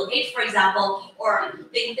gain legal aid, for example, or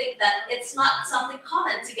they think that it's not something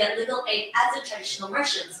common to get legal aid as a traditional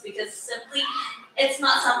merchants because simply it's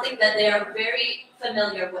not something that they are very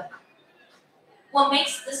familiar with. What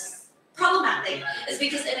makes this problematic is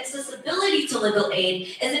because inaccessibility to legal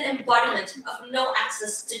aid is an embodiment of no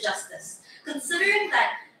access to justice. Considering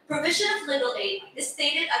that provision of legal aid is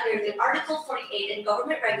stated under the Article 48 in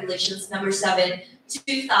Government Regulations Number 7,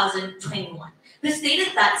 2021. This stated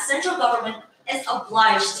that central government is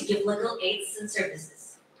obliged to give legal aids and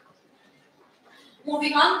services.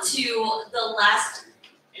 Moving on to the last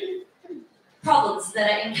problems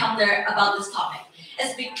that I encounter about this topic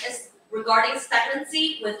is regarding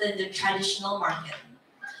stagnancy within the traditional market.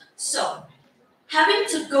 So, having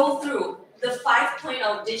to go through the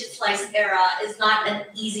 5.0 digitalized era is not an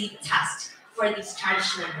easy task for these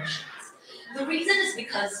traditional merchants. The reason is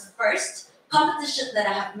because, first, competition that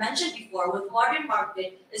I have mentioned before with modern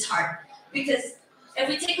market is hard. Because if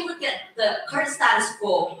we take a look at the current status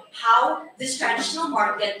quo, how this traditional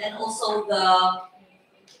market and also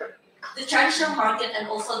the traditional market and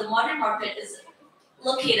also the modern market is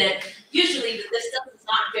located, usually the distance is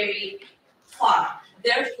not very far.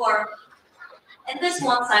 Therefore, in this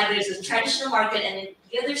one side, there's a traditional market, and in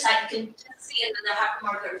the other side, you can just see another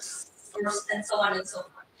hypermarket, and so on and so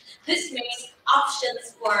forth. This makes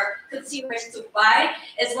options for consumers to buy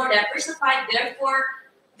is more diversified. Therefore,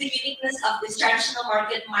 the uniqueness of this traditional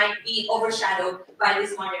market might be overshadowed by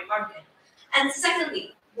this modern market. And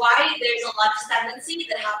secondly, why there's a lot of stagnancy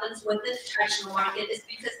that happens within the traditional market is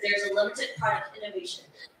because there's a limited product innovation.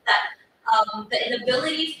 That the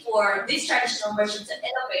inability for these traditional merchants to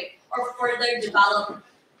innovate or further develop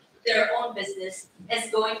their own business is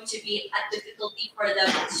going to be a difficulty for them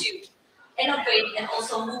to innovate and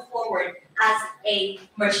also move forward as a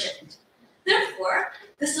merchant. Therefore,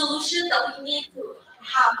 the solution that we need to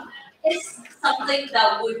have is something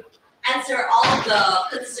that would answer all of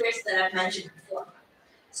the concerns that I've mentioned before.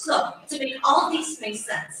 So, to make all of these make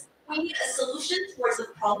sense, we need a solution towards a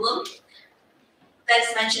problem that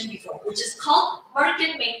is mentioned before, which is called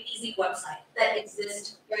Market Made Easy website that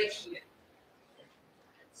exists right here.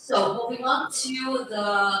 So, moving on to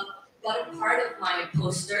the bottom part of my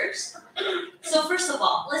posters. So, first of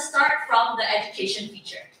all, let's start from the education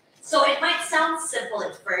feature. So, it might sound simple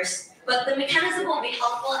at first, but the mechanism will be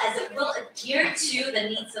helpful as it will adhere to the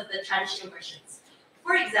needs of the traditional merchants.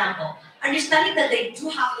 For example, understanding that they do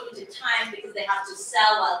have limited time because they have to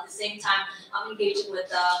sell while at the same time engaging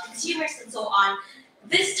with consumers and so on.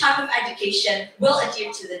 This type of education will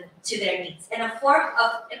adhere to their needs in a form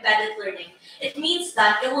of embedded learning. It means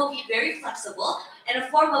that it will be very flexible in a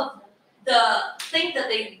form of the thing that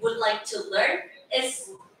they would like to learn is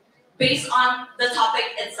based on the topic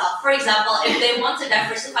itself. For example, if they want to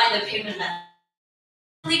diversify their payment method,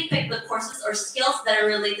 pick the courses or skills that are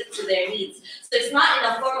related to their needs. So it's not in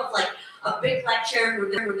a form of like a big lecture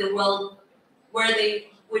where they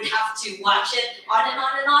would have to watch it on and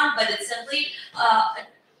on and on, but it's simply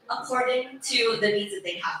according to the needs that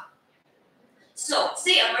they have. So,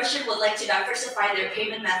 say a merchant would like to diversify their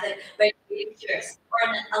payment method by creating cures, or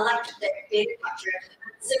an electric data capture,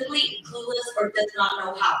 simply clueless or does not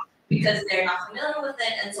know how. because they're not familiar with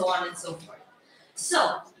it, and so on and so forth.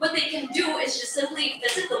 So what they can do is just simply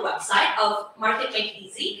visit the website of Market Make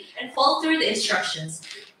Easy and follow through the instructions.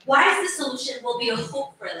 Why is this solution will be a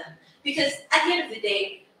hope for them? Because at the end of the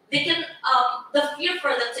day, they can the fear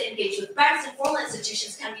for them to engage with banks and formal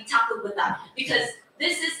institutions can be tackled with that, because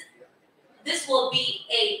this will be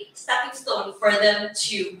a stepping stone for them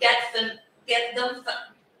to get them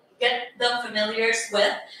familiar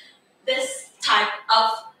with this type of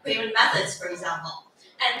payment methods, for example.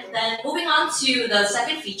 And then moving on to the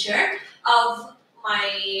second feature of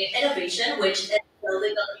my innovation, which is the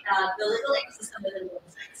legal ecosystem within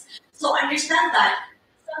websites. So understand that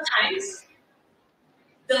sometimes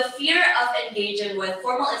the fear of engaging with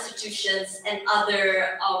formal institutions and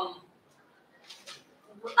other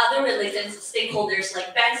related stakeholders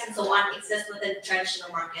like banks and so on exist within the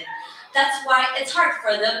traditional market. That's why it's hard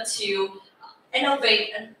for them to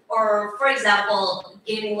innovate or, for example,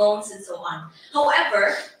 giving loans and so on.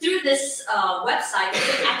 However, through this website, you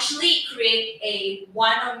can actually create a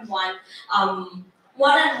one-on-one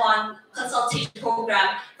consultation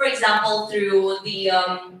program. For example, through the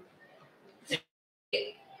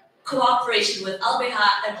cooperation with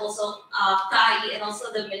LBH and also KAI and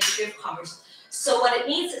also the Ministry of Commerce. So what it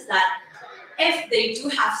means is that if they do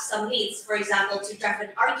have some needs, for example, to draft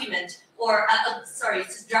an argument or to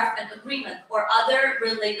draft an agreement or other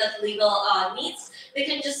related legal needs, they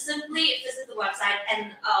can just simply visit the website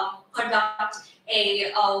and conduct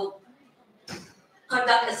a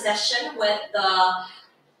session with the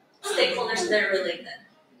stakeholders that are related.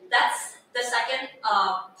 That's the second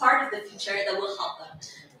part of the feature that will help them.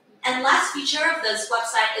 And last feature of this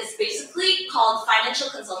website is basically called financial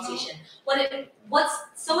consultation. What's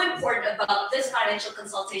so important about this financial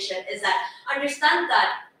consultation is that understand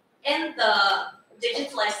that in the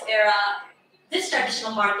digitalized era, this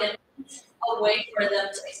traditional market is a way for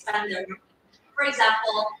them to expand their market. For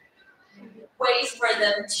example, ways for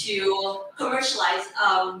them to commercialize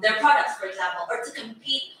their products, for example, or to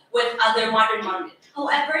compete with other modern markets.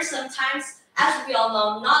 However, sometimes, as we all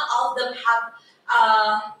know, not all of them have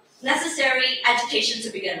necessary education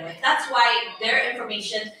to begin with. That's why their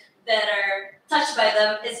information that are touched by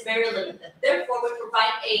them is very limited. Therefore, we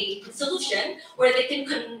provide a solution where they can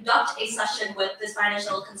conduct a session with this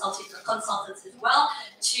financial consultants as well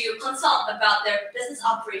to consult about their business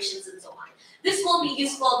operations and so on. This will be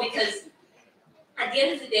useful because at the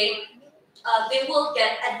end of the day, they will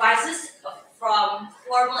get advices from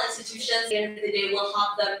formal institutions. At the end of the day, will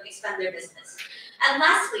help them expand their business. And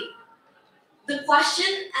lastly, the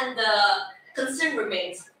question and the concern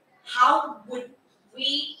remains: how would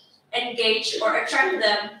we engage or attract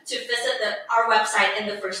them to visit our website in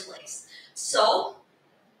the first place? So,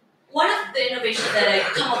 one of the innovations that I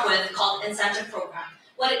come up with called incentive program.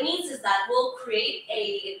 What it means is that we'll create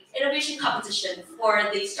a innovation competition for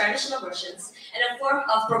these traditional merchants in a form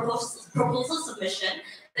of proposal submission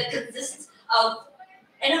that consists of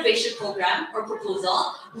innovation program or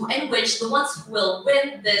proposal in which the ones who will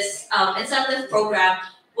win this incentive program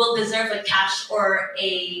will deserve a cash or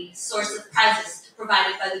a source of prizes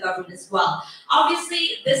provided by the government as well.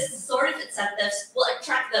 Obviously, this sort of incentives will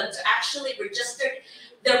attract them to actually register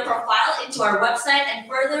their profile into our website and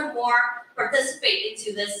furthermore participate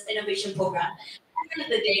into this innovation program. At the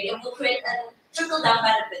end of the day, it will create a trickle-down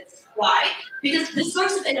benefits. Why? Because this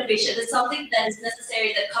source of innovation is something that is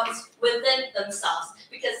necessary that comes within themselves.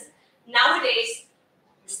 Because nowadays,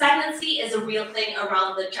 stagnancy is a real thing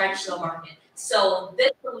around the traditional market. So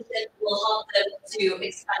this solution will help them to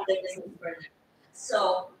expand their business further.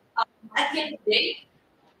 So at the end of the day,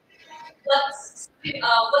 what's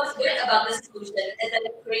good about this solution is that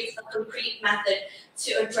it creates a concrete method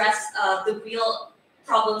to address the real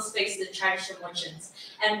problems faced in traditional merchants.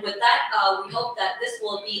 And with that, we hope that this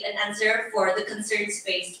will be an answer for the concerns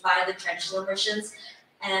faced by the traditional merchants.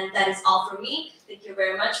 And that is all for me. Thank you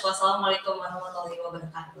very much. Wassalamualaikum warahmatullahi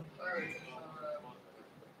wabarakatuh.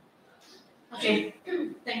 Okay,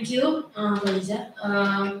 thank you, Liza.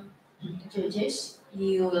 Judges,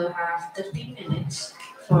 you will have 30 minutes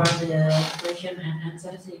for the question and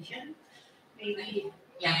answer session. Maybe,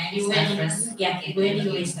 Yeah, you start will first. when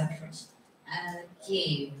you will start first.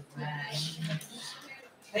 Okay,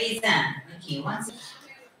 Reza. Okay,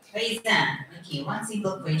 one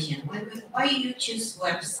simple question. Why you choose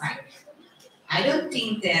website? I don't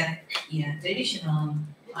think that traditional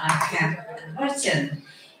market merchant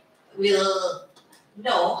will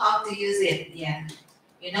know how to use it. Yeah,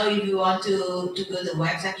 if you want to go to the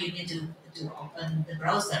website, you need to open the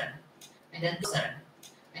browser. I don't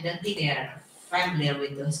think they are familiar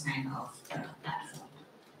with those kind of platforms.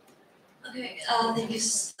 Okay.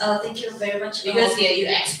 Thank you very much. Because yeah, you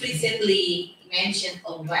explicitly mentioned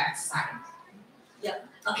a website.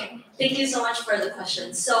 Okay. Thank you so much for the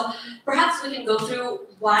question. So perhaps we can go through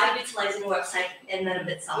why utilizing a website in and of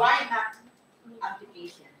itself. Why not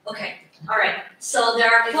application? Okay. All right. So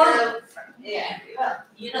there are four. Yeah, well,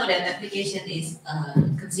 you know that application is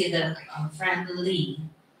considered friendly,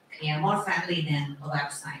 yeah, more friendly than a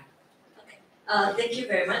website. Thank you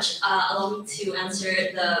very much. Allow me to answer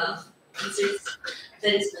the answers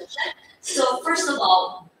that is mentioned. So first of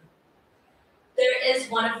all, there is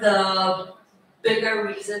one of the bigger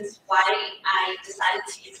reasons why I decided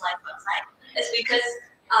to utilize website is because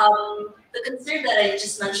the concern that I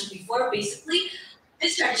just mentioned before, basically,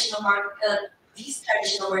 these traditional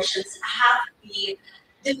merchants have the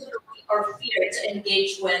difficulty or fear to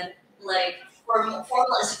engage with like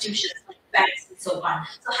formal institutions like banks and so on.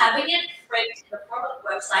 So having it framed in the form of a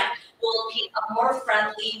website will be a more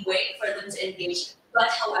friendly way for them to engage. But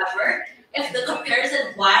however, if the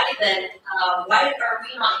comparison why, then why are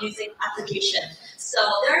we not using application? So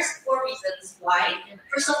there's four reasons why.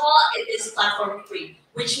 First of all, it is platform free,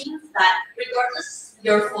 which means that regardless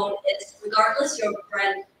your phone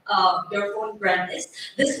brand is,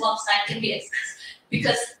 this website can be accessed.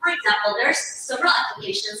 Because, for example, there's several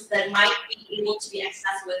applications that might be able to be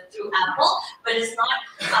accessed with through Apple, but it's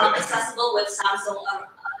not accessible with Samsung or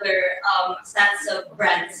other sets of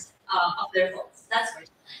brands of their phones. That's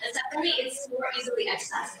first. And secondly, it's more easily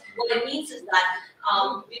accessed. What it means is that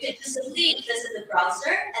you can just simply visit the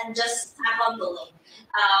browser and just tap on the link.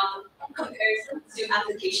 In comparison to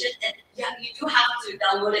application, and yeah, you do have to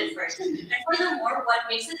download it first. And furthermore, what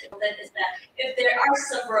makes it important is that if there are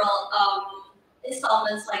several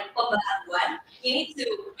installments like pembaharuan, you need to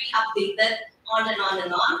re-update it on and on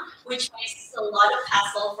and on, which makes a lot of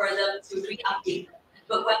hassle for them to re-update it.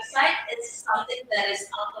 But website is something that is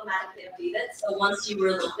automatically updated. So once you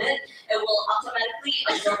reload it, it will automatically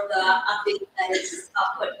absorb the update that is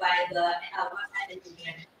put by the website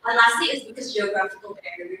engineer. And lastly, is because geographical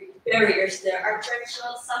barriers. There are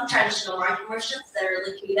some traditional market merchants that are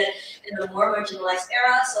located in a more marginalized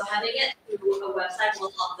era. So having it through a website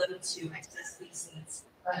will help them to access these needs.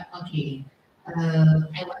 Okay.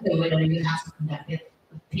 I wonder whether you have conducted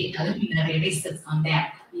preliminary research on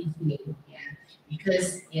that issue. Yeah.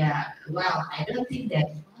 Because, yeah, well, I don't think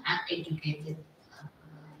that uneducated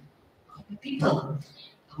people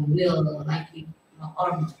will likely,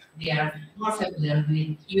 or they are more familiar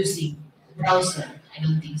with using browser. I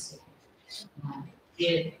don't think so.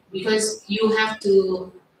 Because you have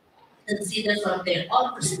to consider from their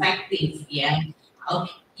own perspective. Yeah.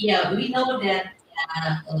 Okay. Yeah, we know that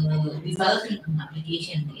developing an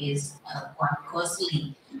application is quite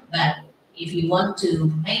costly, but if you want to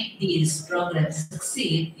make this program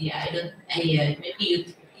succeed, yeah,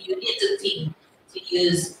 maybe you need to think to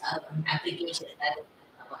use an application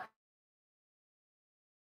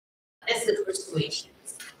that's the first question.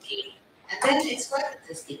 Okay. And then it's quite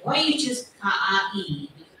interesting. Why you choose KAI?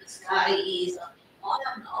 Because KAI is one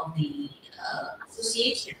of the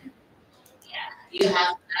association. Yeah, you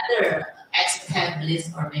have other established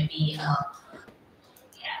or maybe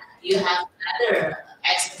you have other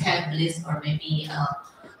established or maybe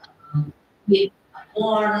with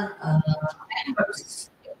more members.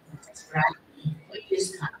 Right? Which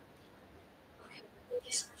is kind Okay, thank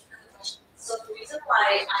you so much for the question. So the reason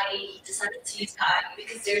why I decided to use Kai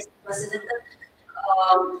because there's precedent.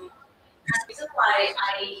 The reason why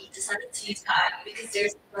I decided to use Kai because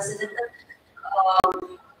there's precedent.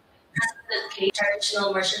 President K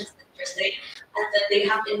traditional merchants interesting, and that they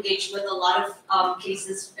have engaged with a lot of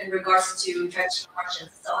cases in regards to traditional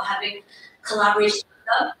merchants. So having collaboration with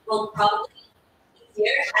them will probably be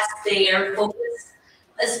easier as their focus,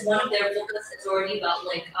 as one of their focus is already about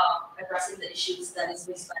like addressing the issues that is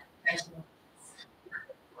faced by traditional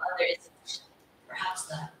other institutions. Perhaps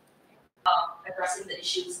that addressing the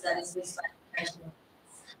issues that is faced by traditional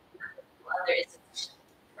other institutions.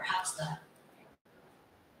 Perhaps that.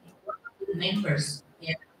 the members,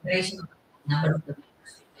 yeah, ratio number of the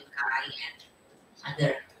members with KAI and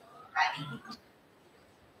other KAI.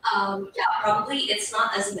 Yeah, probably it's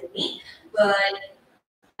not as many, but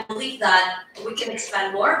I believe that we can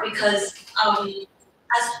expand more because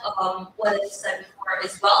as what I said before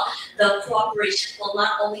as well, the cooperation will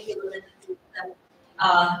not only be limited to them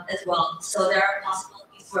as well. So there are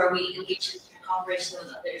possibilities where we engage in cooperation with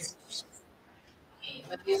other institutions. Okay,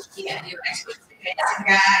 but you explicitly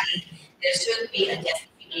KAI, there should be a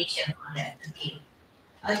justification on that. Okay.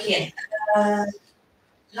 Okay.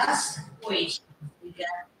 Last question. We got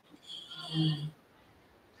the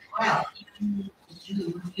well,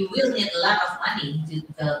 you will need a lot of money to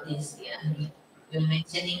develop this. Yeah, you're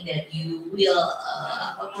mentioning that you will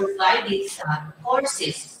provide these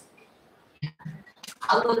courses.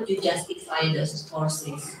 How would you justify those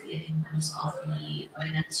courses in terms of the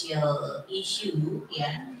financial issue?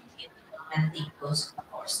 Yeah, in implementing those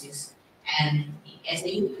courses. And as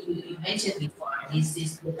you mentioned before, this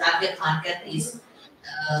is the target market is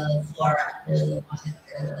for the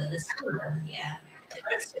seller, yeah, the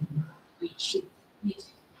person which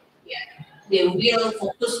yeah, they will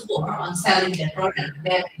focus more on selling their product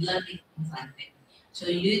than learning things like that. So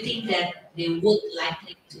you think that they would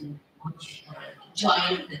likely to watch or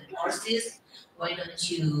join the courses? Why don't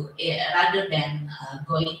you, rather than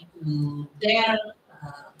going to their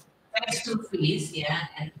face to face, yeah,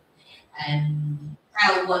 and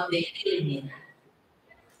tell what they really need?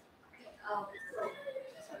 Um,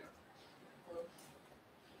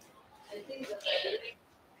 I think that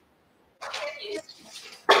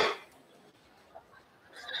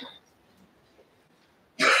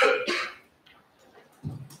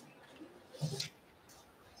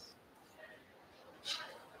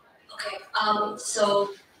okay.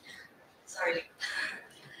 So sorry.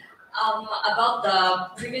 About the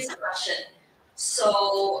previous question.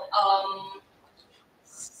 So,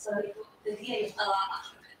 sorry,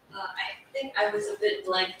 I think I was a bit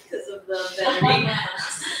blank because of the battery.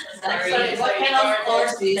 Sorry, what kind of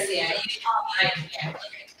courses? Yeah, right, yeah.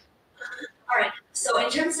 Okay. All right. So in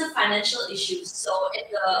terms of financial issues, so in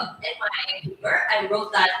my paper, I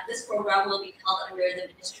wrote that this program will be held under the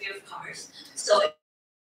Ministry of Commerce. So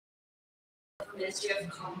Ministry of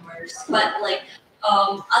Commerce, but like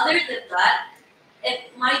other than that,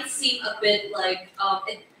 it might seem a bit like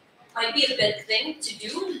it might be a big thing to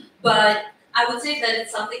do, but I would say that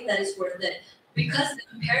it's something that is worth it because the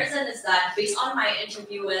comparison is that based on my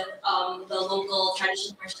interview with the local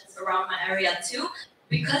traditional merchants around my area too.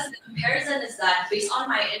 Because the comparison is that based on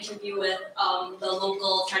my interview with the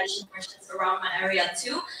local traditional merchants around my area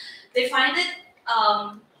too, they find it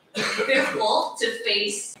fearful to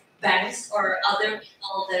face banks or other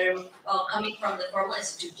people that are coming from the formal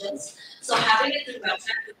institutions. So having it through the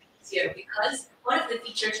website would be easier because one of the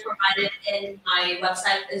features provided in my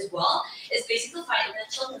website as well is basically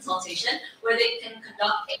financial consultation where they can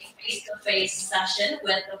conduct a face-to-face session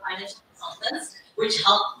with the financial consultants, which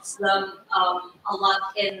helps them a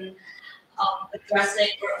lot in addressing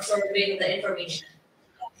or absorbing the information.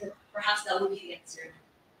 Perhaps that would be the answer.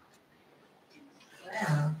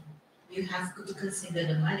 Well, you have to consider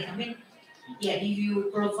the money. I mean, yeah, if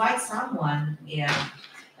you provide someone, yeah,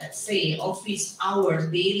 let's say office hours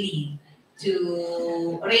daily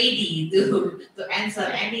to ready to answer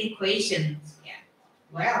any questions, yeah.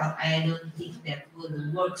 Well, I don't think that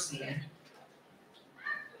would works here.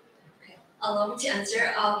 Allow me to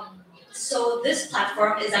answer. So this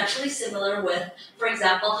platform is actually similar with, for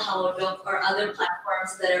example, HelloDoc or other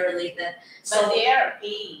platforms that are related. So But they are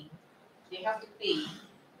paying. They have to pay.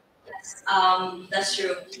 yes, that's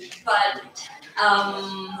true. But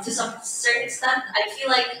to some certain extent, I feel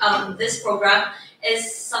like this program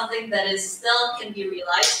is something that is still can be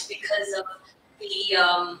realized because of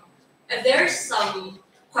the if there's some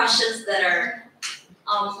questions that are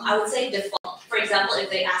I would say default. For example, if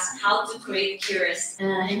they ask how to create curious.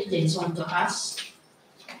 Anything you want to ask?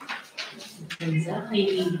 Lisa,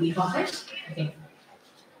 maybe we go first? Okay.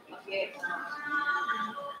 Okay.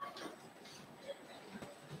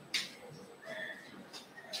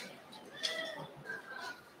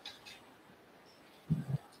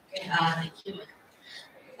 Okay, thank you.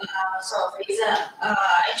 So, Lisa,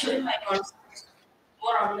 actually my course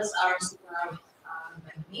more or less are similar with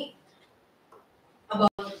like me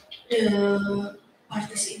about the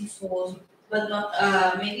parties involved, but not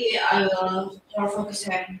maybe I will more focus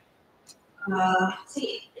on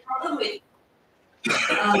see the problem with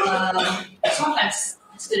sometimes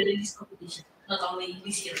student in this competition, not only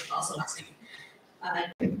this year but also last year.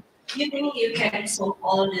 You think you can solve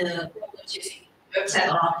all the problems using website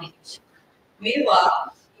or application.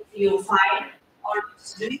 Meanwhile, if you find or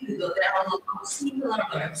during Google, there are a lot of similar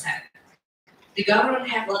websites. The government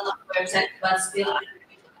have a lot of websites, but still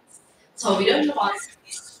underutilized. So we don't want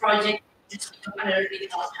this project to become another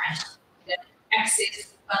digital trash that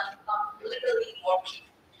exists but not literally working.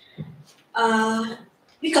 Uh,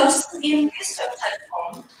 because in this website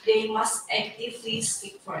form, they must actively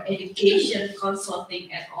seek for education,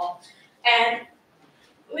 consulting, and all. And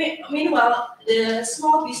meanwhile, the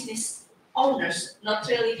small business owners not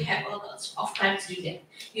really have a lot of time to do that.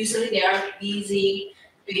 Usually, they are busy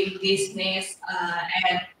doing business,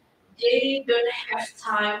 and they don't have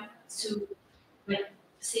time to like,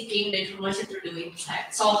 seeking the information through the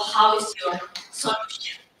website. So how is your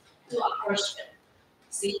solution to approach it?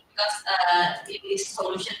 See, because in this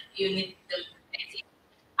solution you need the basic.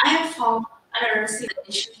 I have found another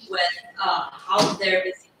issue with how they're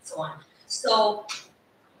busy and so on. So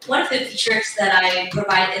one of the features that I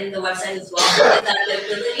provide in the website as well is that the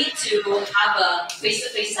ability to have a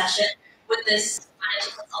face-to-face session with this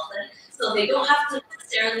financial consultant, so they don't have to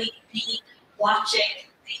necessarily be watching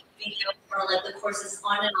the video for like the courses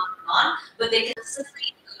on and on and on, but they can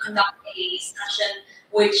simply conduct a session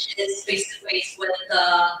which is face-to-face with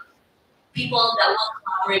the people that will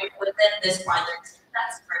collaborate within this project.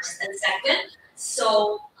 That's first. And second,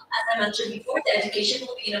 so as I mentioned before, the education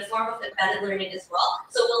will be in a form of embedded learning as well.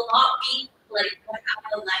 So it will not be like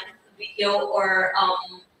a live video or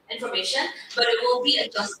information, but it will be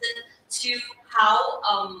adjusted to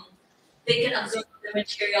how they can absorb the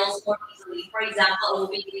materials more easily. For example, it will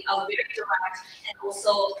be very direct and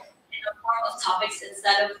also in a form of topics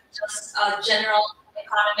instead of just general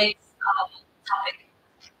economics topic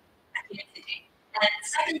at the end of the day. And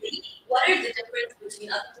secondly, what are the difference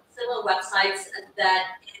between other similar websites that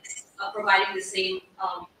is providing the same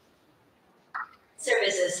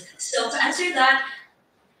services? So to answer that,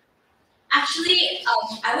 actually,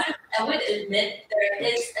 I would admit there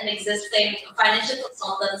is an existing financial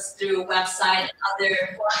consultants through website and other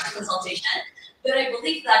forms of consultation, but I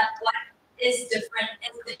believe that what is different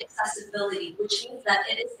is the accessibility, which means that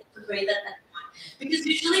it is integrated at one. Because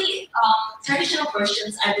usually traditional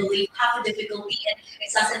versions, I believe, have a difficulty in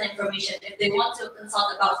accessing information. If they want to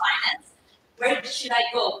consult about finance, where should I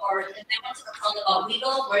go? Or if they want to consult about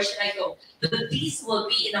legal, where should I go? But these will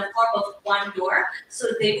be in a form of one door, so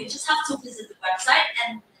they would just have to visit the website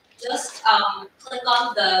and just click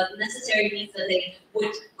on the necessary needs that they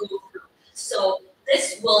would go through. So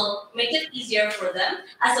this will make it easier for them,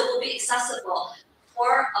 as it will be accessible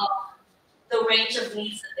for the range of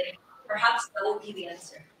needs that they have. Perhaps that will be the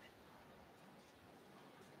answer.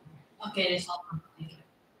 Okay, that's all. Thank you.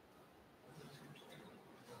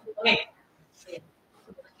 Okay.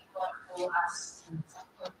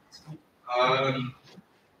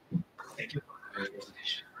 Thank you for the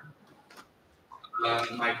presentation.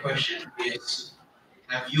 My question is,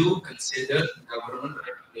 have you considered government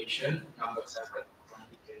regulation number 7 from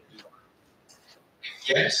 2021? If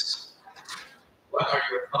yes, what are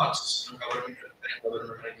your thoughts on government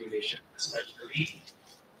regulation, especially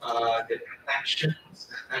the protections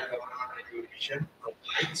that government regulation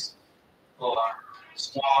provides for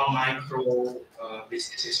small micro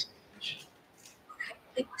businesses?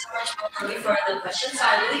 Thank you so much for the question. So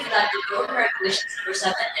I believe that the Code Regulations number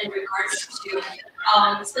 7 in regards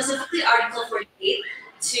to specifically Article 48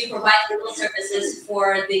 to provide legal services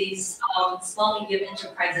for these small medium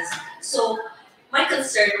enterprises. So my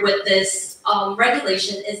concern with this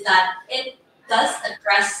regulation is that it does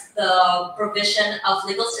address the provision of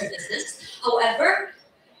legal services. However,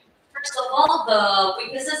 first of all, the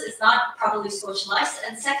weaknesses is not properly socialized,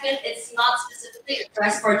 and second, it's not specifically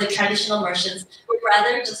addressed for the traditional merchants, but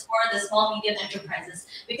rather just for the small medium enterprises.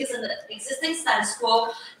 Because in the existing status quo,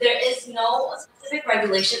 there is no specific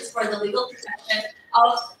regulations for the legal protection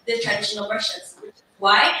of the traditional merchants.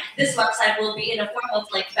 Why this website will be in a form of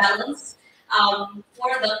like balance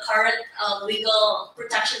for the current legal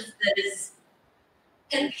protections that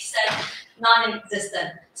can be said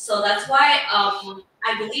non-existent. So that's why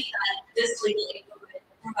I believe that this legal aid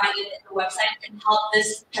provided in the website can help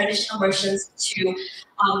this traditional merchants to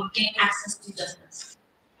gain access to justice.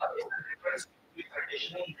 What is the difference between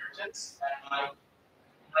traditional merchants and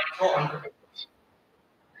micro entrepreneurs?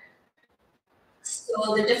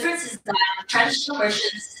 So the difference is that traditional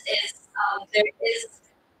merchants is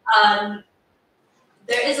um,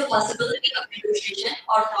 there is a possibility of negotiation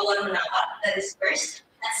or tawar menawar, that is first,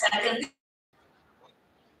 and secondly,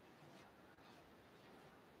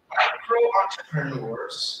 Micro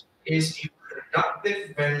entrepreneurs is a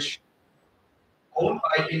productive venture owned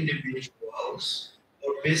by individuals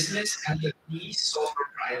or business entities, sole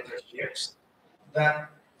proprietorships that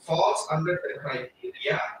falls under the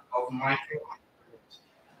criteria of micro entrepreneurs.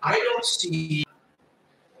 I don't see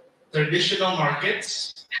traditional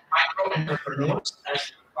markets and micro entrepreneurs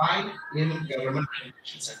as defined in Government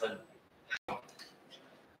Regulation 7.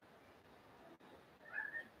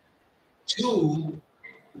 Two,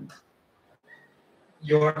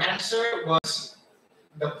 your answer was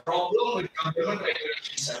the problem with Government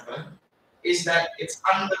Regulation 7 is that it's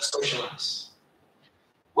under socialized.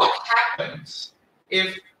 What happens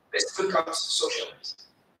if this becomes socialized?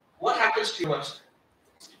 What happens to your website?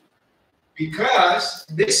 Because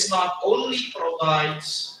this not only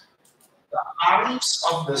provides the arms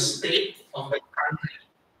of the state of the country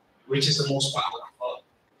which is the most powerful,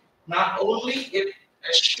 not only it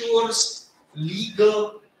assures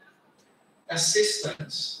legal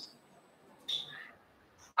assistance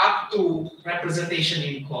up to representation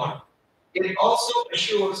in court, it also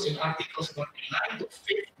assures in Articles 49 to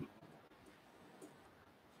 50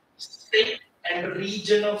 state and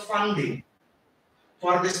regional funding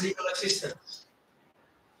for this legal assistance.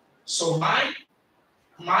 So my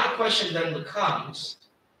question then becomes,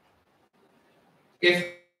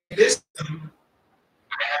 if this, I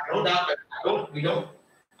have no doubt that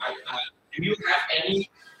do you have any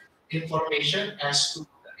information as to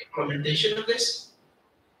the implementation of this,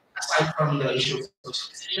 aside from the issue of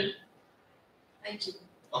socialization? Thank you.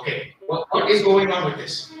 Okay, what is going on with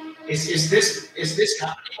this? Is this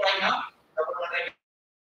happening right now?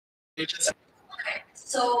 Okay,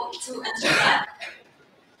 so to answer that,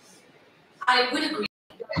 I would agree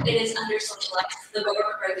that it is under socialized, the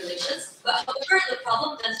government regulations, but however, the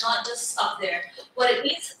problem does not just stop there. What it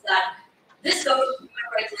means is that this government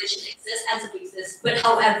regulation exists as it exists, but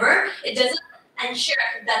however, it doesn't ensure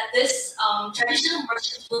that this traditional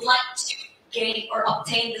merchants would like to gain or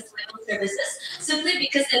obtain this legal services simply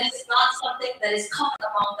because it is not something that is common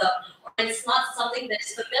among them, or it's not something that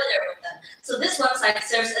is familiar with them. So this website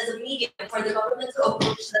serves as a medium for the government to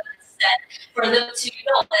approach them instead, for them to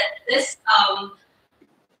know that this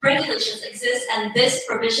regulations exist and this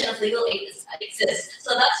provision of legal aid exists.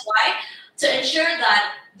 So that's why, to ensure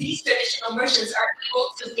that these traditional merchants are able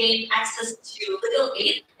to gain access to legal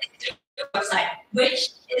aid through the website, which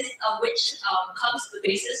comes the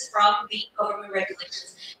basis from the government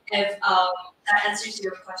regulations. If that answers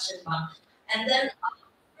your question, Bang. And then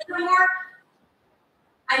furthermore,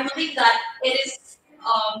 I believe that it is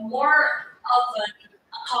more of an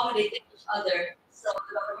accommodating each other. So the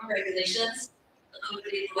government regulations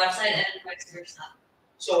accommodate the website and vice versa.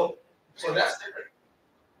 So that's different.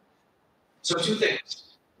 So two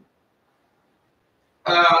things.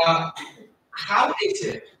 How is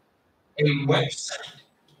it a website?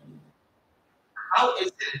 How is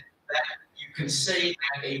it that you can say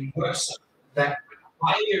that a website that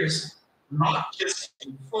requires not just a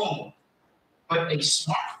phone, but a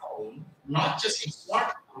smartphone, not just a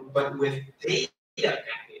smartphone, but with data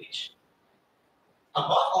package?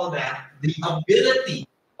 Above all that, the ability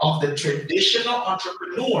of the traditional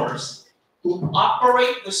entrepreneurs to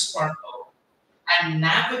operate the smartphone and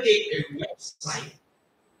navigate a website.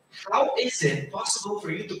 How is it possible for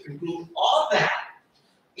you to conclude all that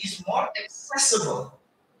is more accessible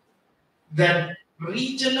than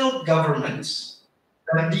regional governments,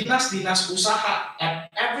 than dinas-dinas usaha at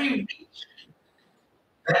every region,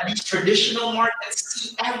 that these traditional markets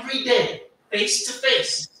see every day, face to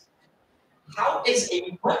face? How is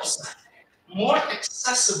a website more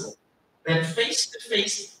accessible than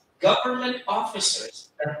face-to-face government officers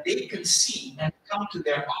that they can see and come to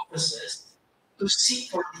their offices to seek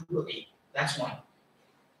for legal aid? That's one.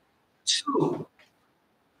 Two,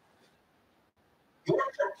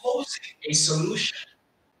 you're proposing a solution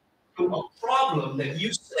to a problem that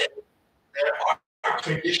you said there are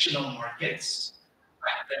traditional markets,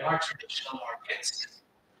 right? There are traditional markets,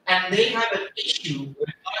 and they have an issue with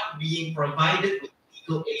not being provided with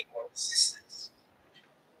legal aid or assistance.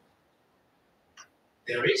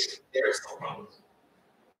 There is no problem.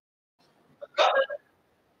 The government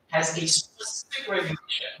has a specific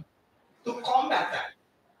regulation to combat that.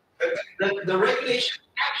 The regulation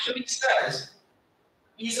actually says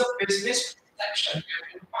ease of business protection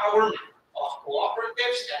and empowerment of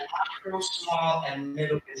cooperatives and micro, small, and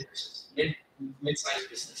middle businesses, mid-sized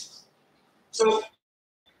businesses. So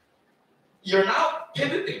you're now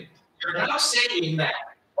pivoting. You're now saying that,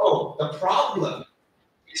 oh, the problem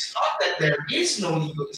is not that there is no legal